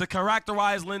ploy to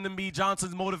characterize Lyndon B.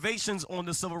 Johnson's motivations on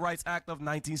the Civil Rights Act of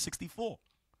 1964.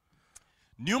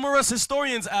 Numerous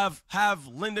historians have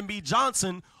Lyndon B.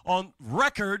 Johnson on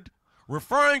record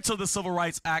referring to the Civil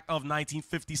Rights Act of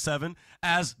 1957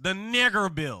 as the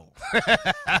nigger bill.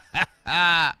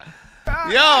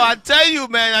 Yo, I tell you,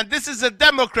 man, and this is a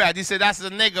Democrat. He said that's the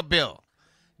nigger bill.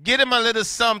 Get him a little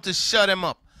something to shut him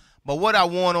up. But what I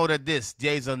want out of this,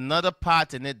 there's another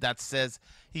part in it that says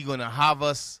he's going to have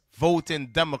us voting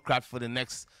Democrat for the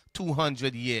next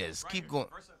 200 years. Right, keep going.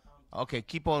 Okay,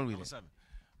 keep on reading.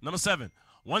 Number 7.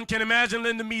 One can imagine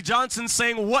Lyndon B. Johnson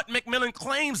saying what Macmillan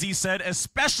claims he said,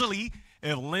 especially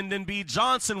if Lyndon B.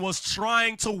 Johnson was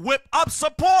trying to whip up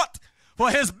support for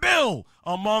his bill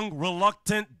among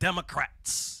reluctant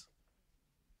Democrats.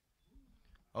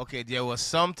 Okay, there was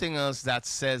something else that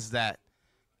says that.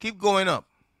 Keep going up.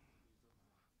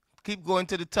 Keep going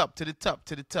to the top, to the top,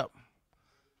 to the top.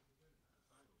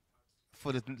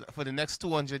 For the next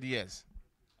 200 years.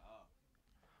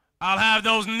 I'll have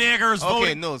those niggers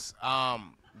voting. Okay, no.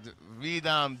 Read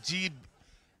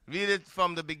read it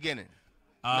from the beginning.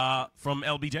 From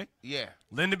LBJ? Yeah.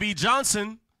 Lyndon B.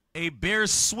 Johnson, a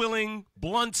bear-swilling,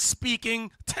 blunt-speaking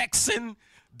Texan,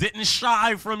 didn't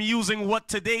shy from using what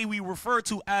today we refer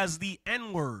to as the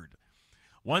N-word.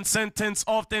 One sentence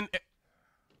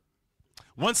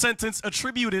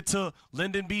attributed to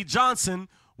Lyndon B. Johnson,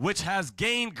 which has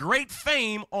gained great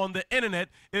fame on the internet,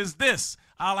 is this: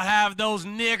 I'll have those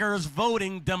niggers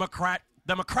voting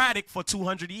Democratic for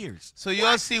 200 years. So you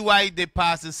all see why they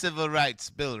passed the Civil Rights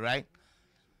Bill, right?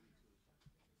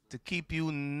 To keep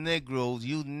you Negroes,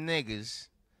 you niggas.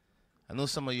 I know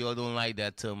some of y'all don't like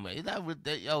that term.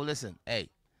 Yo, listen, hey.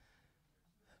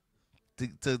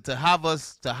 To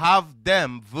have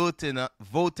them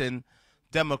voting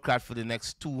Democrat for the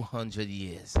next 200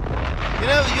 years. You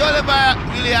know, you all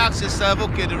ever really ask yourself,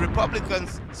 okay, the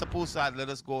Republicans supposed to let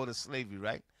us go to slavery,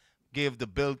 right? Gave the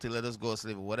bill to let us go to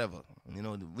slavery, whatever. You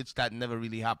know, which that never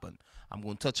really happened. I'm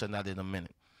going to touch on that in a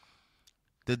minute.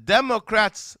 The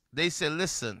Democrats, they said,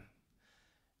 listen,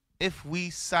 if we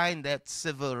sign that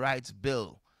civil rights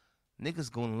bill,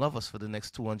 niggas going to love us for the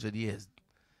next 200 years.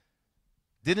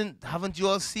 Haven't you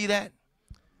all see that?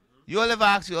 You all ever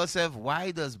ask yourself,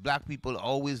 why does black people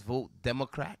always vote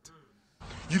Democrat?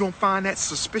 You don't find that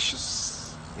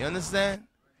suspicious? You understand?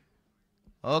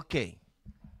 Okay.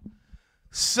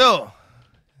 So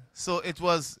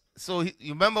you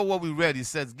remember what we read? He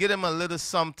says, get them a little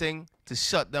something to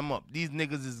shut them up. These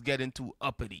niggas is getting too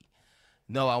uppity.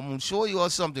 No, I'm going to show you all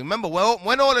something. Remember,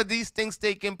 when all of these things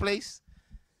taking place?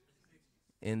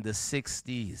 In the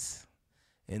 60s.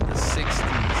 In the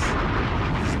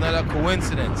 60s. It's not a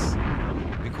coincidence.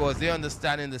 Because they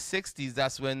understand in the 60s,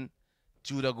 that's when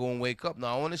Judah going to wake up.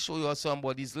 Now, I want to show you all something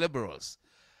about these liberals.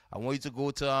 I want you to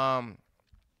go to,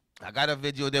 I got a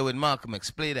video there with Malcolm.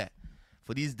 Explain that.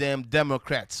 For these damn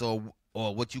Democrats or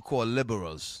what you call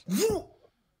liberals.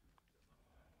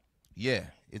 Yeah,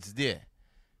 it's there.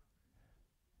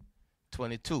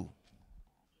 22.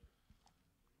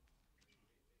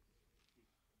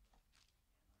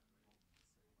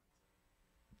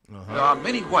 There are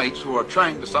many whites who are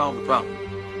trying to solve the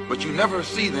problem, but you never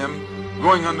see them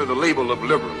going under the label of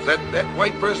liberals. That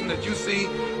white person that you see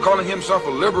calling himself a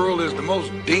liberal is the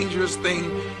most dangerous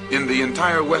thing in the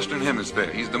entire Western Hemisphere.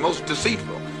 He's the most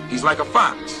deceitful. He's like a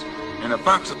fox, and a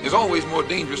fox is always more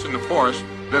dangerous in the forest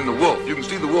than the wolf. You can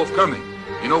see the wolf coming.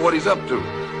 You know what he's up to,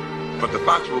 but the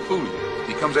fox will fool you.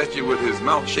 He comes at you with his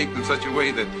mouth shaped in such a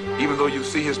way that even though you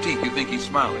see his teeth, you think he's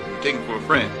smiling. You take him for a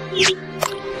friend.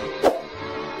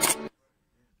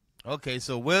 Okay,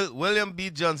 so William B.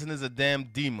 Johnson is a damn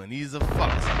demon. He's a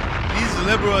fox. These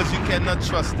liberals, you cannot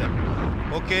trust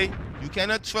them. Okay? You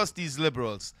cannot trust these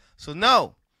liberals. So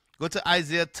now, go to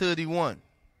Isaiah 31.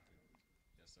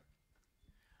 Yes, sir.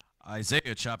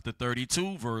 Isaiah chapter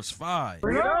 32, verse 5.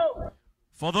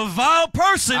 For the vile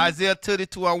person. Isaiah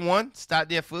 32 and 1. Start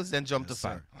there first, then jump to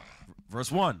 5. Sir.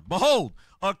 Verse 1. Behold,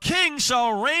 a king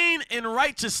shall reign in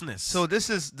righteousness. So this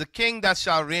is the king that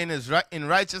shall reign in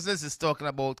righteousness is talking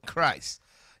about Christ.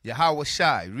 Yahweh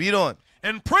Shai. Read on.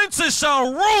 And princes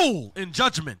shall rule in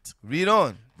judgment. Read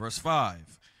on. Verse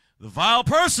 5. The vile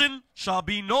person shall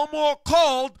be no more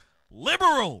called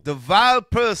liberal. The vile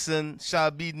person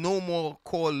shall be no more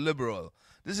called liberal.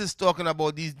 This is talking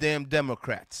about these damn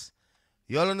Democrats.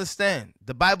 You all understand?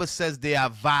 The Bible says they are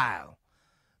vile.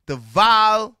 The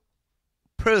vile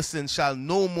person shall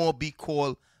no more be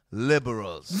called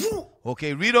liberals.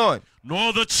 Okay, read on.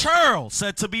 Nor the churl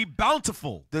said to be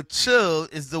bountiful. The churl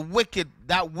is the wicked,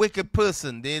 that wicked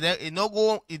person.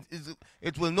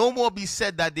 It will no more be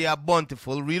said that they are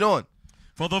bountiful. Read on.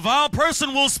 For the vile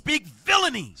person will speak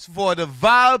villainy. For the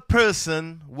vile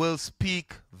person will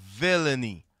speak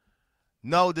villainy.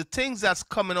 Now, the things that's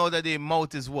coming out of their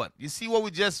mouth is what? You see what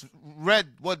we just read,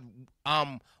 what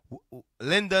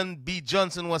Lyndon B.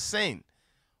 Johnson was saying.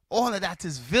 All of that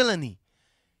is villainy.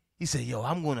 He said, yo,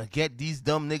 I'm going to get these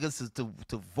dumb niggas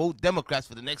to vote Democrats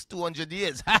for the next 200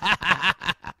 years.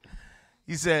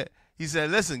 He said,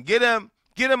 listen, get them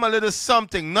a little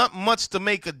something, not much to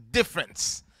make a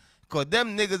difference. Because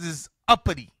them niggas is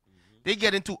uppity. They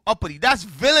get into uppity. That's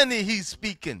villainy he's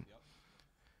speaking.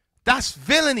 That's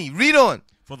villainy. Read on.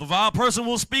 For the vile person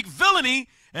will speak villainy,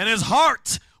 and his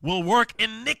heart will work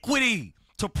iniquity,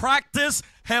 to practice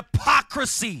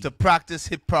hypocrisy. To practice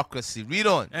hypocrisy. Read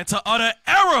on. And to utter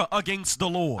error against the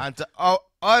Lord. And to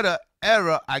utter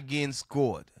error against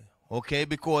God. Okay?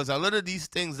 Because a lot of these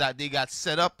things that they got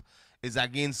set up is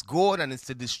against God, and it's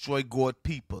to destroy God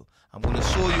people. I'm going to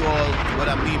show you all what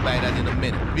I mean by that in a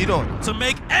minute. Read on. To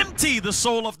make empty the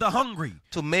soul of the hungry.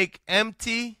 To make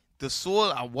empty the soul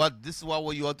of what? This is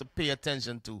what you ought to pay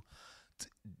attention to.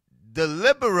 The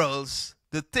liberals,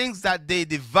 the things that they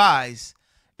devise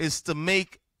is to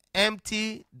make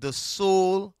empty the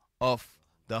soul of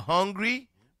the hungry.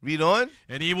 Read on.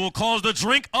 And he will cause the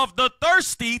drink of the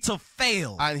thirsty to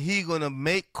fail. And he gonna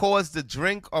cause the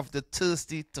drink of the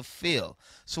thirsty to fail.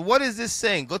 So what is this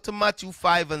saying? Go to Matthew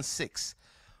 5 and 6.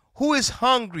 Who is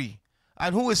hungry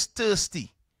and who is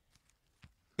thirsty?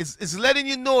 It's letting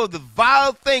you know the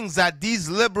vile things that these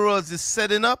liberals is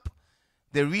setting up.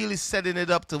 They're really setting it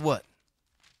up to what?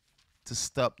 To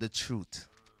stop the truth.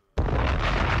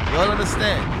 You all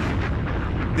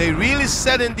understand? They really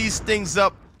setting these things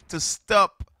up to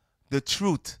stop the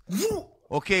truth.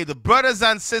 Okay, the brothers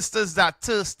and sisters that are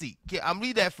thirsty. Okay,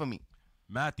 read that for me.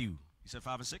 Matthew, you said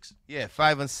 5 and 6? Yeah,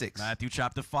 5 and 6. Matthew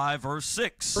chapter 5, verse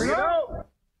 6.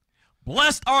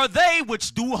 Blessed are they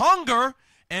which do hunger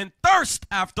and thirst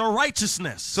after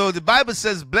righteousness. So the Bible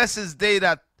says, blessed is they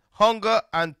that hunger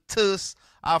and thirst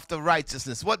after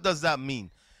righteousness. What does that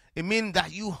mean? It means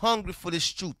that you hungry for this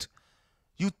truth.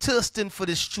 You thirsting for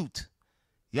this truth.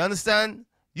 You understand?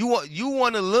 You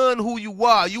want to learn who you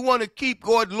are. You want to keep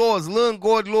God's laws, learn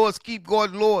God's laws, keep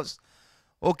God's laws.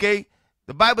 Okay?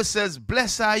 The Bible says,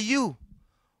 blessed are you.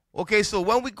 Okay, so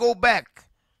when we go back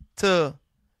to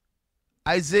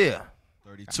Isaiah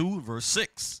 32, verse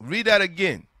 6. Read that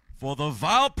again. For the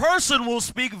vile person will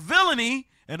speak villainy,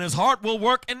 and his heart will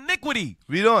work iniquity.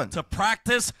 Read on. To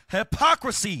practice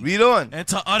hypocrisy. Read on. And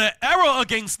to utter error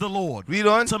against the Lord. Read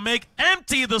on. To make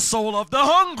empty the soul of the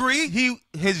hungry.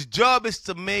 His job is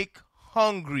to make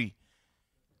hungry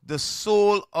the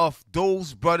soul of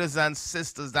those brothers and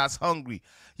sisters that's hungry.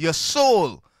 Your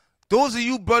soul. Those of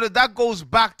you, brother, that goes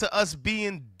back to us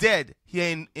being dead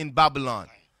here in Babylon.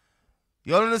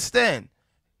 You understand?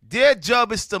 Their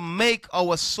job is to make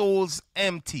our souls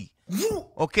empty.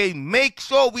 Okay, make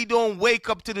sure we don't wake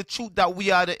up to the truth that we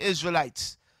are the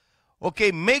Israelites.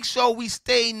 Okay, make sure we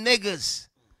stay niggas.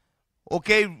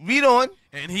 Okay, read on.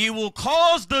 And he will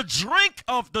cause the drink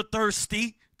of the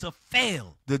thirsty to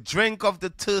fail. The drink of the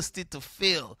thirsty to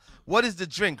fail. What is the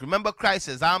drink? Remember Christ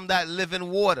says, I'm that living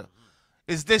water.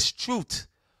 Is this truth?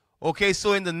 Okay,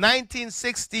 so in the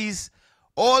 1960s,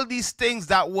 all these things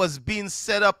that was being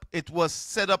set up, it was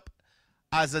set up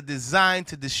as a design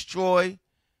to destroy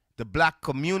the black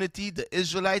community, the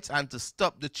Israelites, and to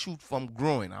stop the truth from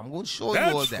growing. I'm going to show you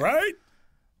all that. That's right.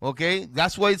 Okay,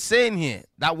 that's what it's saying here.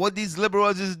 That what these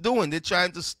liberals is doing. They're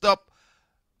trying to stop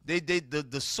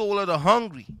the soul of the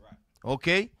hungry.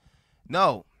 Okay,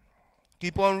 now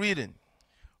keep on reading.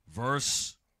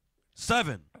 Verse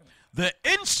 7. The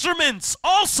instruments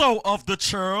also of the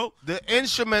churl. The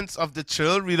instruments of the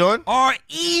churl, read on. Are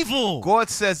evil. God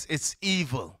says it's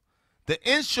evil. The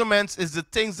instruments is the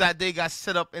things that they got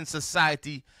set up in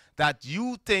society that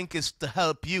you think is to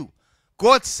help you.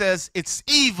 God says it's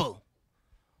evil.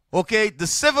 Okay, the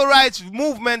civil rights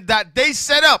movement that they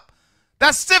set up,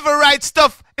 that civil rights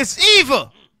stuff is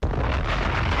evil.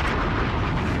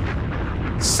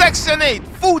 Section 8,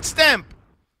 food stamp.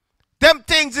 Them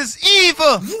things is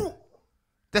evil.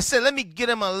 They said, let me get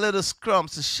them a little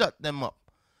scrums to shut them up.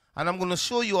 And I'm going to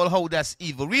show you all how that's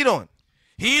evil. Read on.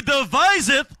 He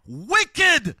deviseth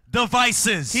wicked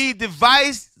devices. He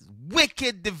devised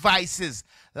wicked devices.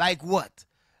 Like what?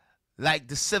 Like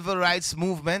the civil rights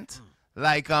movement.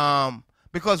 Like,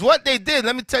 because what they did,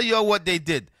 let me tell you what they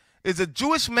did. Is a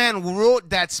Jewish man who wrote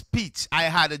that speech, I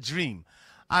Had a Dream.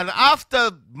 And after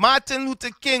Martin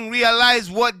Luther King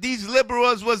realized what these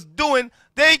liberals was doing,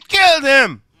 they killed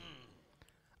him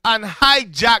and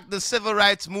hijacked the civil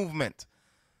rights movement.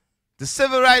 The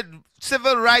civil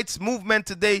rights movement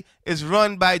today is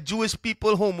run by Jewish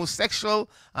people,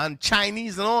 homosexual, and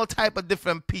Chinese, and all type of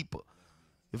different people.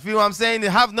 You feel what I'm saying? They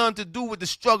have nothing to do with the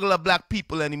struggle of black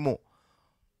people anymore.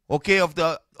 Okay, of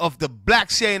the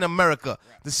blacks here in America.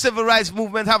 The civil rights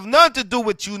movement have nothing to do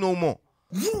with you no more.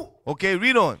 Okay,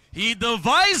 read on. He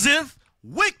deviseth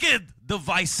wicked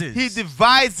devices. He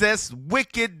devises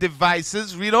wicked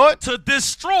devices. Read on. To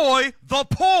destroy the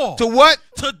poor. To what?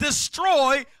 To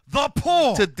destroy the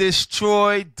poor. To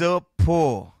destroy the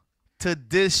poor. To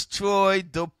destroy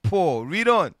the poor. Read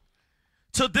on.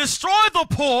 To destroy the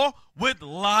poor with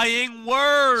lying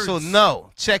words. So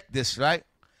now, check this, right?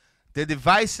 The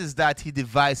devices that he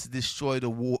devised to destroy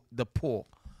the poor.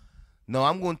 Now,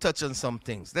 I'm going to touch on some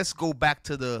things. Let's go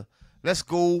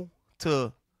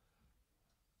to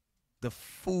the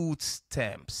food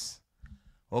stamps,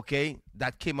 okay,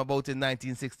 that came about in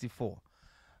 1964.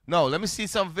 Now, let me see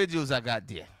some videos I got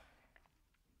there.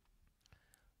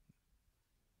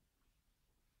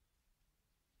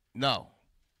 Now,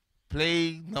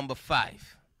 play number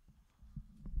 5.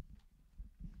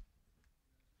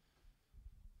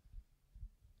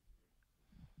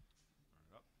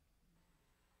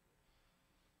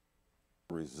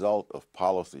 Result of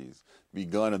policies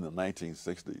begun in the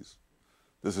 1960s.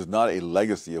 This is not a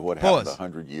legacy of what happened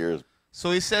 100 years.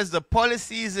 So he says the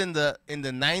policies in the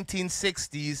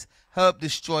 1960s helped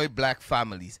destroy black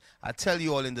families. I tell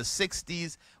you all, in the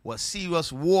 60s, what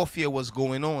serious warfare was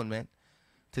going on, man,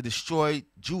 to destroy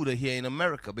Judah here in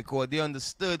America, because they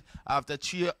understood after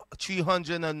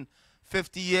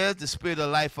 350 years, the spirit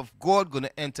of life of God going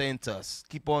to enter into us.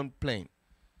 Keep on playing.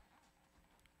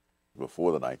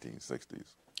 Before the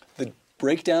 1960s. The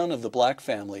breakdown of the black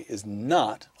family is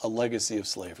not a legacy of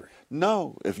slavery.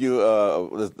 No. If you,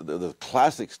 the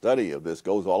classic study of this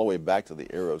goes all the way back to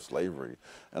the era of slavery,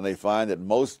 and they find that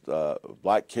most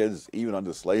black kids, even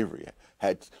under slavery,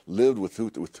 had lived with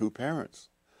two parents.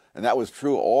 And that was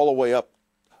true all the way up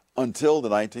until the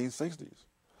 1960s.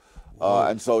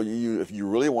 And so if you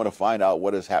really want to find out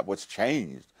what has happened, what's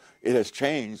changed, it has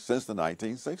changed since the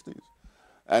 1960s.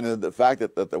 And the fact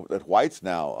that whites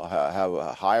now have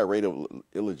a higher rate of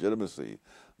illegitimacy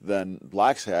than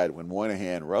blacks had when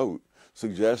Moynihan wrote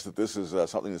suggests that this is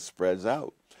something that spreads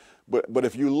out. But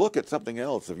if you look at something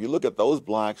else, if you look at those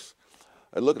blacks,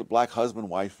 look at black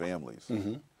husband-wife families,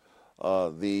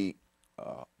 the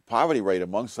poverty rate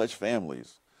among such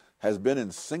families has been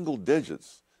in single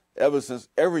digits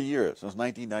every year since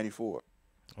 1994.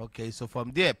 Okay, so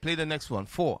from there, play the next one,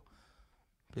 4.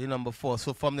 Play number 4.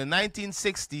 So from the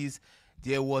 1960s,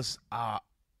 there was let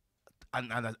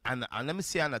me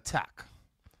say an attack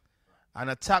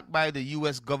by the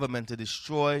U.S. government to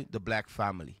destroy the black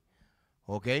family.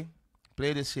 Okay,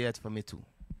 play this here for me too.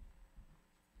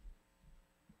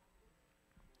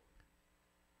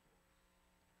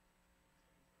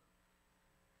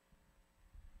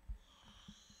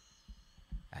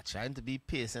 I'm trying to be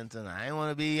patient, and I ain't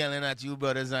want to be yelling at you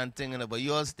brothers and things, but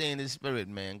you're staying in the spirit,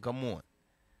 man. Come on.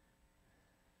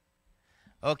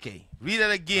 Okay, read it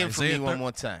again for me one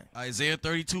more time. Isaiah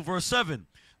 32 verse 7.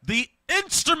 The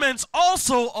instruments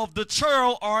also of the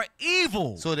churl are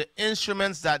evil. So the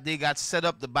instruments that they got set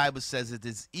up, the Bible says it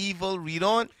is evil. Read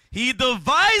on. He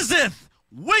deviseth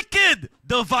wicked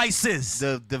devices.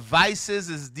 The devices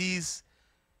is these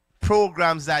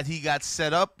programs that he got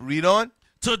set up. Read on.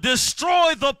 To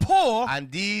destroy the poor.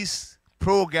 And these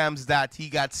programs that he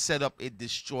got set up, it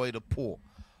destroy the poor.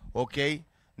 Okay.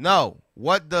 Now,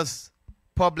 what does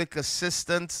public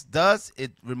assistance does?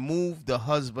 It remove the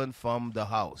husband from the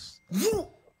house.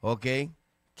 Okay,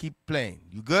 keep playing.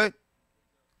 You good?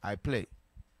 I play.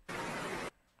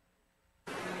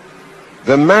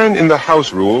 The man in the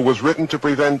house rule was written to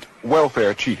prevent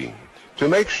welfare cheating, to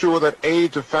make sure that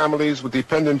aid to families with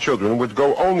dependent children would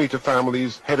go only to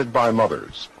families headed by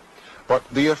mothers. But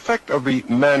the effect of the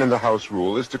man in the house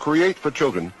rule is to create for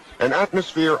children an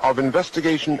atmosphere of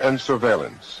investigation and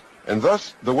surveillance. And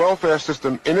thus, the welfare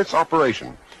system in its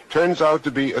operation turns out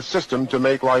to be a system to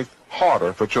make life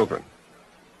harder for children.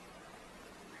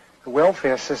 The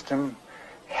welfare system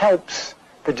helps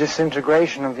the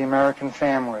disintegration of the American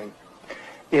family.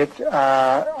 It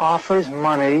offers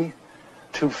money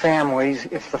to families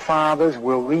if the fathers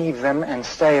will leave them and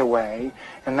stay away,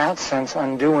 in that sense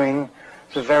undoing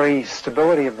the very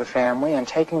stability of the family and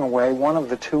taking away one of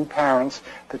the two parents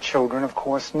that children, of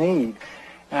course, need.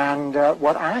 And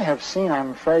what I have seen,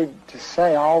 I'm afraid to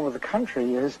say, all over the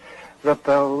country is that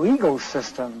the legal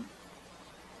system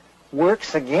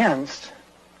works against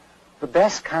the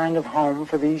best kind of home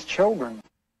for these children.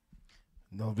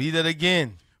 No, read it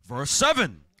again. Verse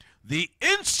 7. The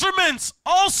instruments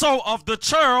also of the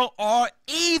churl are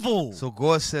evil. So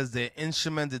God says the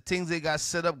instrument, the things they got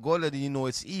set up, God letting you know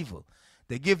it's evil.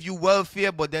 They give you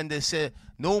welfare, but then they say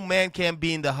no man can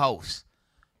be in the house.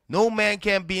 No man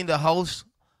can be in the house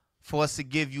for us to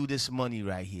give you this money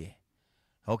right here.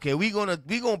 Okay, we gonna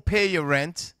pay your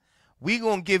rent. We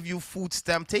gonna give you food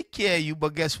stamp, take care of you,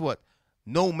 but guess what?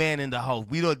 No man in the house.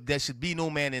 There should be no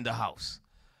man in the house.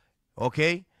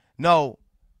 Okay? Now,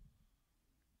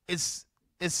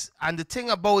 and the thing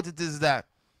about it is that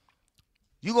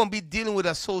you're gonna be dealing with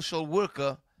a social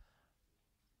worker.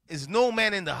 Is no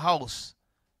man in the house,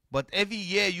 but every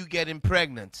year you getting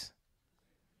pregnant.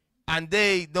 And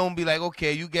they don't be like,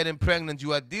 okay, you getting pregnant,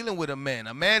 you are dealing with a man.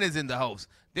 A man is in the house.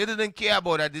 They didn't care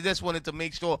about that. They just wanted to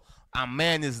make sure a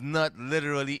man is not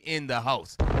literally in the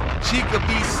house. She could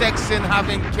be sexing,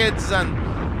 having kids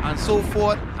and so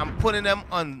forth. I'm putting them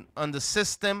on the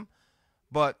system.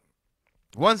 But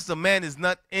once the man is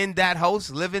not in that house,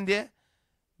 living there,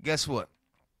 guess what?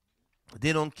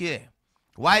 They don't care.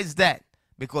 Why is that?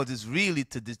 Because it's really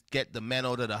to get the man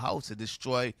out of the house, to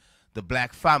destroy the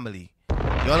black family.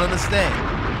 Y'all understand?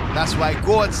 That's why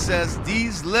God says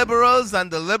these liberals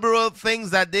and the liberal things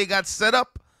that they got set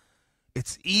up,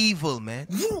 it's evil, man.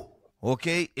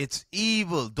 Okay? It's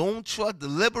evil. Don't trust. The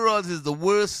liberals is the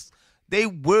worst. They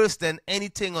worse than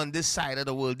anything on this side of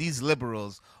the world. These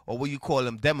liberals, or what you call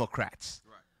them, Democrats.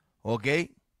 Right. Okay?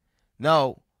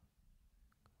 Now,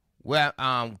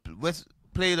 let's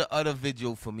play the other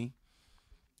video for me.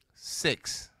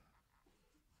 6.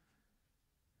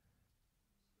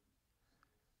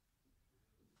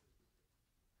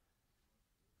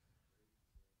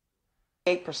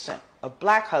 8% of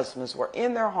black husbands were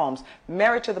in their homes,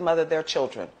 married to the mother of their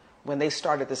children, when they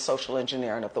started the social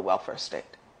engineering of the welfare state.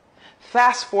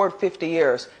 Fast forward 50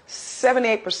 years,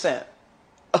 78%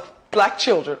 of black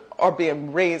children are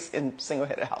being raised in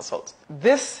single-headed households.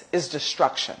 This is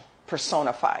destruction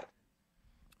personified.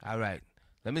 All right.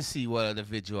 Let me see what other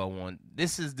video I want.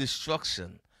 This is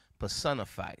destruction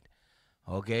personified.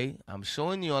 Okay? I'm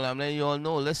showing you all. I'm letting you all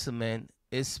know. Listen, man.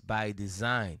 It's by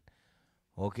design.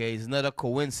 Okay? It's not a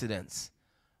coincidence.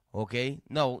 Okay?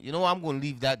 No, you know what? I'm going to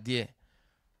leave that there.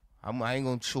 I ain't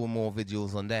going to show more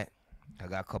videos on that. I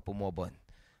got a couple more, but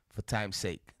for time's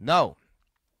sake. No.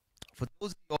 For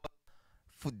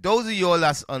those of y'all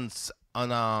that's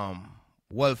on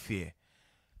welfare,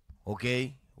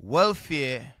 okay?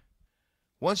 Welfare,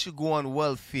 once you go on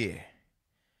welfare,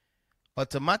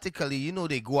 automatically, you know,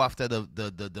 they go after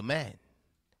the man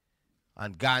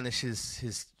and garnish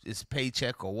his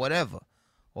paycheck or whatever.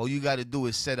 All you got to do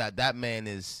is say that man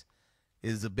is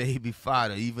the baby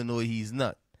father, even though he's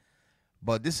not.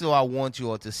 But this is what I want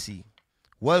you all to see.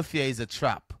 Welfare is a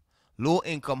trap.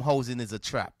 Low-income housing is a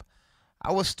trap.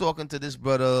 I was talking to this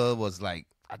brother, was like,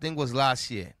 I think it was last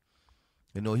year.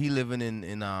 You know, he living in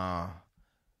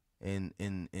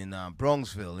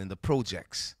Bronxville, in the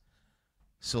projects.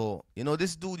 So, you know,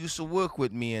 this dude used to work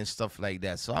with me and stuff like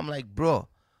that. So I'm like, bro,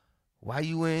 why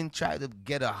you ain't try to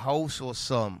get a house or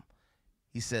something?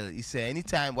 He said,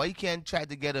 anytime, why you can't try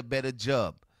to get a better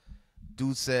job?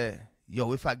 Dude said,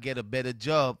 yo, if I get a better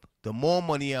job, the more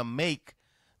money I make,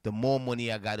 the more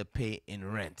money I got to pay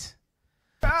in rent.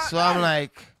 So I'm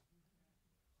like,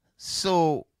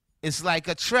 so it's like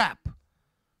a trap.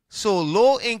 So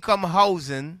low-income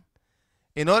housing,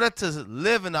 in order to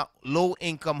live in a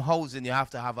low-income housing, you have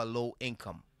to have a low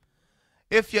income.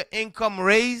 If your income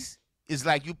raise, it's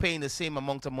like you paying the same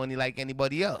amount of money like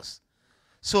anybody else.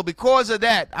 So because of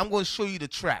that, I'm going to show you the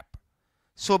trap.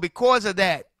 So because of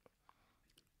that,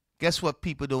 guess what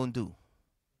people don't do?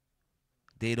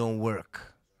 They don't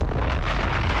work.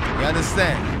 You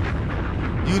understand?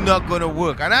 You're not going to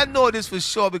work. And I know this for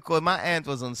sure because my aunt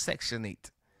was on Section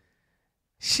 8.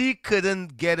 She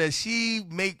couldn't get if she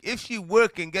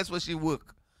working, guess what she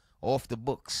work? Off the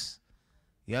books.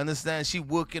 You understand? She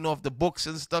working off the books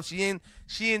and stuff. She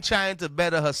ain't trying to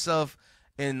better herself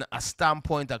in a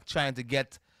standpoint of trying to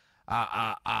get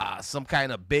some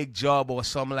kind of big job or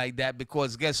something like that,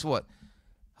 because guess what?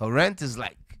 Her rent is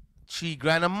like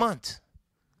 $3,000 a month.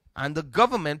 And the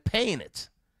government paying it.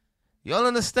 Y'all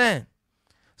understand?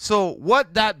 So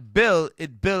what that build,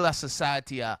 it build a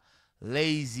society of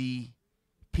lazy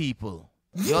people.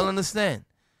 Y'all understand?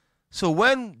 So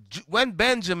when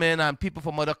Benjamin and people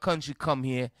from other country come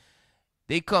here,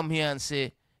 They come here and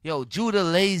say, yo, Judah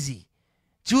lazy.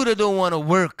 Judah don't want to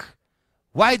work.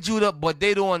 Why Judah? But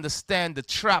they don't understand the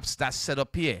traps that's set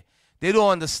up here. They don't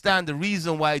understand the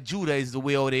reason why Judah is the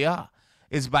way how they are.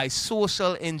 It's by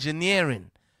social engineering.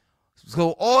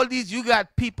 So all these, you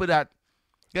got people that,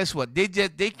 guess what? They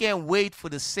can't wait for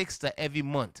the 6th of every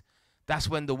month. That's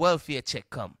when the welfare check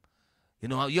come. You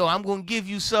know, yo, I'm going to give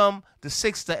you some the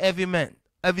 6th of every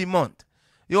month.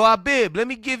 Yo, babe, let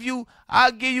me get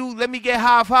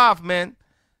half, man.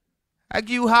 I give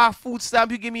you half food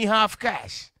stamp, you give me half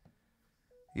cash.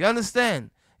 You understand?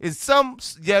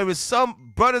 There is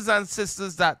some brothers and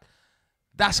sisters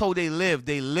that's how they live.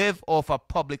 They live off of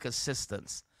public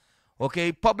assistance.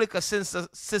 Okay? Public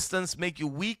assistance make you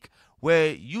weak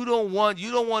where you don't want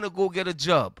to go get a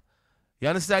job. You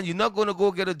understand? You're not going to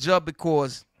go get a job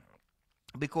because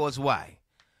why?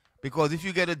 Because if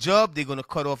you get a job, they're going to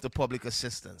cut off the public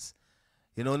assistance.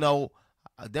 You know, now,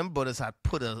 them brothers had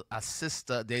put a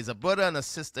sister. There's a brother and a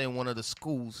sister in one of the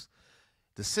schools.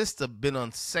 The sister been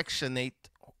on Section 8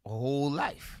 her whole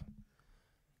life.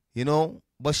 You know,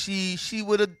 but she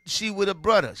with a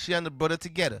brother. She and the brother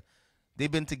together.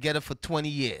 They've been together for 20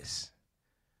 years.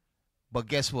 But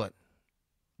guess what?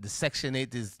 The Section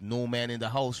 8 is no man in the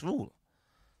house rule.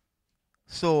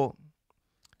 So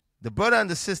the brother and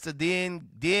the sister, they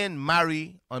ain't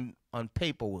marry on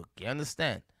paperwork. You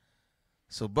understand?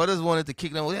 So brothers wanted to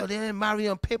kick them. Well, they didn't marry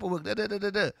on paperwork.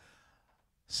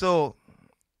 So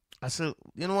I said,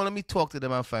 you know what? Let me talk to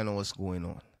them and find out what's going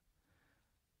on.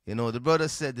 You know, the brother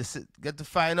said, get to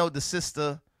find out the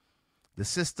sister,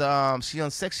 she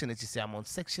on Section 8. She said, I'm on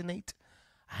Section 8.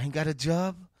 I ain't got a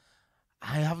job.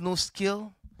 I have no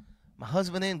skill. My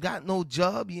husband ain't got no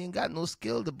job. He ain't got no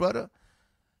skill. The brother,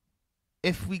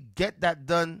 if we get that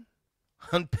done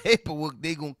on paperwork,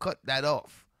 they going to cut that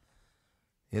off.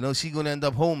 You know, she going to end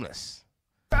up homeless.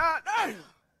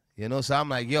 You know, so I'm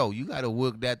like, yo, you got to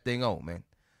work that thing out, man.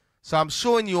 So I'm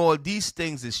showing you all these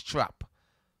things is trap.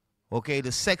 Okay,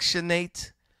 the Section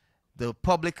 8, the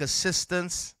public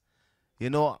assistance. You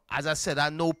know, as I said, I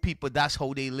know people, that's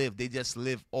how they live. They just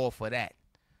live off of that.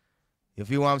 You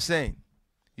feel what I'm saying?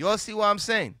 You all see what I'm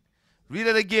saying? Read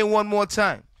it again one more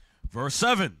time. Verse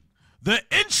 7. The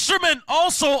instrument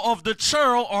also of the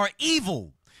churl are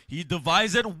evil. He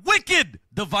devised wicked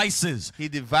devices. He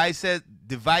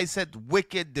devised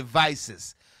wicked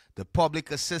devices. The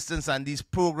public assistance and these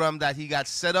programs that he got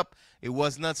set up, it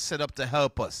was not set up to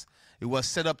help us. It was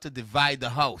set up to divide the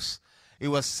house. It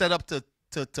was set up to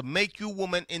make you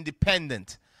woman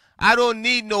independent. I don't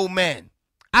need no man.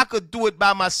 I could do it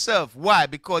by myself. Why?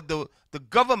 Because the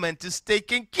government is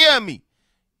taking care of me.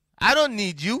 I don't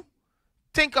need you.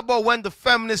 Think about when the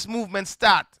feminist movement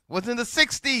started. It was in the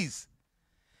 60s.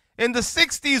 In the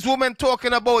 60s, women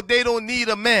talking about they don't need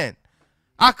a man.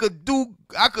 I could do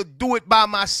it by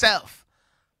myself.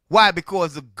 Why?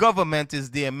 Because the government is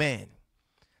their man.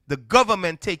 The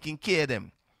government taking care of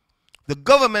them. The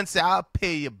government say, I'll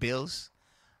pay your bills.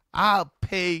 I'll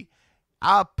pay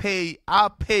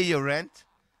your rent.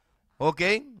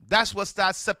 Okay? That's what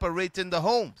starts separating the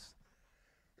homes.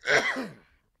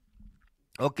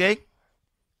 Okay?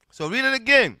 So read it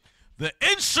again. The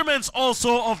instruments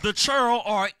also of the churl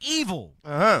are evil.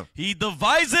 He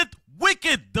deviseth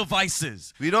wicked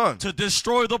devices. Read on. To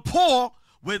destroy the poor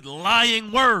with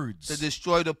lying words. To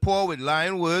destroy the poor with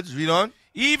lying words. Read on.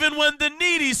 Even when the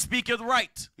needy speaketh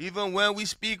right. Even when we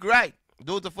speak right.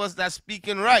 Those of us that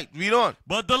speaking right. Read on.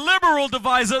 But the liberal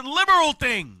deviseth liberal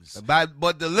things.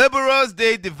 But the liberals,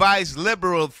 they devise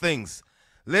liberal things.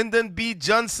 Lyndon B.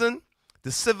 Johnson,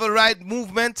 the civil rights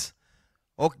movement,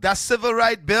 or that civil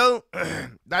rights bill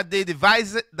that they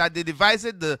devised,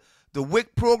 the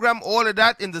WIC program, all of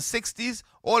that in the 60s,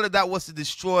 all of that was to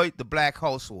destroy the black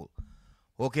household.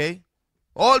 Okay?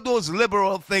 All those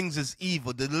liberal things is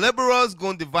evil. The liberals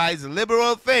going to devise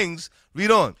liberal things.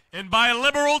 Read on. And by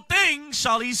liberal things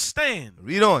shall he stand.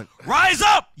 Read on. Rise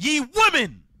up, ye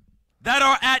women that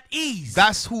are at ease.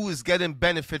 That's who is getting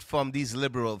benefit from these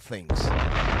liberal things.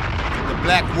 The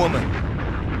black woman.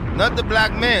 Not the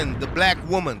black man, the black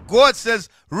woman. God says,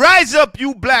 rise up,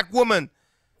 you black woman.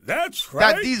 That's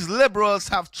right. That these liberals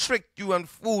have tricked you and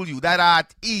fooled you, that are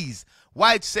at ease.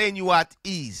 Why it's saying you are at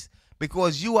ease?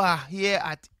 Because you are here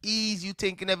at ease. You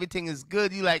thinking everything is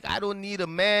good. You like, I don't need a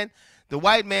man. The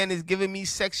white man is giving me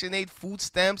Section 8 food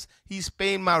stamps. He's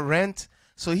paying my rent.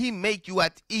 So he make you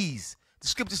at ease. The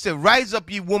scripture says, rise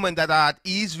up, ye women that are at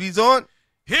ease. Read on.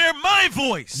 Hear my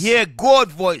voice. Hear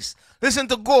God's voice. Listen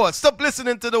to God. Stop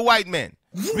listening to the white man.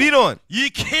 Read on. Ye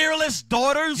careless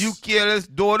daughters. You careless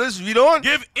daughters. Read on.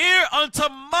 Give ear unto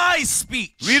my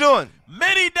speech. Read on.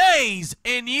 Many days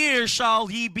and years shall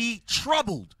ye be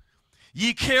troubled,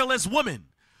 ye careless women,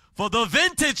 for the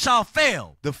vintage shall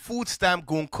fail. The food stamp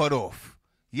going cut off.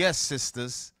 Yes,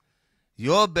 sisters.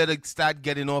 Y'all better start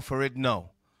getting off for it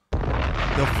now.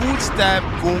 The food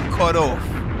stamp going cut off.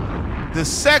 The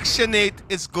Section 8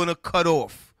 is going to cut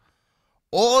off.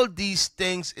 All these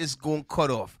things is going to cut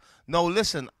off. Now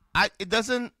listen,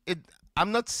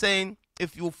 I'm not saying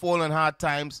if you fall on hard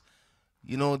times,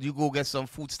 you know, you go get some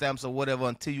food stamps or whatever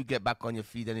until you get back on your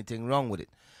feet, anything wrong with it.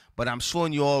 But I'm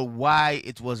showing you all why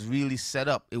it was really set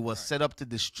up. It was set up to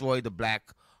destroy the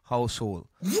black household.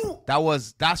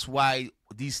 That's why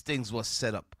these things were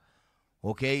set up.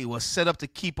 Okay? It was set up to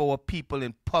keep our people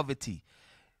in poverty.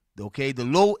 Okay? The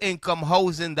low income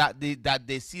housing that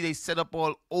they see they set up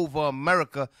all over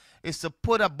America is to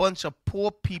put a bunch of poor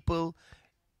people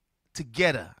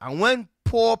together. And when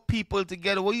poor people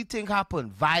together, what do you think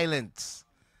happened? Violence.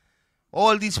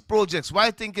 All these projects. Why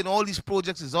you thinking all these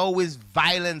projects is always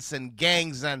violence and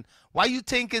gangs? And why you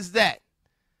think is that?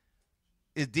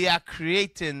 Is they are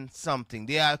creating something.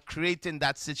 They are creating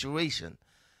that situation.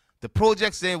 The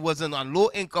projects there wasn't on low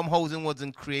income housing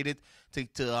wasn't created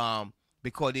to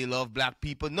because they love black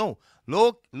people. No.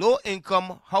 Low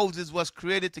income houses was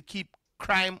created to keep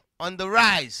crime on the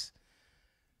rise.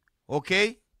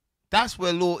 Okay? That's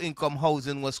where low-income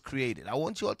housing was created. I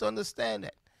want you all to understand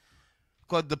that.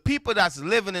 Because the people that's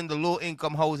living in the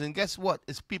low-income housing, guess what?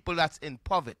 It's people that's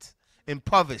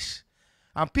impoverished.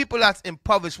 And people that's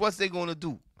impoverished, what's they going to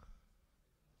do?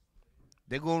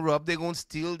 They're going to rob, they're going to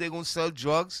steal, they're going to sell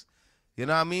drugs. You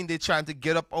know what I mean? They're trying to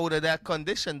get up out of that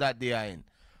condition that they are in.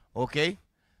 Okay?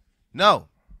 Now,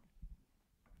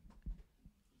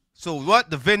 so what?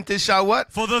 The vintage shall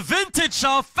what? For the vintage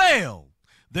shall fail.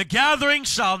 The gathering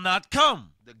shall not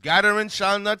come. The gathering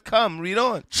shall not come. Read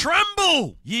on.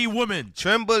 Tremble, ye women.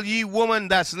 Tremble, ye women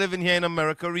that's living here in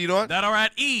America. Read on. That are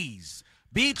at ease.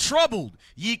 Be troubled,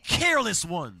 ye careless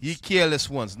ones. Ye careless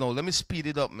ones. No, let me speed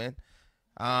it up, man.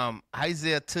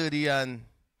 Isaiah 30 and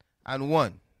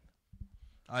 1.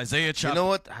 Isaiah chapter. You know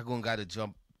what? I'm going to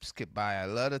skip by a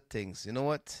lot of things. You know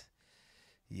what?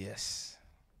 Yes.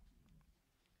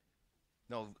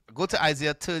 No, go to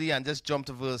Isaiah 30 and just jump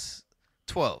to verse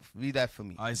 12. Read that for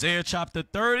me. Isaiah chapter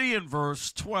 30 and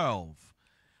verse 12.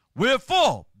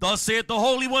 Wherefore, thus saith the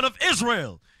Holy One of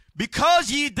Israel,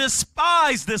 because ye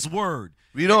despise this word.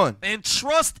 Read on. And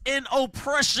trust in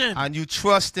oppression. And you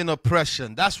trust in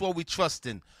oppression. That's what we trust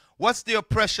in. What's the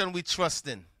oppression we trust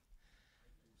in?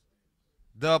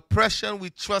 The oppression we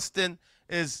trust in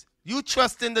is you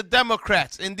trust in the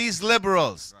Democrats, in these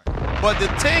liberals. Right. But the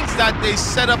things that they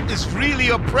set up is really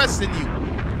oppressing you.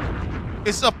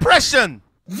 It's oppression.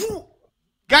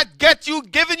 Get you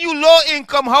giving you low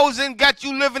income housing, got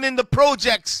you living in the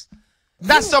projects.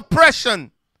 That's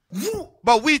oppression.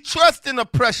 But we trust in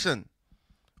oppression.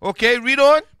 Okay, read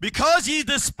on. Because ye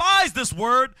despise this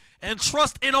word and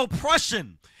trust in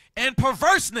oppression and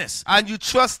perverseness. And you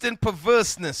trust in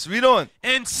perverseness. Read on.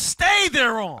 And stay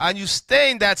thereon. And you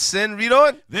stay in that sin. Read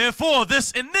on. Therefore,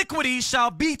 this iniquity shall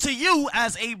be to you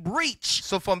as a breach.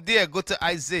 So from there, go to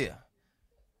Isaiah.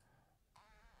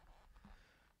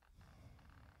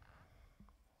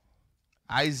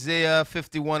 Isaiah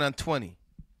 51 and 20.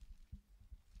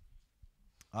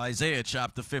 Isaiah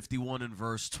chapter 51 and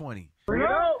verse 20.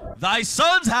 Thy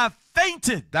sons have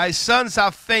fainted. Thy sons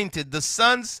have fainted. The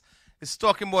sons is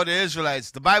talking about the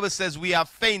Israelites. The Bible says we have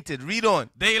fainted. Read on.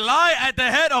 They lie at the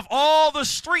head of all the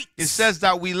streets. It says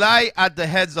that we lie at the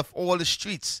heads of all the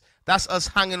streets. That's us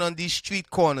hanging on these street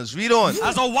corners. Read on.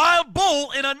 As a wild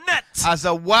bull in a net. As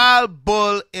a wild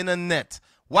bull in a net.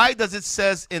 Why does it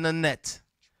says in a net?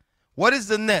 What is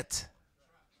the net?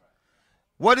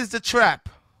 What is the trap?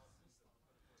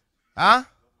 Huh?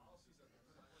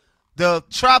 The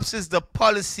traps is the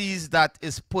policies that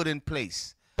is put in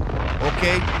place.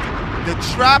 Okay? The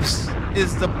traps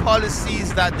is the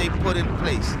policies that they put in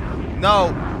place.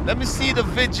 Now, let me see the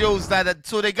videos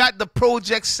so they got the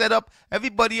project set up,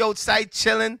 everybody outside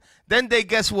chilling. Then they,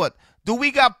 guess what? Do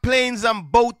we got planes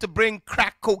and boat to bring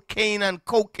crack cocaine and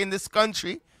coke in this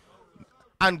country?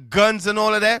 And guns and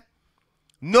all of that?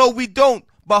 No, we don't.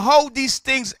 But how these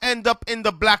things end up in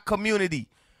the black community?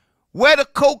 Where the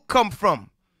coke come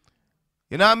from?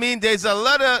 You know what I mean? There's a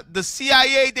lot of the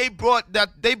CIA. They brought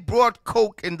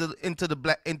coke into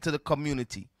the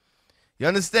community. You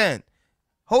understand?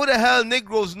 How the hell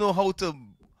Negroes know how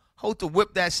to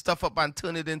whip that stuff up and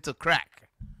turn it into crack?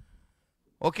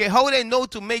 Okay, how they know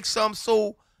to make some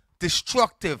so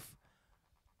destructive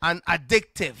and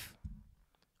addictive?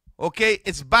 Okay,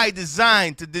 it's by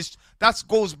design to this. That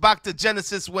goes back to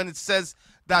Genesis when it says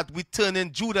that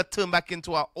Judah turned back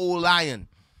into our old lion.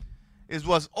 It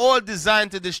was all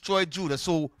designed to destroy Judah.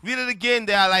 So read it again.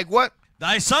 They are like what?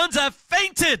 Thy sons have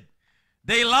fainted.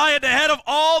 They lie at the head of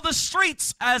all the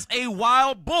streets as a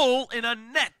wild bull in a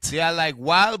net. They are like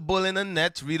wild bull in a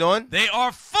net. Read on. They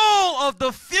are full of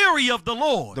the fury of the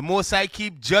Lord. The Most High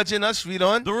keep judging us. Read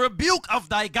on. The rebuke of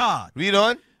thy God. Read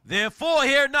on. Therefore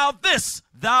hear now this,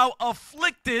 thou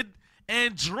afflicted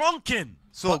and drunken.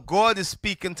 So God is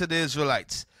speaking to the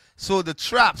Israelites. So the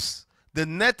traps, the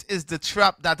net is the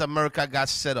trap that America got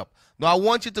set up. Now I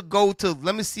want you to go to,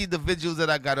 let me see the videos that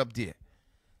I got up there.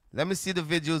 Let me see the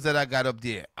videos that I got up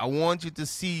there. I want you to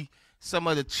see some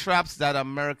of the traps that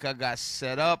America got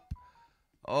set up.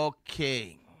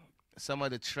 Okay. Some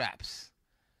of the traps.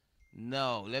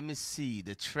 No, let me see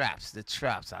the traps.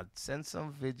 I'll send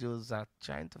some videos. I'm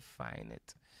trying to find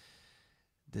it.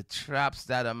 The traps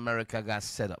that America got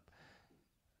set up.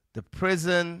 The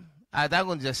prison. I'm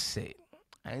going to just say it.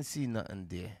 I ain't see nothing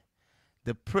there.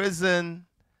 The prison.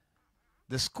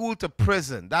 The school to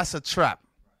prison. That's a trap.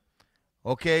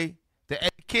 Okay, the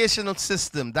educational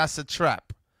system, that's a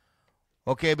trap.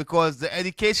 Okay, because the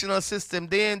educational system,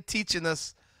 they ain't teaching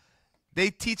us, they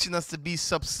teaching us to be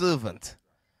subservient.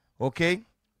 Okay,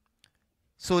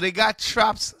 so they got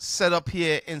traps set up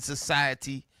here in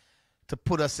society to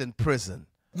put us in prison.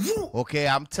 Okay,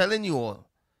 I'm telling you all.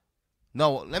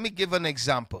 Now, let me give an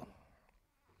example.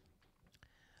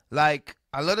 Like,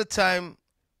 a lot of time,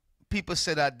 people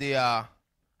say that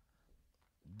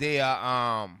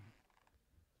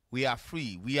we are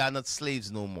free. We are not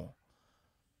slaves no more.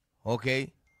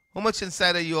 Okay? How much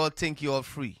inside of you all think you are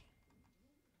free?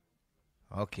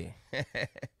 Okay.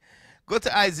 Go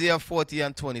to Isaiah 40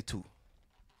 and 22.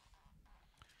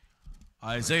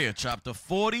 Isaiah chapter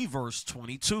 40, verse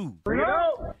 22.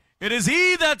 It is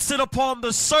he that sit upon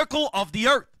the circle of the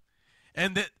earth,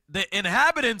 and the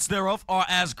inhabitants thereof are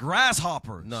as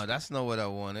grasshoppers. No, that's not what I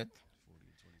wanted.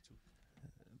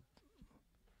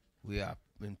 We are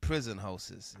in prison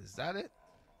houses. Is that it?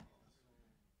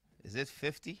 Is it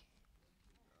 50?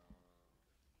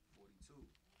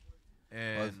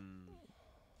 And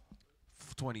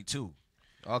 22.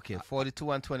 Okay,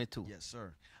 42 and 22. Yes,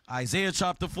 sir. Isaiah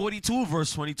chapter 42,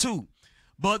 verse 22.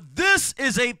 But this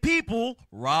is a people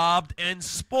robbed and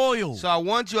spoiled. So I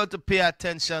want you all to pay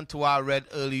attention to what I read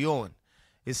early on.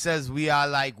 It says we are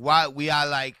like wild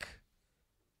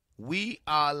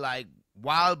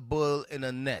bull in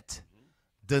a net.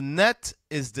 The net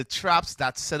is the traps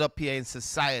that's set up here in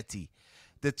society.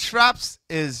 The traps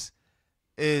is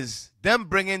them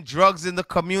bringing drugs in the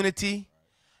community,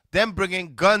 them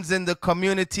bringing guns in the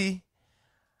community,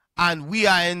 and we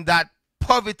are in that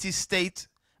poverty state,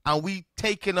 and we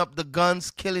taking up the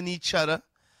guns, killing each other.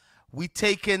 We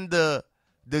taking the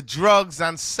drugs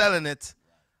and selling it,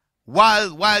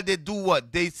 while they do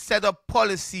what? They set up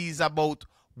policies about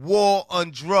war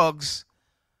on drugs.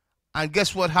 And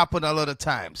guess what happened a lot of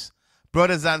times?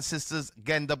 Brothers and sisters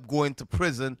end up going to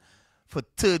prison for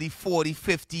 30, 40,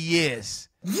 50 years.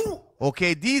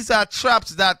 Okay, these are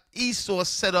traps that Esau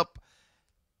set up,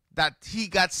 that he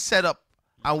got set up.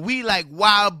 And we like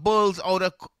wild bulls out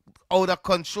of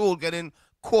control getting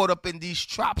caught up in these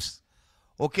traps.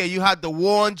 Okay, you had the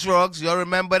war on drugs. You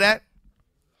remember that?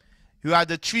 You had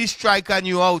the 3 strike and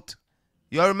you out.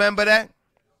 You remember that?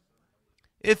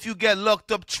 If you get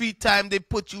locked up 3 times, they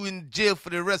put you in jail for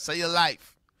the rest of your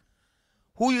life.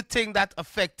 Who you think that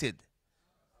affected?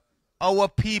 Our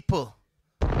people.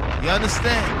 You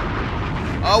understand?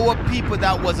 Our people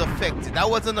that was affected. That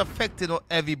wasn't affecting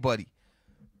everybody.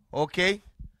 Okay?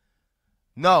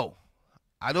 No.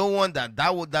 I don't want that.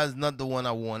 That's not the one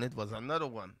I wanted. It was another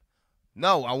one.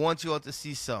 No, I want you all to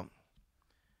see some.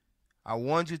 I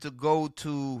want you to go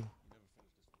to...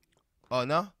 Oh,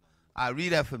 no?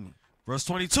 Read that for me. Verse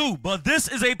 22, but this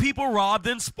is a people robbed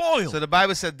and spoiled. So the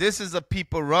Bible said this is a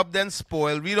people robbed and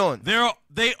spoiled. Read on.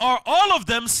 They are all of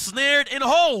them snared in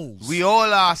holes. We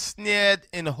all are snared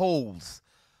in holes.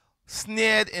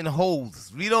 Snared in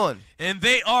holes. Read on. And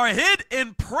they are hid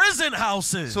in prison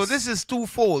houses. So this is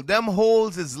twofold. Them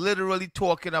holes is literally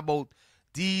talking about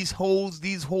these holes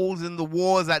in the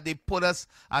walls that they put us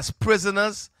as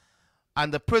prisoners.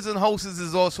 And the prison houses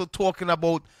is also talking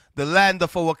about the land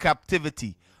of our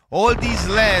captivity. All these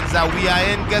lands that we are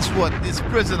in, guess what? These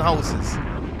prison houses.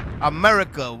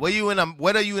 America,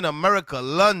 whether you in America,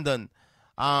 London,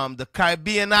 the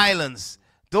Caribbean islands,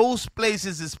 those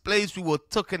places is places we were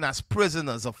taken as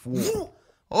prisoners of war.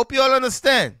 Hope you all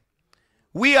understand.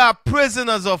 We are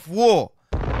prisoners of war.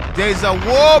 There is a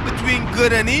war between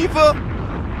good and evil.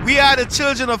 We are the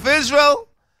children of Israel.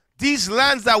 these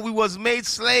lands that we was made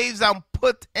slaves and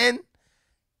put in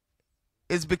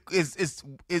is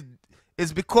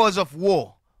because of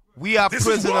war. We are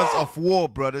prisoners of war,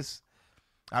 brothers.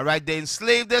 All right, they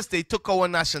enslaved us. They took our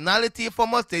nationality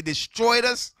from us. They destroyed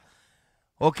us.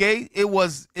 Okay,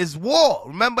 it's war.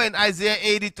 Remember in Isaiah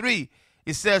 83,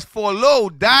 it says, "For lo,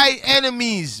 thy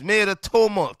enemies made a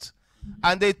tumult,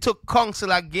 and they took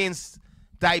counsel against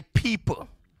thy people."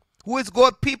 Who is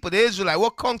God's people? The Israelites.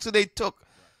 What counsel they took?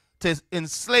 To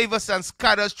enslave us and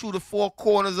scatter us through the four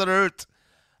corners of the earth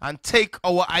and take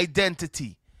our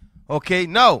identity. Okay,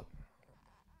 now,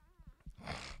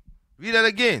 read that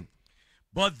again.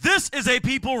 But this is a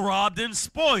people robbed and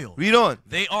spoiled. Read on.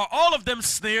 They are all of them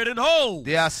snared in holes.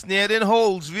 They are snared in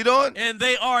holes. Read on. And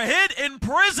they are hid in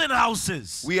prison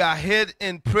houses. We are hid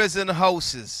in prison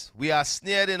houses. We are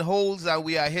snared in holes and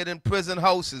we are hid in prison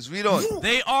houses. Read on.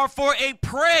 They are for a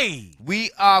prey.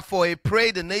 We are for a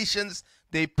prey. The nations,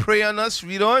 they prey on us.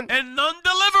 Read on. And none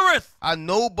delivereth. And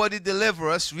nobody deliver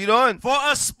us. Read on. For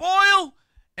a spoil,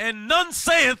 and none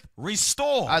saith,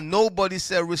 restore. And nobody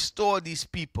said, restore these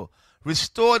people.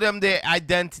 Restore them their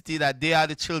identity that they are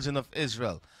the children of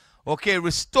Israel. Okay,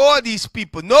 restore these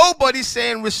people. Nobody's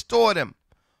saying restore them.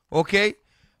 Okay,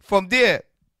 from there,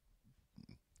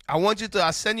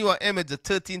 I'll send you an image, the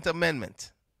 13th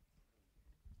Amendment.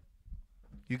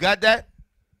 You got that?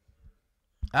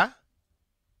 Huh?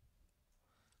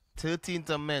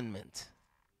 13th Amendment.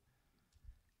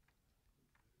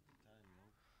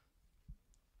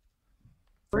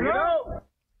 Bring it out.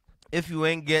 If you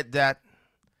ain't get that,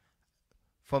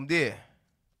 from there.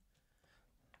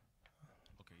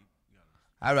 Okay.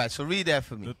 All right, so read that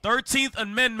for me. The 13th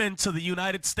Amendment to the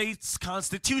United States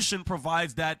Constitution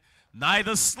provides that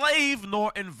neither slave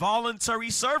nor involuntary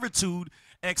servitude,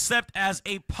 except as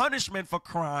a punishment for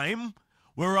crime,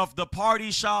 whereof the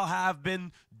party shall have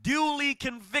been duly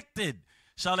convicted,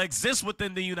 shall exist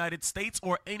within the United States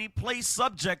or any place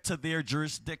subject to their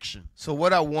jurisdiction. So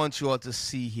what I want you all to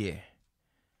see here,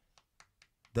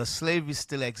 the slavery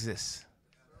still exists.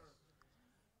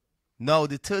 No,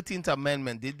 the 13th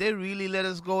Amendment, did they really let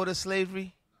us go to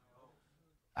slavery?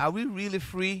 Are we really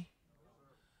free?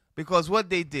 Because what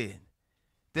they did,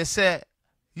 they said,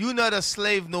 you're not a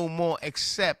slave no more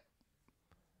except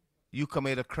you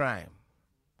commit a crime.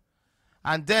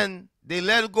 And then they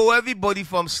let go everybody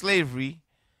from slavery,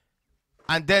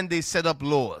 and then they set up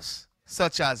laws,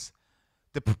 such as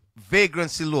the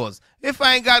vagrancy laws. If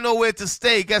I ain't got nowhere to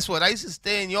stay, guess what? I used to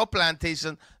stay in your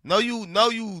plantation. No, you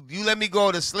let me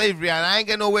go to slavery, and I ain't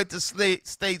got nowhere to stay.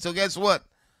 So guess what?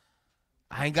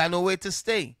 I ain't got nowhere to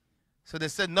stay. So they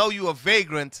said, no, you a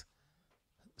vagrant,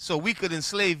 so we could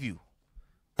enslave you.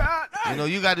 You know,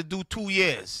 you got to do 2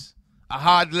 years of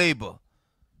hard labor.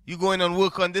 You go in and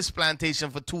work on this plantation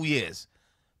for 2 years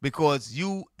because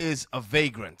you is a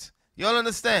vagrant. You all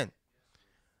understand?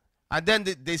 And then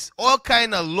there's all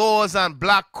kind of laws and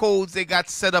black codes they got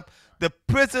set up. The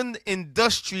prison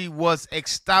industry was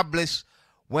established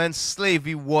when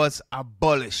slavery was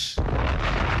abolished.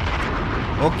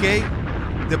 Okay?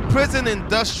 The prison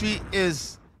industry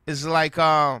is like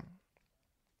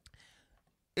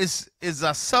is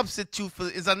a substitute for,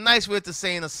 is a nice way to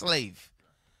saying a slave.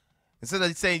 Instead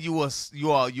of saying you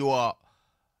are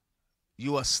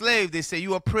a slave, they say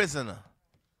you a prisoner.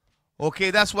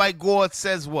 Okay, that's why God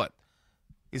says what?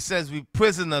 It says we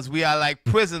prisoners, we are like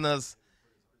prisoners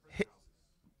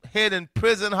hid in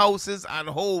prison houses and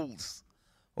holes.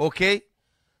 Okay?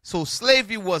 So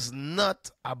slavery was not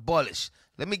abolished.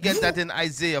 Let me get that in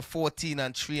Isaiah 14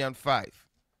 and 3 and 5.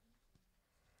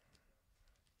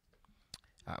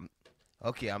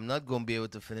 Okay, I'm not going to be able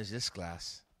to finish this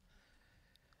class.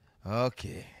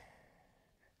 Okay.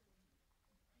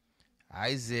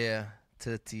 Isaiah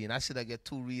 13. I should have get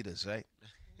 2 readers, right?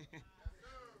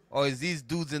 Or is these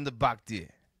dudes in the back there?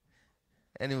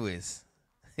 Anyways,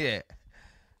 yeah.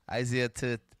 Isaiah,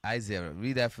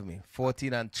 read that for me.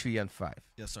 14 and 3 and 5.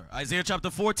 Yes, sir. Isaiah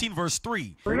chapter 14, verse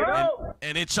 3.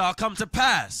 And it shall come to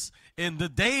pass in the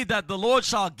day that the Lord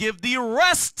shall give thee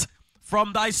rest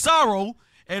from thy sorrow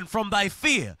and from thy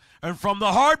fear and from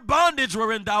the hard bondage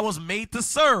wherein thou was made to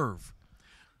serve.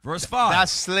 Verse 5.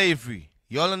 That's slavery.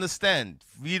 Y'all understand?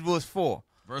 Read verse 4.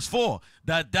 Verse 4,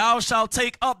 that thou shalt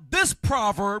take up this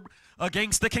proverb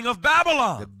against the king of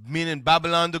Babylon. Meaning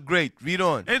Babylon the Great. Read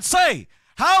on. And say,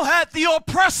 how hath the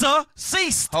oppressor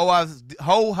ceased?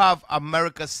 How have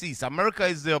America ceased? America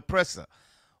is the oppressor.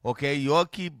 Okay,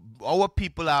 our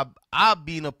people are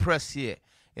being oppressed here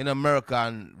in America.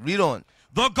 And read on.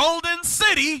 The golden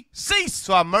city ceased.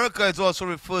 So America is also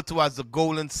referred to as the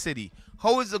golden city.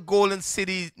 How is the golden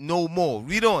city no more?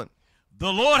 Read on.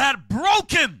 The Lord had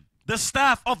broken the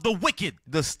staff of the wicked.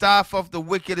 The staff of the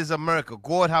wicked is America.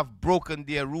 God have broken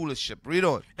their rulership. Read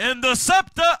on. And the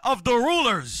scepter of the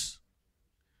rulers,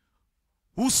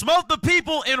 who smote the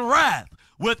people in wrath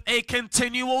with a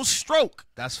continual stroke.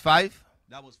 That's 5?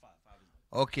 That was 5.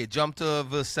 Okay, jump to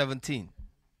verse 17.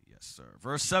 Yes, sir.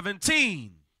 Verse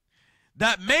 17.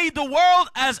 That made the world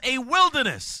as a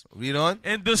wilderness. Read on.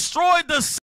 And destroyed the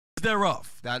cities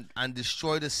thereof. And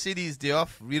destroyed the cities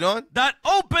thereof. Read on. That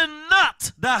opened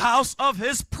not the house of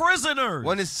his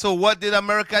prisoners. So what did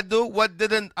America do? What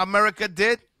didn't America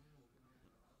did?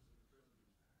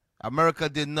 America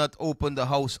did not open the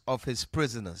house of his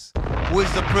prisoners. Who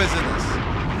is the prisoners?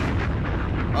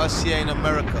 Us here in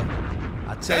America.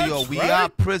 I tell you, we are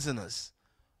prisoners.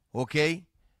 Okay?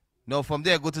 Now from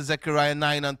there, go to Zechariah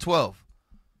 9 and 12.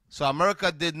 So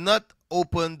America did not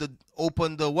open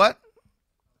the what?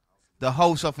 The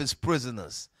house of his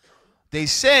prisoners. They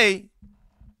say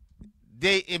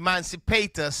they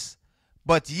emancipate us,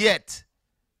 but yet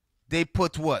they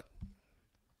put what?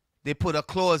 They put a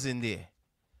clause in there.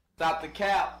 Stop the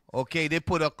cap. Okay, they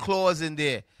put a clause in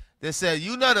there. They said,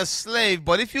 you're not a slave,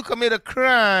 but if you commit a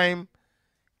crime,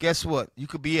 guess what? You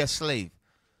could be a slave.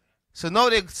 So now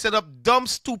they set up dumb,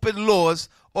 stupid laws.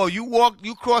 Oh,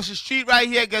 you cross the street right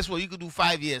here, guess what? You could do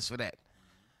 5 years for that.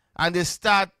 And they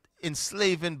start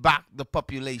enslaving back the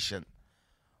population.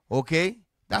 Okay?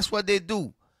 That's what they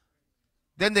do.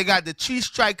 Then they got the 3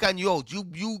 strike on you out.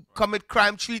 You commit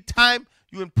crime 3 times,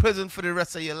 you in prison for the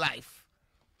rest of your life.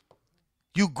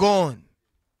 You gone.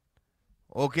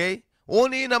 Okay?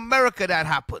 Only in America that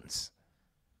happens.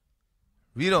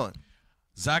 Read on.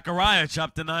 Zechariah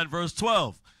chapter 9 verse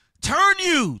 12. Turn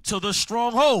you to the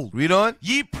stronghold. Read on.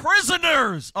 Ye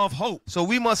prisoners of hope. So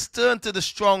we must turn to the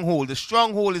stronghold. The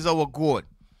stronghold is our God.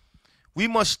 We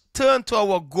must turn to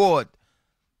our God.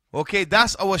 Okay,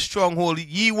 that's our stronghold.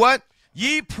 Ye what?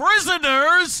 Ye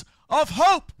prisoners of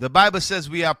hope. The Bible says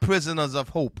we are prisoners of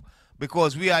hope.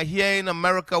 Because we are here in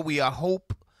America, we are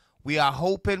hope. We are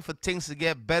hoping for things to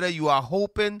get better. You are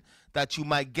hoping that you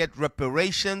might get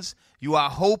reparations. You are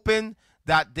hoping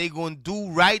that they're going to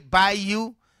do right by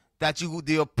you. That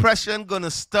the oppression going to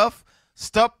stop.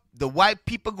 The white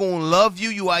people going to love you.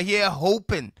 You are here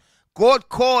hoping. God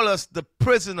called us the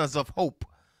prisoners of hope.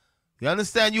 You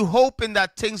understand? You hoping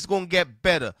that things going to get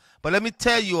better. But let me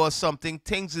tell you all something.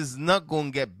 Things is not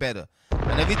going to get better.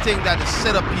 And everything that is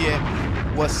set up here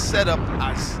was set up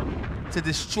as to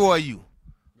destroy you.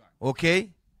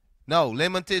 Okay? Now,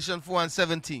 Lamentation 4 and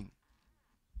 17.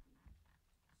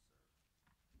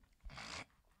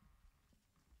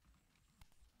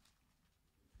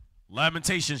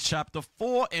 Lamentations chapter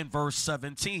 4 and verse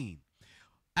 17.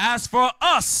 As for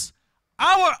us,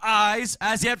 our eyes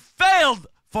as yet failed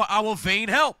for our vain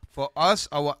help. For us,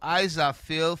 our eyes are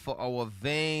filled for our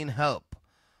vain help.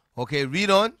 Okay, read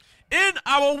on. In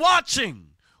our watching,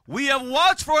 we have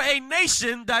watched for a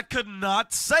nation that could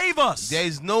not save us. There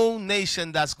is no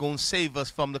nation that's going to save us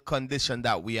from the condition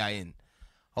that we are in.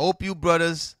 I hope you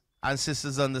brothers and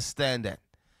sisters understand that.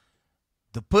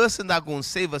 The person that's going to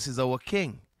save us is our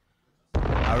king.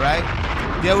 All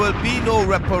right? There will be no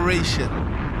reparation.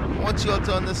 I want you all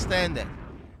to understand that.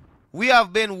 We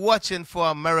have been watching for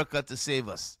America to save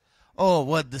us. Oh,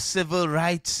 what, the civil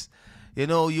rights? You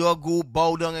know, you all go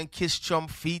bow down and kiss Trump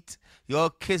feet. You all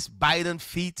kiss Biden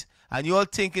feet. And you all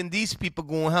thinking these people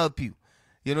going to help you.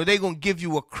 You know, they're going to give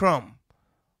you a crumb.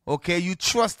 Okay? You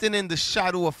trusting in the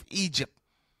shadow of Egypt.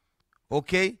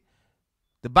 Okay?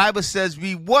 The Bible says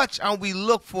we watch and we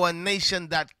look for a nation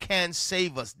that can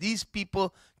save us. These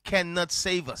people cannot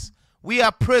save us. We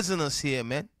are prisoners here,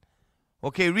 man.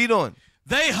 Okay, read on.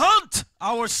 They hunt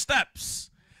our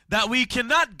steps, that we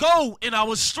cannot go in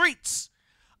our streets.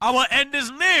 Our end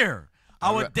is near.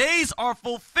 Our days are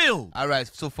fulfilled. All right,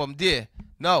 so from there,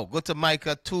 now go to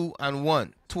Micah 2 and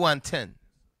 1, 2 and 10.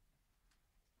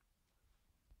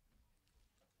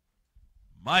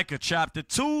 Micah chapter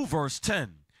 2, verse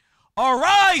 10.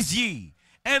 Arise ye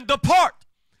and depart,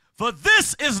 for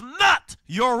this is not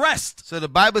your rest. So the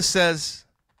Bible says,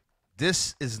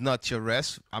 this is not your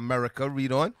rest. America,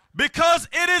 read on. Because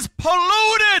it is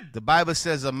polluted. The Bible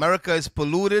says America is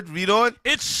polluted. Read on.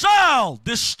 It shall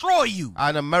destroy you.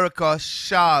 And America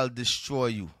shall destroy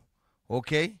you.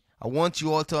 Okay? I want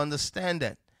you all to understand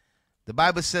that. The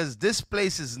Bible says this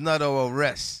place is not our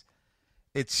rest.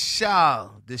 It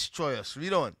shall destroy us.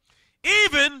 Read on.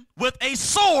 Even with a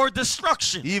sword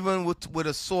destruction. Even with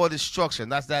a sword destruction.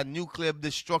 That's that nuclear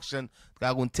destruction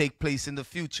that will take place in the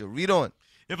future. Read on.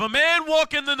 If a man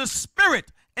walk in the spirit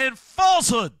and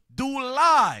falsehood do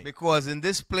lie. Because in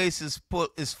this place is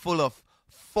full of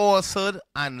falsehood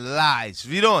and lies.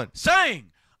 Read on.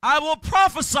 Saying, I will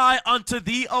prophesy unto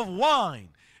thee of wine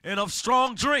and of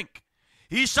strong drink.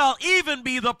 He shall even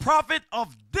be the prophet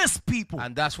of this people.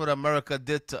 And that's what America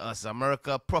did to us.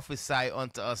 America prophesied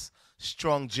unto us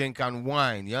strong drink and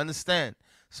wine. You understand?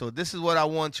 So this is what I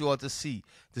want you all to see.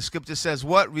 The scripture says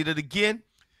what? Read it again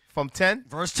from 10.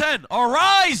 Verse 10.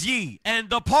 Arise ye and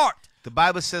depart. The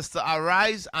Bible says to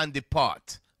arise and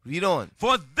depart. Read on.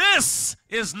 For this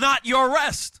is not your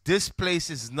rest. This place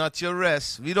is not your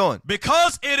rest. Read on.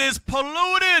 Because it is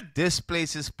polluted. This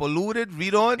place is polluted.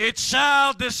 Read on. It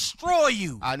shall destroy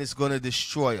you. And it's going to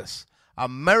destroy us.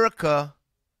 America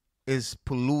is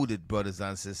polluted, brothers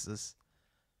and sisters.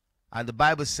 And the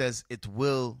Bible says it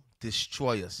will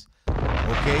destroy us.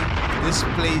 Okay? This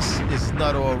place is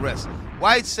not our rest.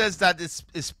 Why it says that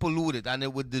it's polluted and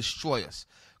it would destroy us?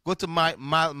 Go to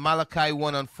Malachi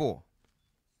 1 and 4.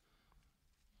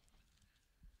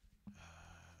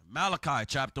 Malachi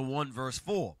chapter 1 verse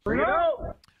 4.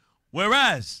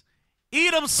 Whereas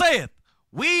Edom saith,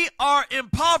 we are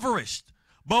impoverished,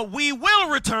 but we will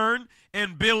return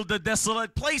and build the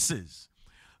desolate places.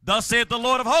 Thus saith the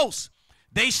Lord of hosts,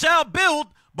 they shall build,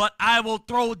 but I will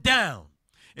throw down,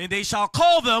 and they shall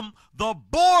call them the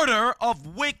border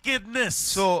of wickedness.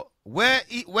 So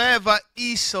wherever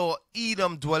Esau,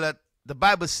 Edom dwelleth, the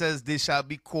Bible says they shall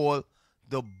be called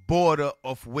the border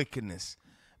of wickedness.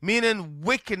 Meaning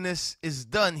wickedness is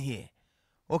done here.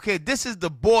 Okay, this is the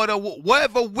border.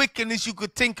 Whatever wickedness you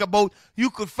could think about,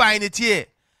 you could find it here.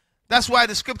 That's why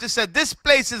the scripture said, this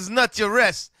place is not your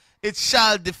rest. It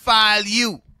shall defile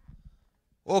you.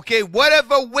 Okay,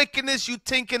 whatever wickedness you're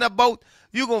thinking about,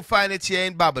 you're going to find it here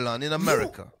in Babylon, in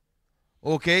America.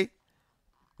 Okay?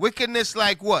 Wickedness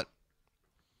like what?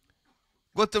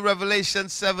 Go to Revelation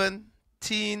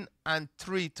 17 and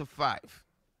 3 to 5.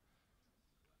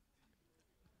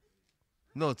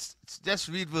 No, it's just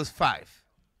read verse 5.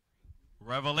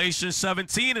 Revelation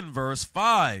 17 and verse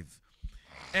 5.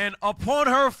 And upon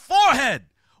her forehead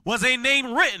was a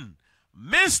name written,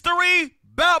 Mystery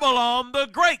Babylon the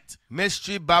Great.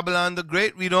 Mystery Babylon the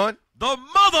Great. Read on. The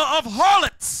mother of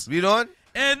harlots. Read on.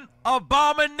 And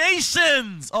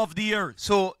abominations of the earth.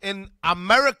 So in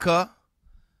America,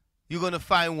 you're going to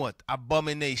find what?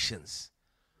 Abominations.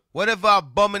 Whatever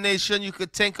abomination you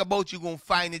could think about, you're going to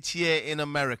find it here in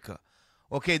America.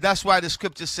 Okay, that's why the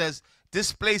scripture says,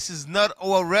 this place is not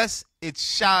our rest.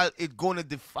 It's going to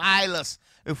defile us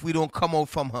if we don't come out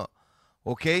from her.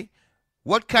 Okay?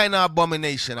 What kind of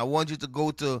abomination? I want you to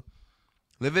go to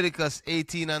Leviticus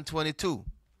 18 and 22.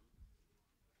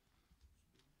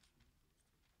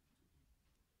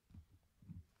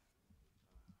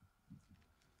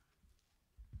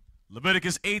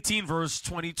 Leviticus 18 verse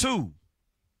 22.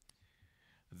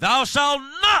 Thou shalt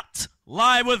not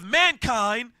lie with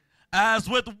mankind as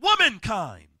with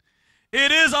womankind.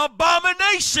 It is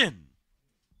abomination.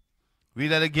 Read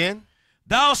that again.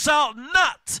 Thou shalt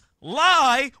not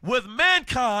lie with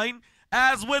mankind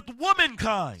as with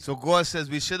womankind. So God says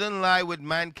we shouldn't lie with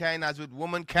mankind as with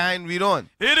womankind. Read on.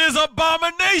 It is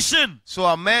abomination. So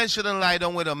a man shouldn't lie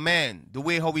down with a man the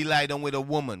way how we lie down with a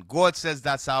woman. God says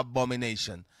that's our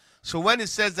abomination. So when it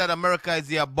says that America is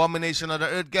the abomination of the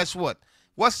earth, guess what?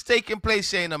 What's taking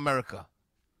place here in America?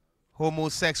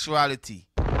 Homosexuality.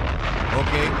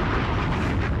 Okay?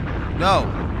 Now,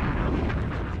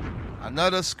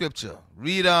 another scripture.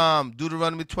 Read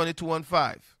Deuteronomy 22 and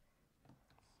 5.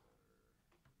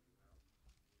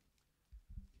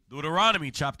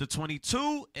 Deuteronomy chapter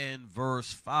 22 and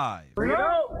verse 5.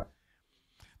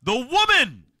 The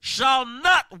woman shall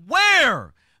not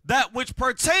wear that which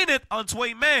pertaineth unto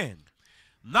a man,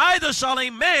 neither shall a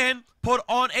man put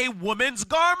on a woman's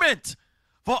garment.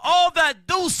 For all that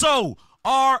do so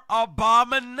are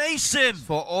abominations.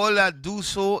 For all that do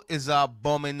so is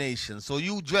abomination. So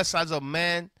you dress as a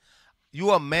man, you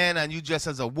a man and you dress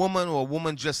as a woman, or a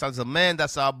woman dressed as a man,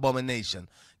 that's an abomination.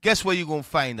 Guess where you're going to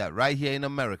find that? Right here in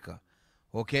America.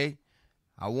 Okay?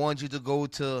 I want you to go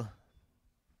to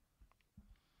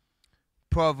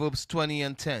Proverbs 20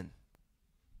 and 10.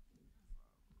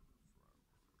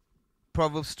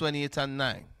 Proverbs 28 and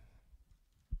 9.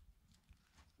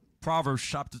 Proverbs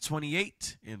chapter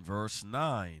 28 in verse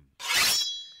 9.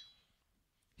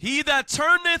 He that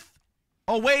turneth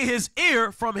away his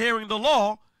ear from hearing the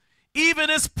law, even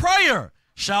his prayer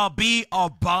shall be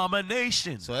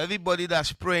abomination. So everybody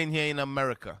that's praying here in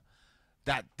America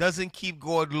that doesn't keep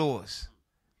God's laws,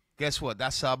 guess what?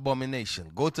 That's an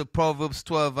abomination. Go to Proverbs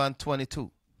 12 and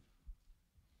 22.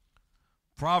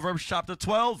 Proverbs chapter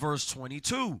 12 verse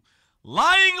 22.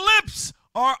 Lying lips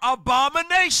are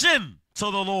abomination to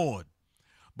the Lord,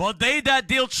 But they that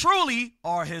deal truly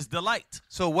are his delight.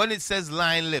 So when it says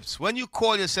lying lips, when you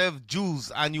call yourself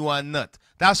Jews and you are not,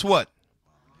 that's what?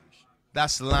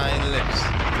 That's lying lips.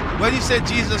 When you say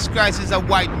Jesus Christ is a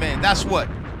white man, that's what?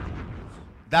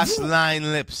 That's lying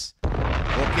lips.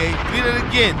 Okay, read it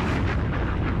again.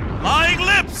 Lying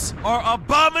lips are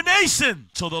abomination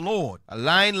to the Lord.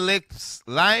 Lying lips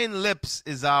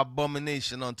is our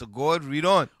abomination unto God. Read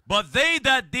on. But they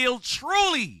that deal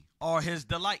truly are his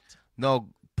delight. No,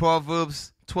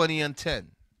 Proverbs 20 and 10.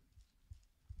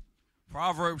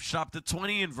 Proverbs chapter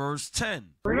 20 and verse 10.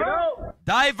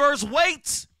 Diverse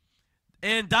weights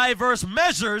and diverse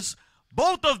measures,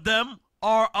 both of them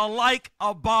are alike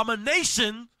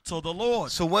abomination to the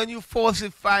Lord. So when you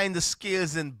falsifying the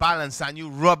scales in balance and you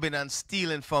robbing and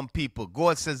stealing from people,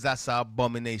 God says that's an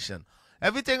abomination.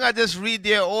 Everything I just read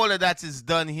there, all of that is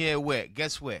done here where?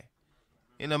 Guess where?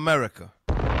 In America.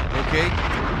 Okay?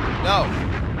 No.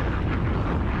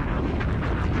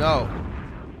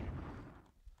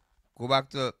 Go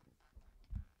back to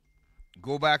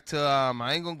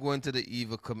I ain't gonna go into the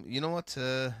evil you know what?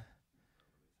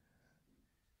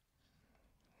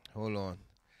 Hold on.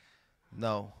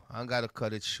 No, I gotta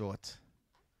cut it short.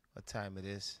 What time it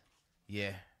is?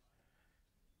 Yeah.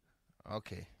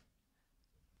 Okay.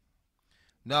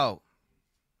 No.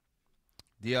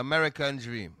 The American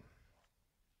dream.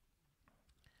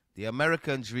 The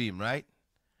American dream, right?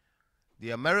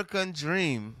 The American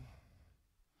dream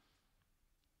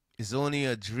is only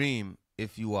a dream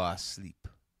if you are asleep.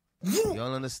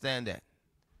 Y'all understand that?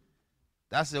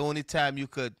 That's the only time you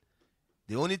could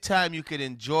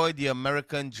enjoy the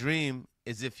American dream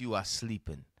is if you are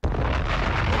sleeping.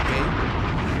 Okay?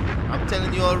 I'm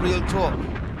telling you all real talk.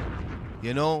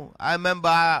 You know, I remember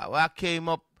I came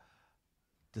up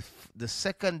the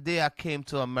second day I came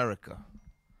to America.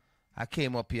 I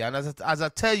came up here, and as I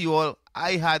tell you all,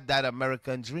 I had that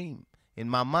American dream in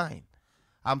my mind.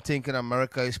 I'm thinking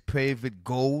America is paved with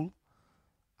gold.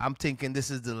 I'm thinking this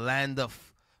is the land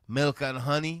of milk and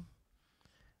honey.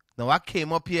 Now, I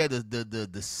came up here the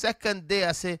second day.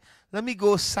 I said, let me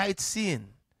go sightseeing.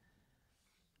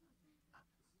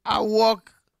 I'm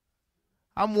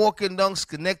walking down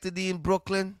Schenectady in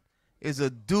Brooklyn. Is a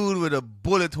dude with a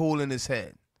bullet hole in his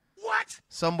head. What?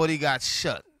 Somebody got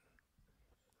shot.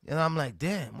 And I'm like,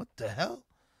 damn, what the hell?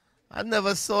 I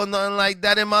never saw nothing like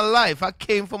that in my life. I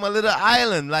came from a little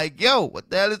island. Like, yo,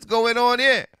 what the hell is going on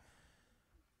here?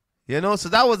 You know, so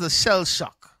that was a shell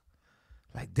shock.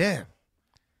 Like, damn.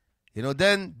 You know,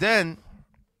 then,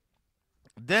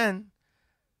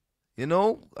 you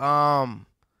know,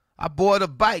 I bought a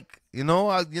bike. You know,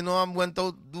 I went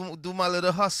out do my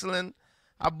little hustling.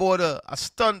 I bought a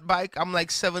stunt bike. I'm like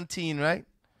 17, right?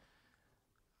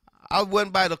 I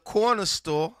went by the corner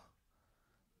store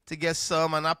to get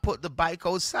some, and I put the bike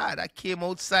outside. I came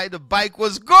outside. The bike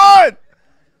was gone.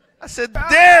 I said,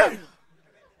 damn.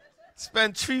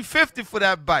 Spent $350 for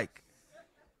that bike.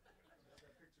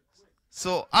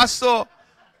 So I saw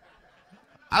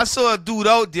a dude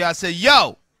out there. I said,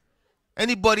 yo,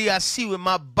 anybody I see with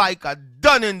my bike, I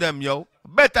done in them, yo.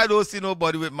 Bet I don't see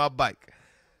nobody with my bike.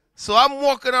 So I'm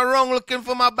walking around looking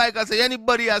for my bike. I say,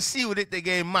 anybody I see with it, they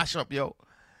getting mashed up, yo.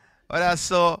 But I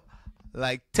saw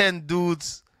like 10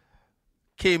 dudes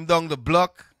came down the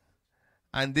block,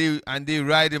 and they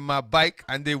riding my bike,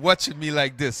 and they watching me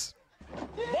like this.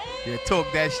 You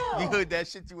talk that you heard that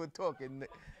shit you were talking.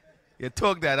 You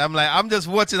talk that. I'm just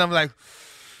watching. I'm like,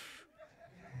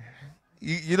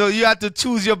 you know, you have to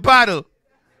choose your battle.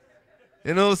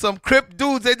 You know, some crip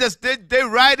dudes, they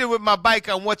riding with my bike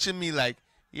and watching me like,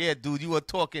 yeah, dude, you were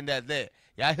talking that there.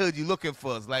 Yeah, I heard you looking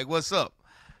for us. Like, what's up?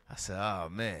 I said, oh,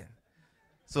 man.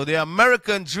 So the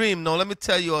American dream, now let me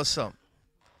tell you all something.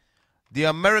 The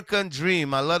American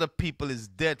dream, a lot of people is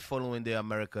dead following the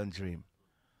American dream.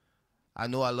 I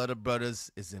know a lot of brothers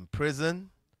is in prison.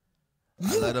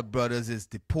 A lot of brothers is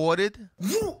deported.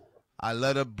 A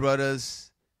lot of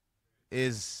brothers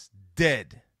is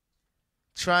dead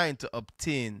trying to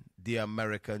obtain the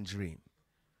American dream.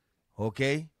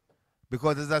 Okay?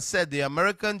 Because as I said, the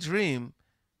American dream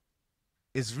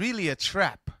is really a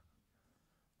trap.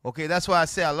 Okay, that's why I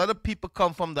say a lot of people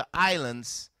come from the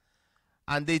islands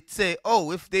and they say,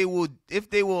 oh, if they were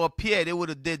up here, they would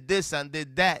have did this and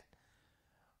did that.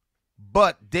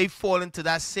 But they fall into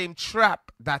that same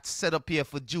trap that's set up here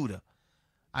for Judah.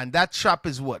 And that trap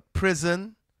is what?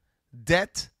 Prison,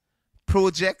 debt,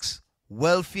 projects,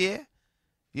 welfare.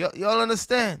 Y'all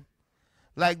understand?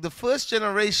 Like the first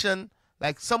generation,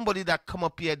 like somebody that come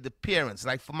up here, the parents,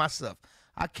 like for myself,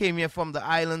 I came here from the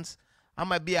islands. I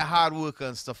might be a hard worker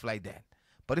and stuff like that.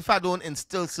 But if I don't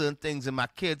instill certain things in my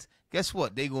kids, guess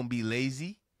what? They're going to be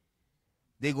lazy.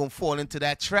 they're going to fall into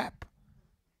that trap.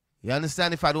 You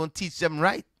understand? If I don't teach them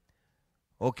right.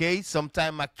 Okay?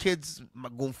 Sometimes my kids are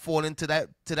going to fall into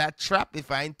that trap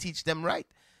if I ain't teach them right.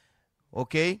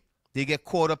 Okay? They get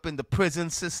caught up in the prison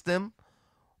system,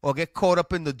 or get caught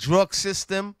up in the drug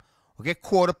system, or get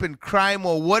caught up in crime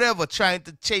or whatever, trying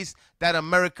to chase that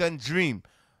American dream.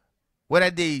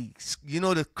 Whether they, you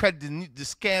know, the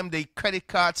scam, the credit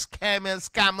card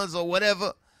scammers or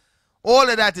whatever. All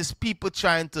of that is people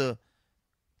trying to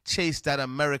chase that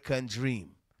American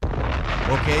dream.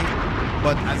 Okay?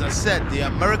 But as I said, the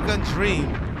American dream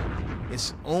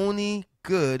is only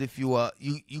good if you are,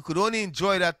 you could only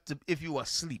enjoy that if you are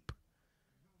asleep.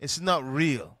 It's not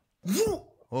real.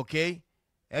 Okay?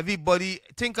 Everybody,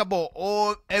 think about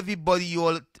everybody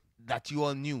that you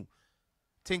all knew.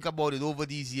 Think about it over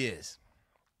these years.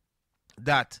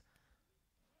 That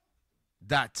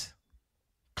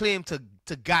claim to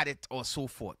got it or so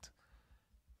forth.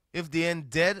 If they end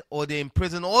dead or they're in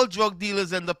prison, all drug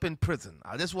dealers end up in prison.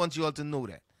 I just want you all to know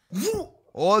that.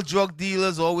 All drug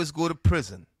dealers always go to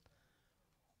prison.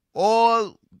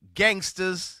 All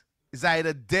gangsters is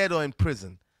either dead or in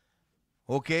prison.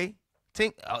 Okay?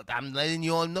 I'm letting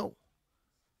you all know.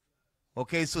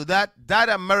 Okay, so that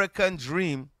American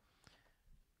dream,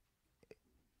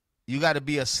 you got to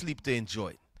be asleep to enjoy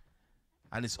it.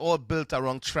 And it's all built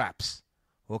around traps.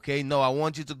 Okay, now I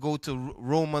want you to go to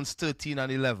Romans 13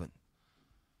 and 11.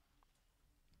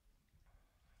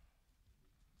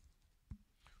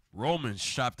 Romans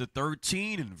chapter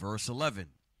 13 and verse 11.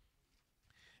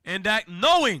 And that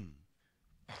knowing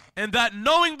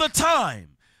the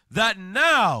time, that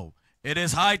now it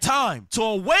is high time to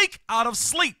awake out of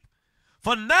sleep.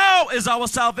 For now is our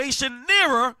salvation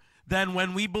nearer than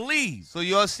when we believe. So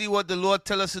you all see what the Lord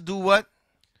tell us to do what?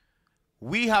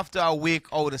 We have to awake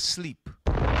out of sleep.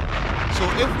 So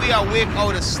if we awake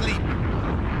out of sleep,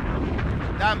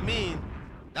 that means,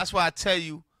 that's why I tell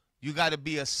you, you got to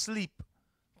be asleep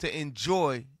to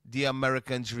enjoy the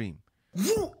American dream.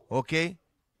 Okay?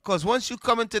 Because once you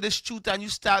come into this truth and you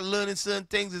start learning certain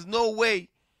things, there's no way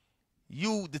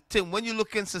when you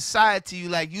look in society,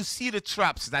 you see the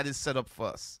traps that is set up for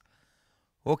us.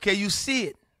 Okay, you see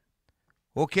it.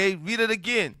 Okay, read it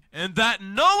again. And that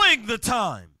knowing the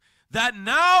time, that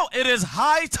now it is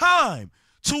high time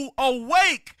to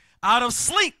awake out of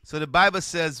sleep. So the Bible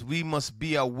says we must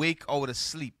be awake out of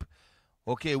sleep.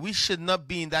 Okay, we should not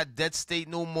be in that dead state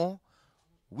no more.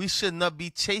 We should not be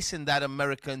chasing that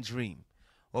American dream.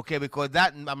 Okay, because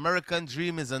that American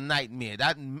dream is a nightmare.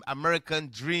 That American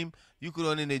dream, you could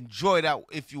only enjoy that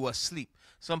if you were asleep.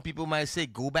 Some people might say,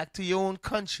 go back to your own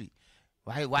country.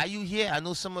 Why you here? I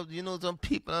know some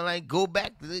people are like, go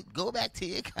back to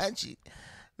your country.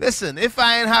 Listen, if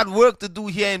I ain't had work to do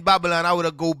here in Babylon, I would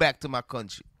have go back to my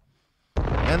country. You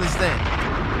understand?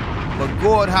 But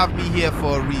God have me here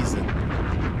for a reason.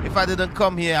 If I didn't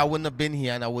come here, I wouldn't have been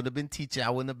here, and I wouldn't have been teaching. I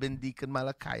wouldn't have been Deacon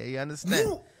Malachi. You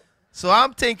understand? So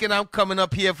I'm thinking I'm coming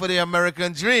up here for the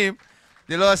American dream.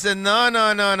 The Lord said, no.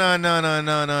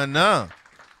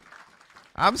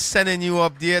 I'm sending you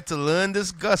up there to learn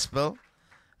this gospel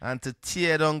and to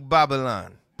tear down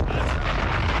Babylon.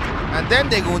 And then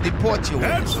they're going to deport you.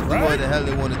 That's so right. What the hell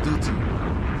they want to do to you?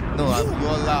 No, you're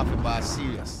all laughing, but I'm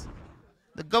serious.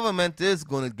 The government is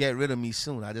going to get rid of me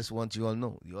soon. I just want you all to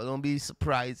know. You all don't be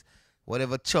surprised.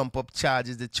 Whatever chump up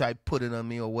charges they try putting on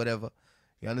me or whatever.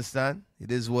 You understand?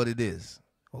 It is what it is.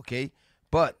 Okay?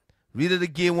 But read it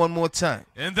again one more time.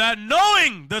 And that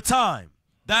knowing the time,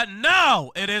 that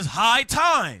now it is high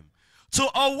time to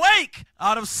awake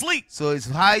out of sleep. So it's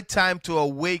high time to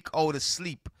awake out of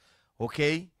sleep.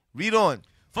 Okay? Read on.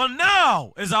 For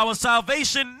now is our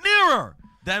salvation nearer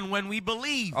than when we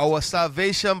believe. Our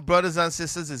salvation, brothers and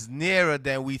sisters, is nearer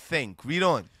than we think. Read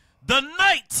on. The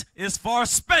night is far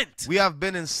spent. We have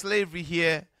been in slavery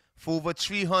here for over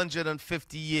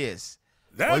 350 years.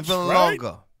 That's or even right.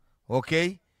 longer.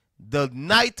 Okay? The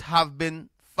night have been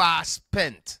far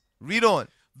spent. Read on.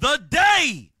 The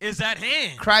day is at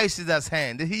hand. Christ is at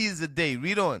hand. He is the day.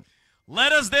 Read on.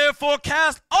 Let us therefore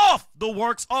cast off the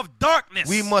works of darkness.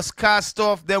 We must cast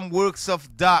off them works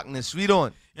of darkness. Read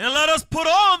on. And let us put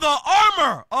on the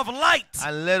armor of light.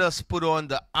 And let us put on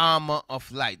the armor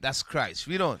of light. That's Christ.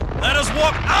 Read on. Let us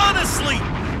walk honestly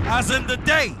as in the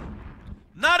day,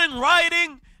 not in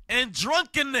rioting and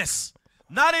drunkenness,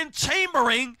 not in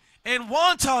chambering and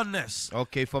wantonness.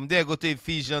 Okay, from there go to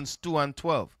Ephesians 2 and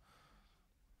 12.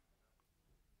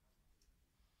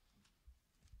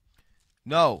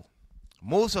 No,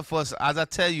 most of us, as I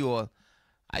tell you all,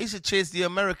 I used to chase the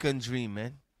American dream,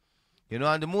 man. You know,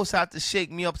 and the most had to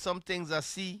shake me up. Some things I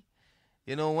see.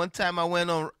 You know, one time I went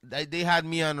on, they had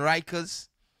me on Rikers.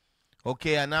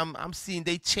 Okay, and I'm seeing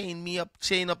they chain me up,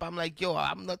 chain up. I'm like, yo,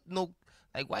 I'm not no,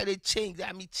 like, why they chain? They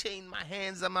have me chain my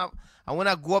hands. I'm out. And when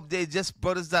I go up there, just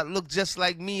brothers that look just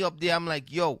like me up there. I'm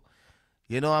like, yo,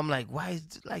 you know, I'm like, why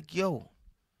is it like, yo,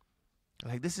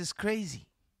 like, this is crazy,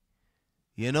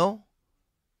 you know?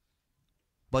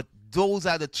 But those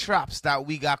are the traps that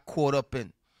we got caught up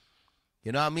in.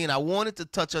 You know what I mean? I wanted to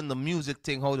touch on the music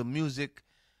thing, how the music,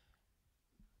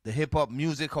 the hip-hop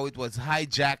music, how it was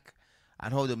hijacked,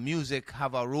 and how the music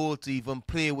have a role to even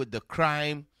play with the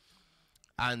crime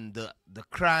and the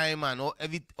crime and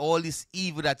all this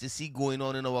evil that you see going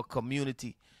on in our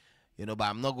community. You know, but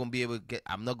I'm not gonna be able to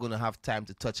I'm not gonna have time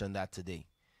to touch on that today.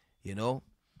 You know?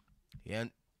 Yeah.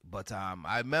 But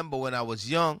I remember when I was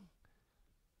young,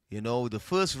 you know, the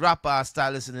first rapper I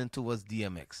started listening to was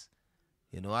DMX.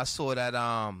 You know, I saw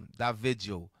that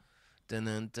video. Dun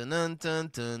dun dun dun dun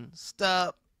dun.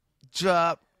 Stop,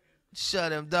 drop,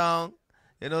 shut him down.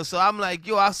 You know, so I'm like,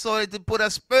 yo, I saw it to put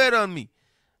a spirit on me.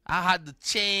 I had the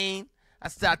chain. I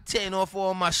started tearing off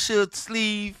all my shirt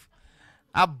sleeve.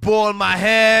 I bald my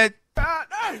head.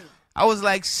 I was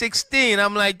like 16.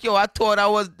 I'm like, yo, I thought I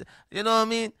was, you know what I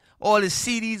mean? All the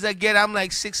CDs I get, I'm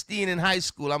like 16 in high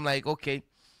school. I'm like, okay.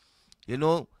 You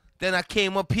know, then I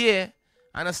came up here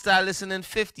and I started listening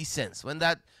 50 Cent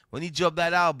when he dropped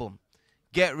that album,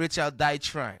 Get Rich or Die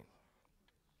Trying.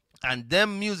 And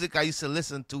them music I used to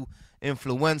listen to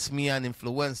influenced me and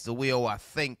influenced the way how I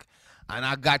think. And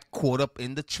I got caught up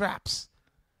in the traps.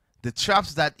 The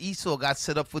traps that Esau got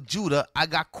set up for Judah, I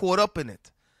got caught up in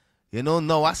it. You know,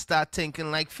 no, I start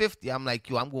thinking like 50. I'm like,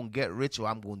 yo, I'm going to get rich or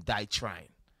I'm going to die trying.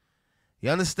 You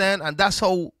understand? And that's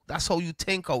how you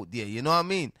think out there. You know what I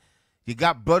mean? You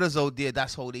got brothers out there,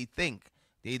 that's how they think.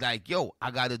 They like, yo,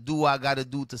 I got to do what I got to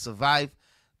do to survive.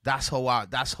 That's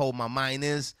how my mind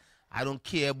is. I don't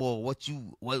care about what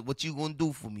you going to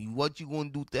do for me, what you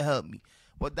going to do to help me,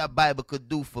 what that Bible could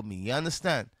do for me. You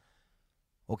understand?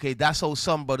 Okay, that's how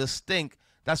some brothers think.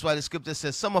 That's why the scripture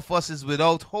says some of us is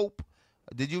without hope.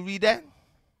 Did you read that?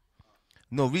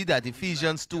 No, read that.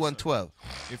 Ephesians 2 and 12.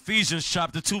 Ephesians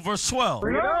chapter 2 verse 12.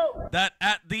 That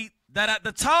at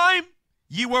the time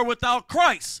ye were without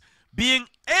Christ, being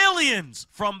aliens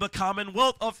from the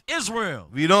commonwealth of Israel.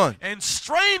 Read on. And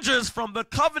strangers from the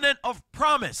covenant of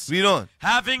promise. Read on.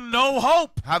 Having no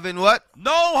hope. Having what?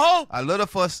 No hope. A lot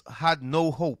of us had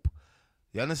no hope.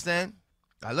 You understand?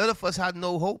 A lot of us had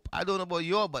no hope. I don't know about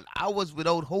you, but I was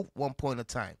without hope one point of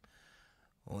time.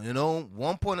 You know,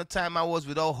 one point of time I was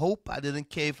without hope. I didn't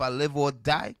care if I live or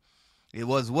die. It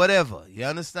was whatever. You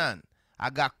understand? I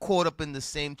got caught up in the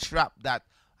same trap that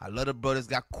a lot of brothers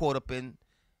got caught up in,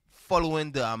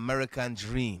 following the American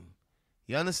dream.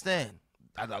 You understand?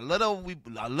 That a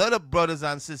lot of brothers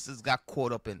and sisters got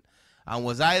caught up in, and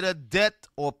was either death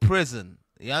or prison.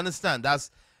 You understand? That's,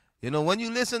 you know, when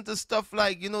you listen to stuff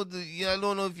like, you know, I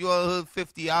don't know if you all heard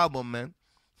 50 album, man,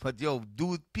 but yo,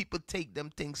 dude, people take them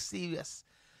things serious.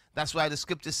 That's why the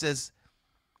scripture says,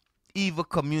 evil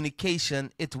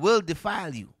communication, it will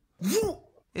defile you.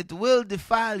 It will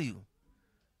defile you.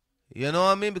 You know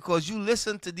what I mean? Because you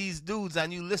listen to these dudes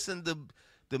and you listen to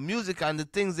the music and the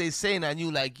things they saying, and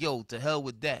you like, yo, to hell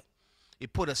with that.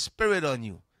 It put a spirit on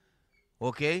you.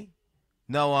 Okay?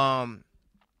 Now,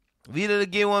 read it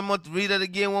again one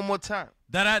more time.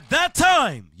 That at that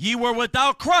time ye were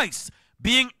without Christ,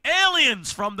 being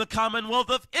aliens from the commonwealth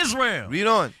of Israel. Read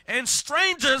on. And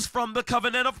strangers from the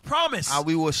covenant of promise. And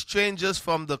we were strangers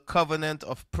from the covenant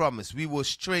of promise. We were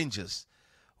strangers.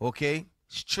 Okay?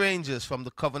 Strangers from the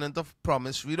covenant of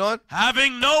promise. Read on.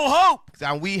 Having no hope.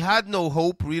 And we had no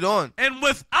hope. Read on. And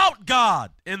without God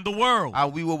in the world.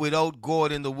 And we were without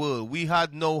God in the world. We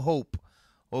had no hope.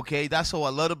 Okay? That's how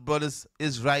a lot of brothers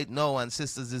is right now and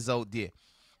sisters is out there.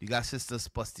 You got sisters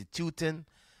prostituting.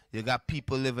 You got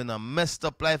people living a messed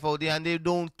up life out there, and they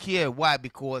don't care. Why?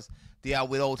 Because they are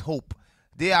without hope.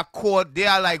 They are caught. They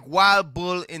are like wild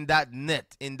bull in that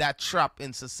net, in that trap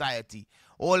in society.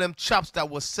 All them traps that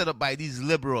was set up by these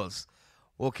liberals.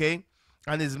 Okay?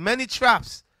 And there's many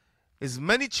traps. There's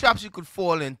many traps you could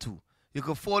fall into. You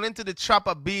could fall into the trap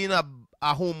of being a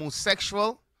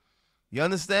homosexual. You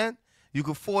understand? You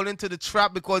could fall into the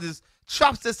trap because there's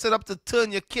traps that set up to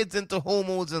turn your kids into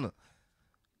homos.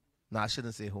 No, I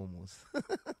shouldn't say homos.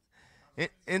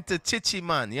 Into chichi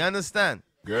man. You understand?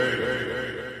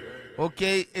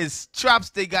 Okay? It's traps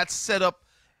they got set up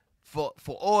for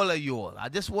all of you all. I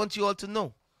just want you all to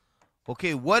know.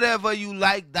 Okay? Whatever you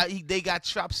like, they got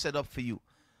traps set up for you.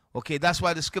 Okay? That's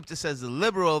why the scripture says the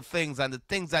liberal things and the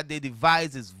things that they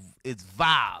devise is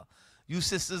vile. You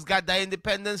sisters got that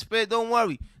independent spirit. Don't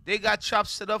worry. They got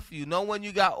traps set up for you. Now when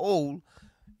you got old,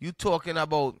 you talking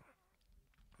about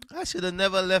I should have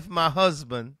never left my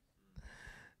husband.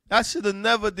 I should have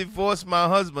never divorced my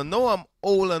husband. No, I'm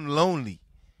old and lonely.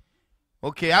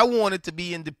 Okay, I wanted to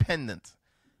be independent.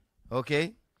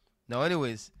 Okay? Now,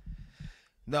 anyways,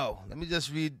 now, let me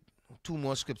just read 2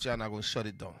 more scripture and I'm going to shut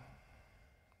it down.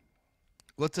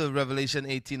 Go to Revelation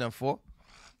 18:4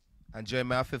 and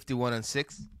Jeremiah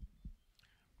 51:6.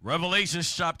 Revelation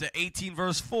chapter 18,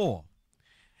 verse 4.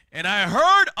 And I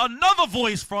heard another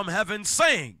voice from heaven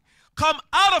saying, come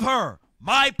out of her,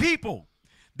 my people,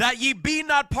 that ye be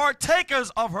not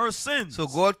partakers of her sins. So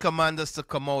God commands us to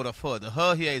come out of her. The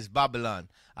her here is Babylon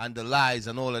and the lies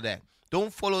and all of that.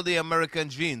 Don't follow the American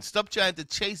dream. Stop trying to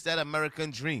chase that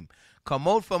American dream. Come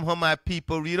out from her, my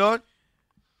people. Read on.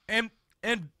 And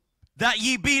that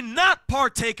ye be not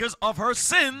partakers of her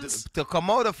sins. To come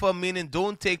out of her meaning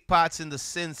don't take parts in the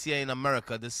sins here in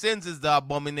America. The sins is the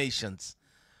abominations.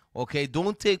 Okay,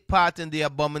 don't take part in the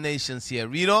abominations here.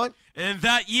 Read on. And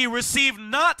that ye receive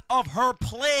not of her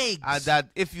plagues. And that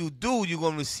if you do, you're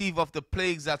going to receive of the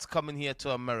plagues that's coming here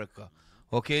to America.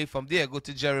 Okay, from there, go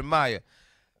to Jeremiah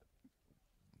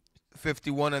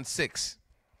 51:6.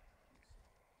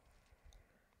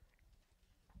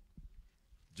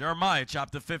 Jeremiah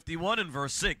chapter 51 and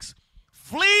verse 6.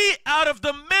 Flee out of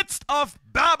the midst of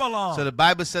Babylon. So the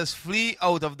Bible says, flee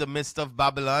out of the midst of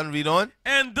Babylon. Read on.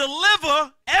 And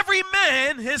deliver every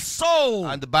man his soul.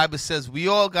 And the Bible says we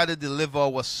all got to deliver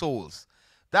our souls.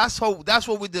 That's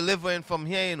what we're delivering from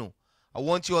here, you know. I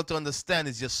want you all to understand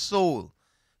is your soul.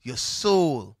 Your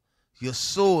soul. Your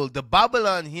soul. The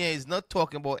Babylon here is not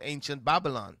talking about ancient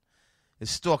Babylon.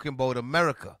 It's talking about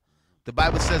America. The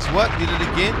Bible says what? Read it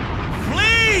again.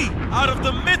 Flee out of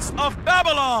the midst of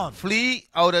Babylon. Flee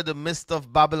out of the midst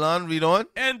of Babylon. Read on.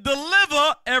 And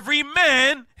deliver every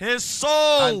man his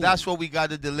soul. And that's what we got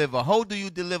to deliver. How do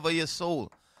you deliver your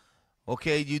soul?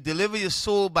 Okay, you deliver your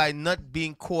soul by not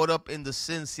being caught up in the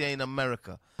sins here in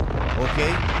America.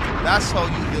 Okay, that's how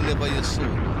you deliver your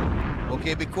soul.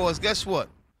 Okay, because guess what?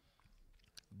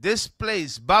 This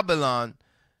place, Babylon,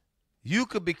 you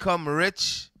could become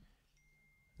rich.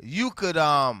 You could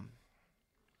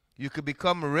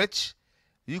become rich.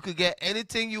 You could get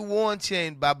anything you want here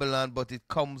in Babylon, but it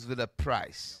comes with a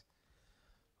price.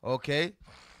 Okay?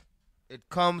 It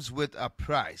comes with a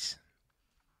price.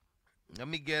 Let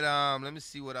me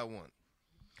see what I want.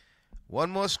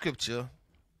 One more scripture.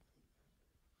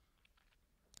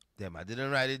 Damn, I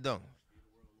didn't write it down.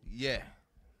 Yeah.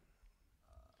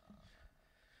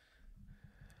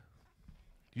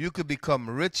 You could become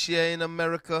rich here in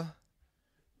America.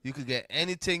 You could get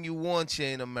anything you want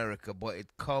here in America, but it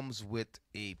comes with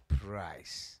a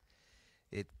price.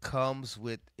 It comes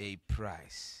with a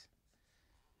price.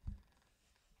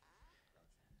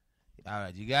 All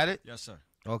right, you got it? Yes, sir.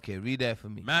 Okay, read that for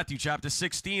me. Matthew chapter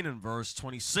 16 and verse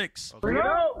 26. Okay.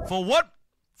 For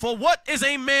what is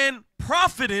a man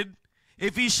profited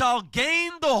if he shall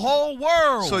gain the whole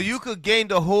world? So you could gain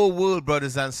the whole world,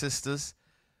 brothers and sisters.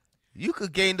 You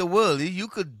could gain the world. You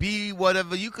could be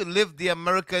whatever. You could live the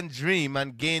American dream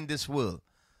and gain this world.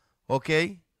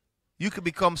 Okay? You could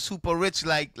become super rich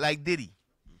like Diddy.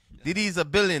 Diddy's a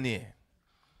billionaire.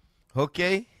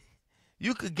 Okay?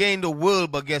 You could gain the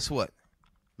world, but guess what?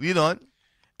 Read on.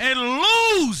 And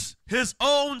lose his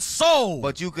own soul.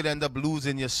 But you could end up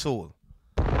losing your soul.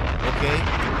 Okay?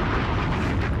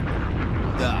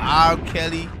 The R.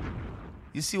 Kelly.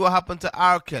 You see what happened to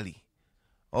R. Kelly?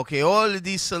 Okay, all of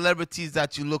these celebrities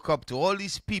that you look up to, all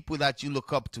these people that you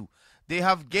look up to, they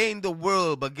have gained the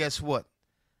world, but guess what?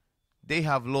 They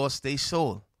have lost their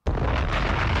soul.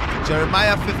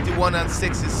 Jeremiah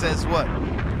 51:6, it says what?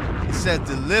 It says,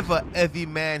 deliver every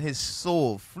man his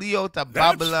soul. Flee out of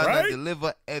Babylon and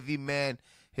deliver every man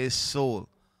his soul.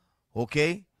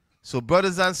 Okay? So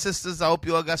brothers and sisters, I hope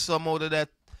you all got some out of that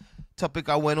topic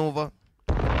I went over.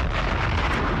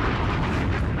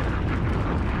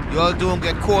 Y'all don't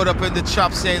get caught up in the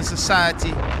chops here in society.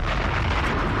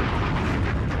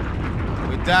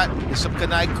 With that, Bishop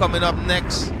Kanai coming up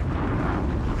next.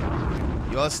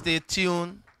 Y'all stay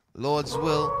tuned. Lord's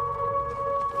will.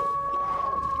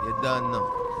 You done know.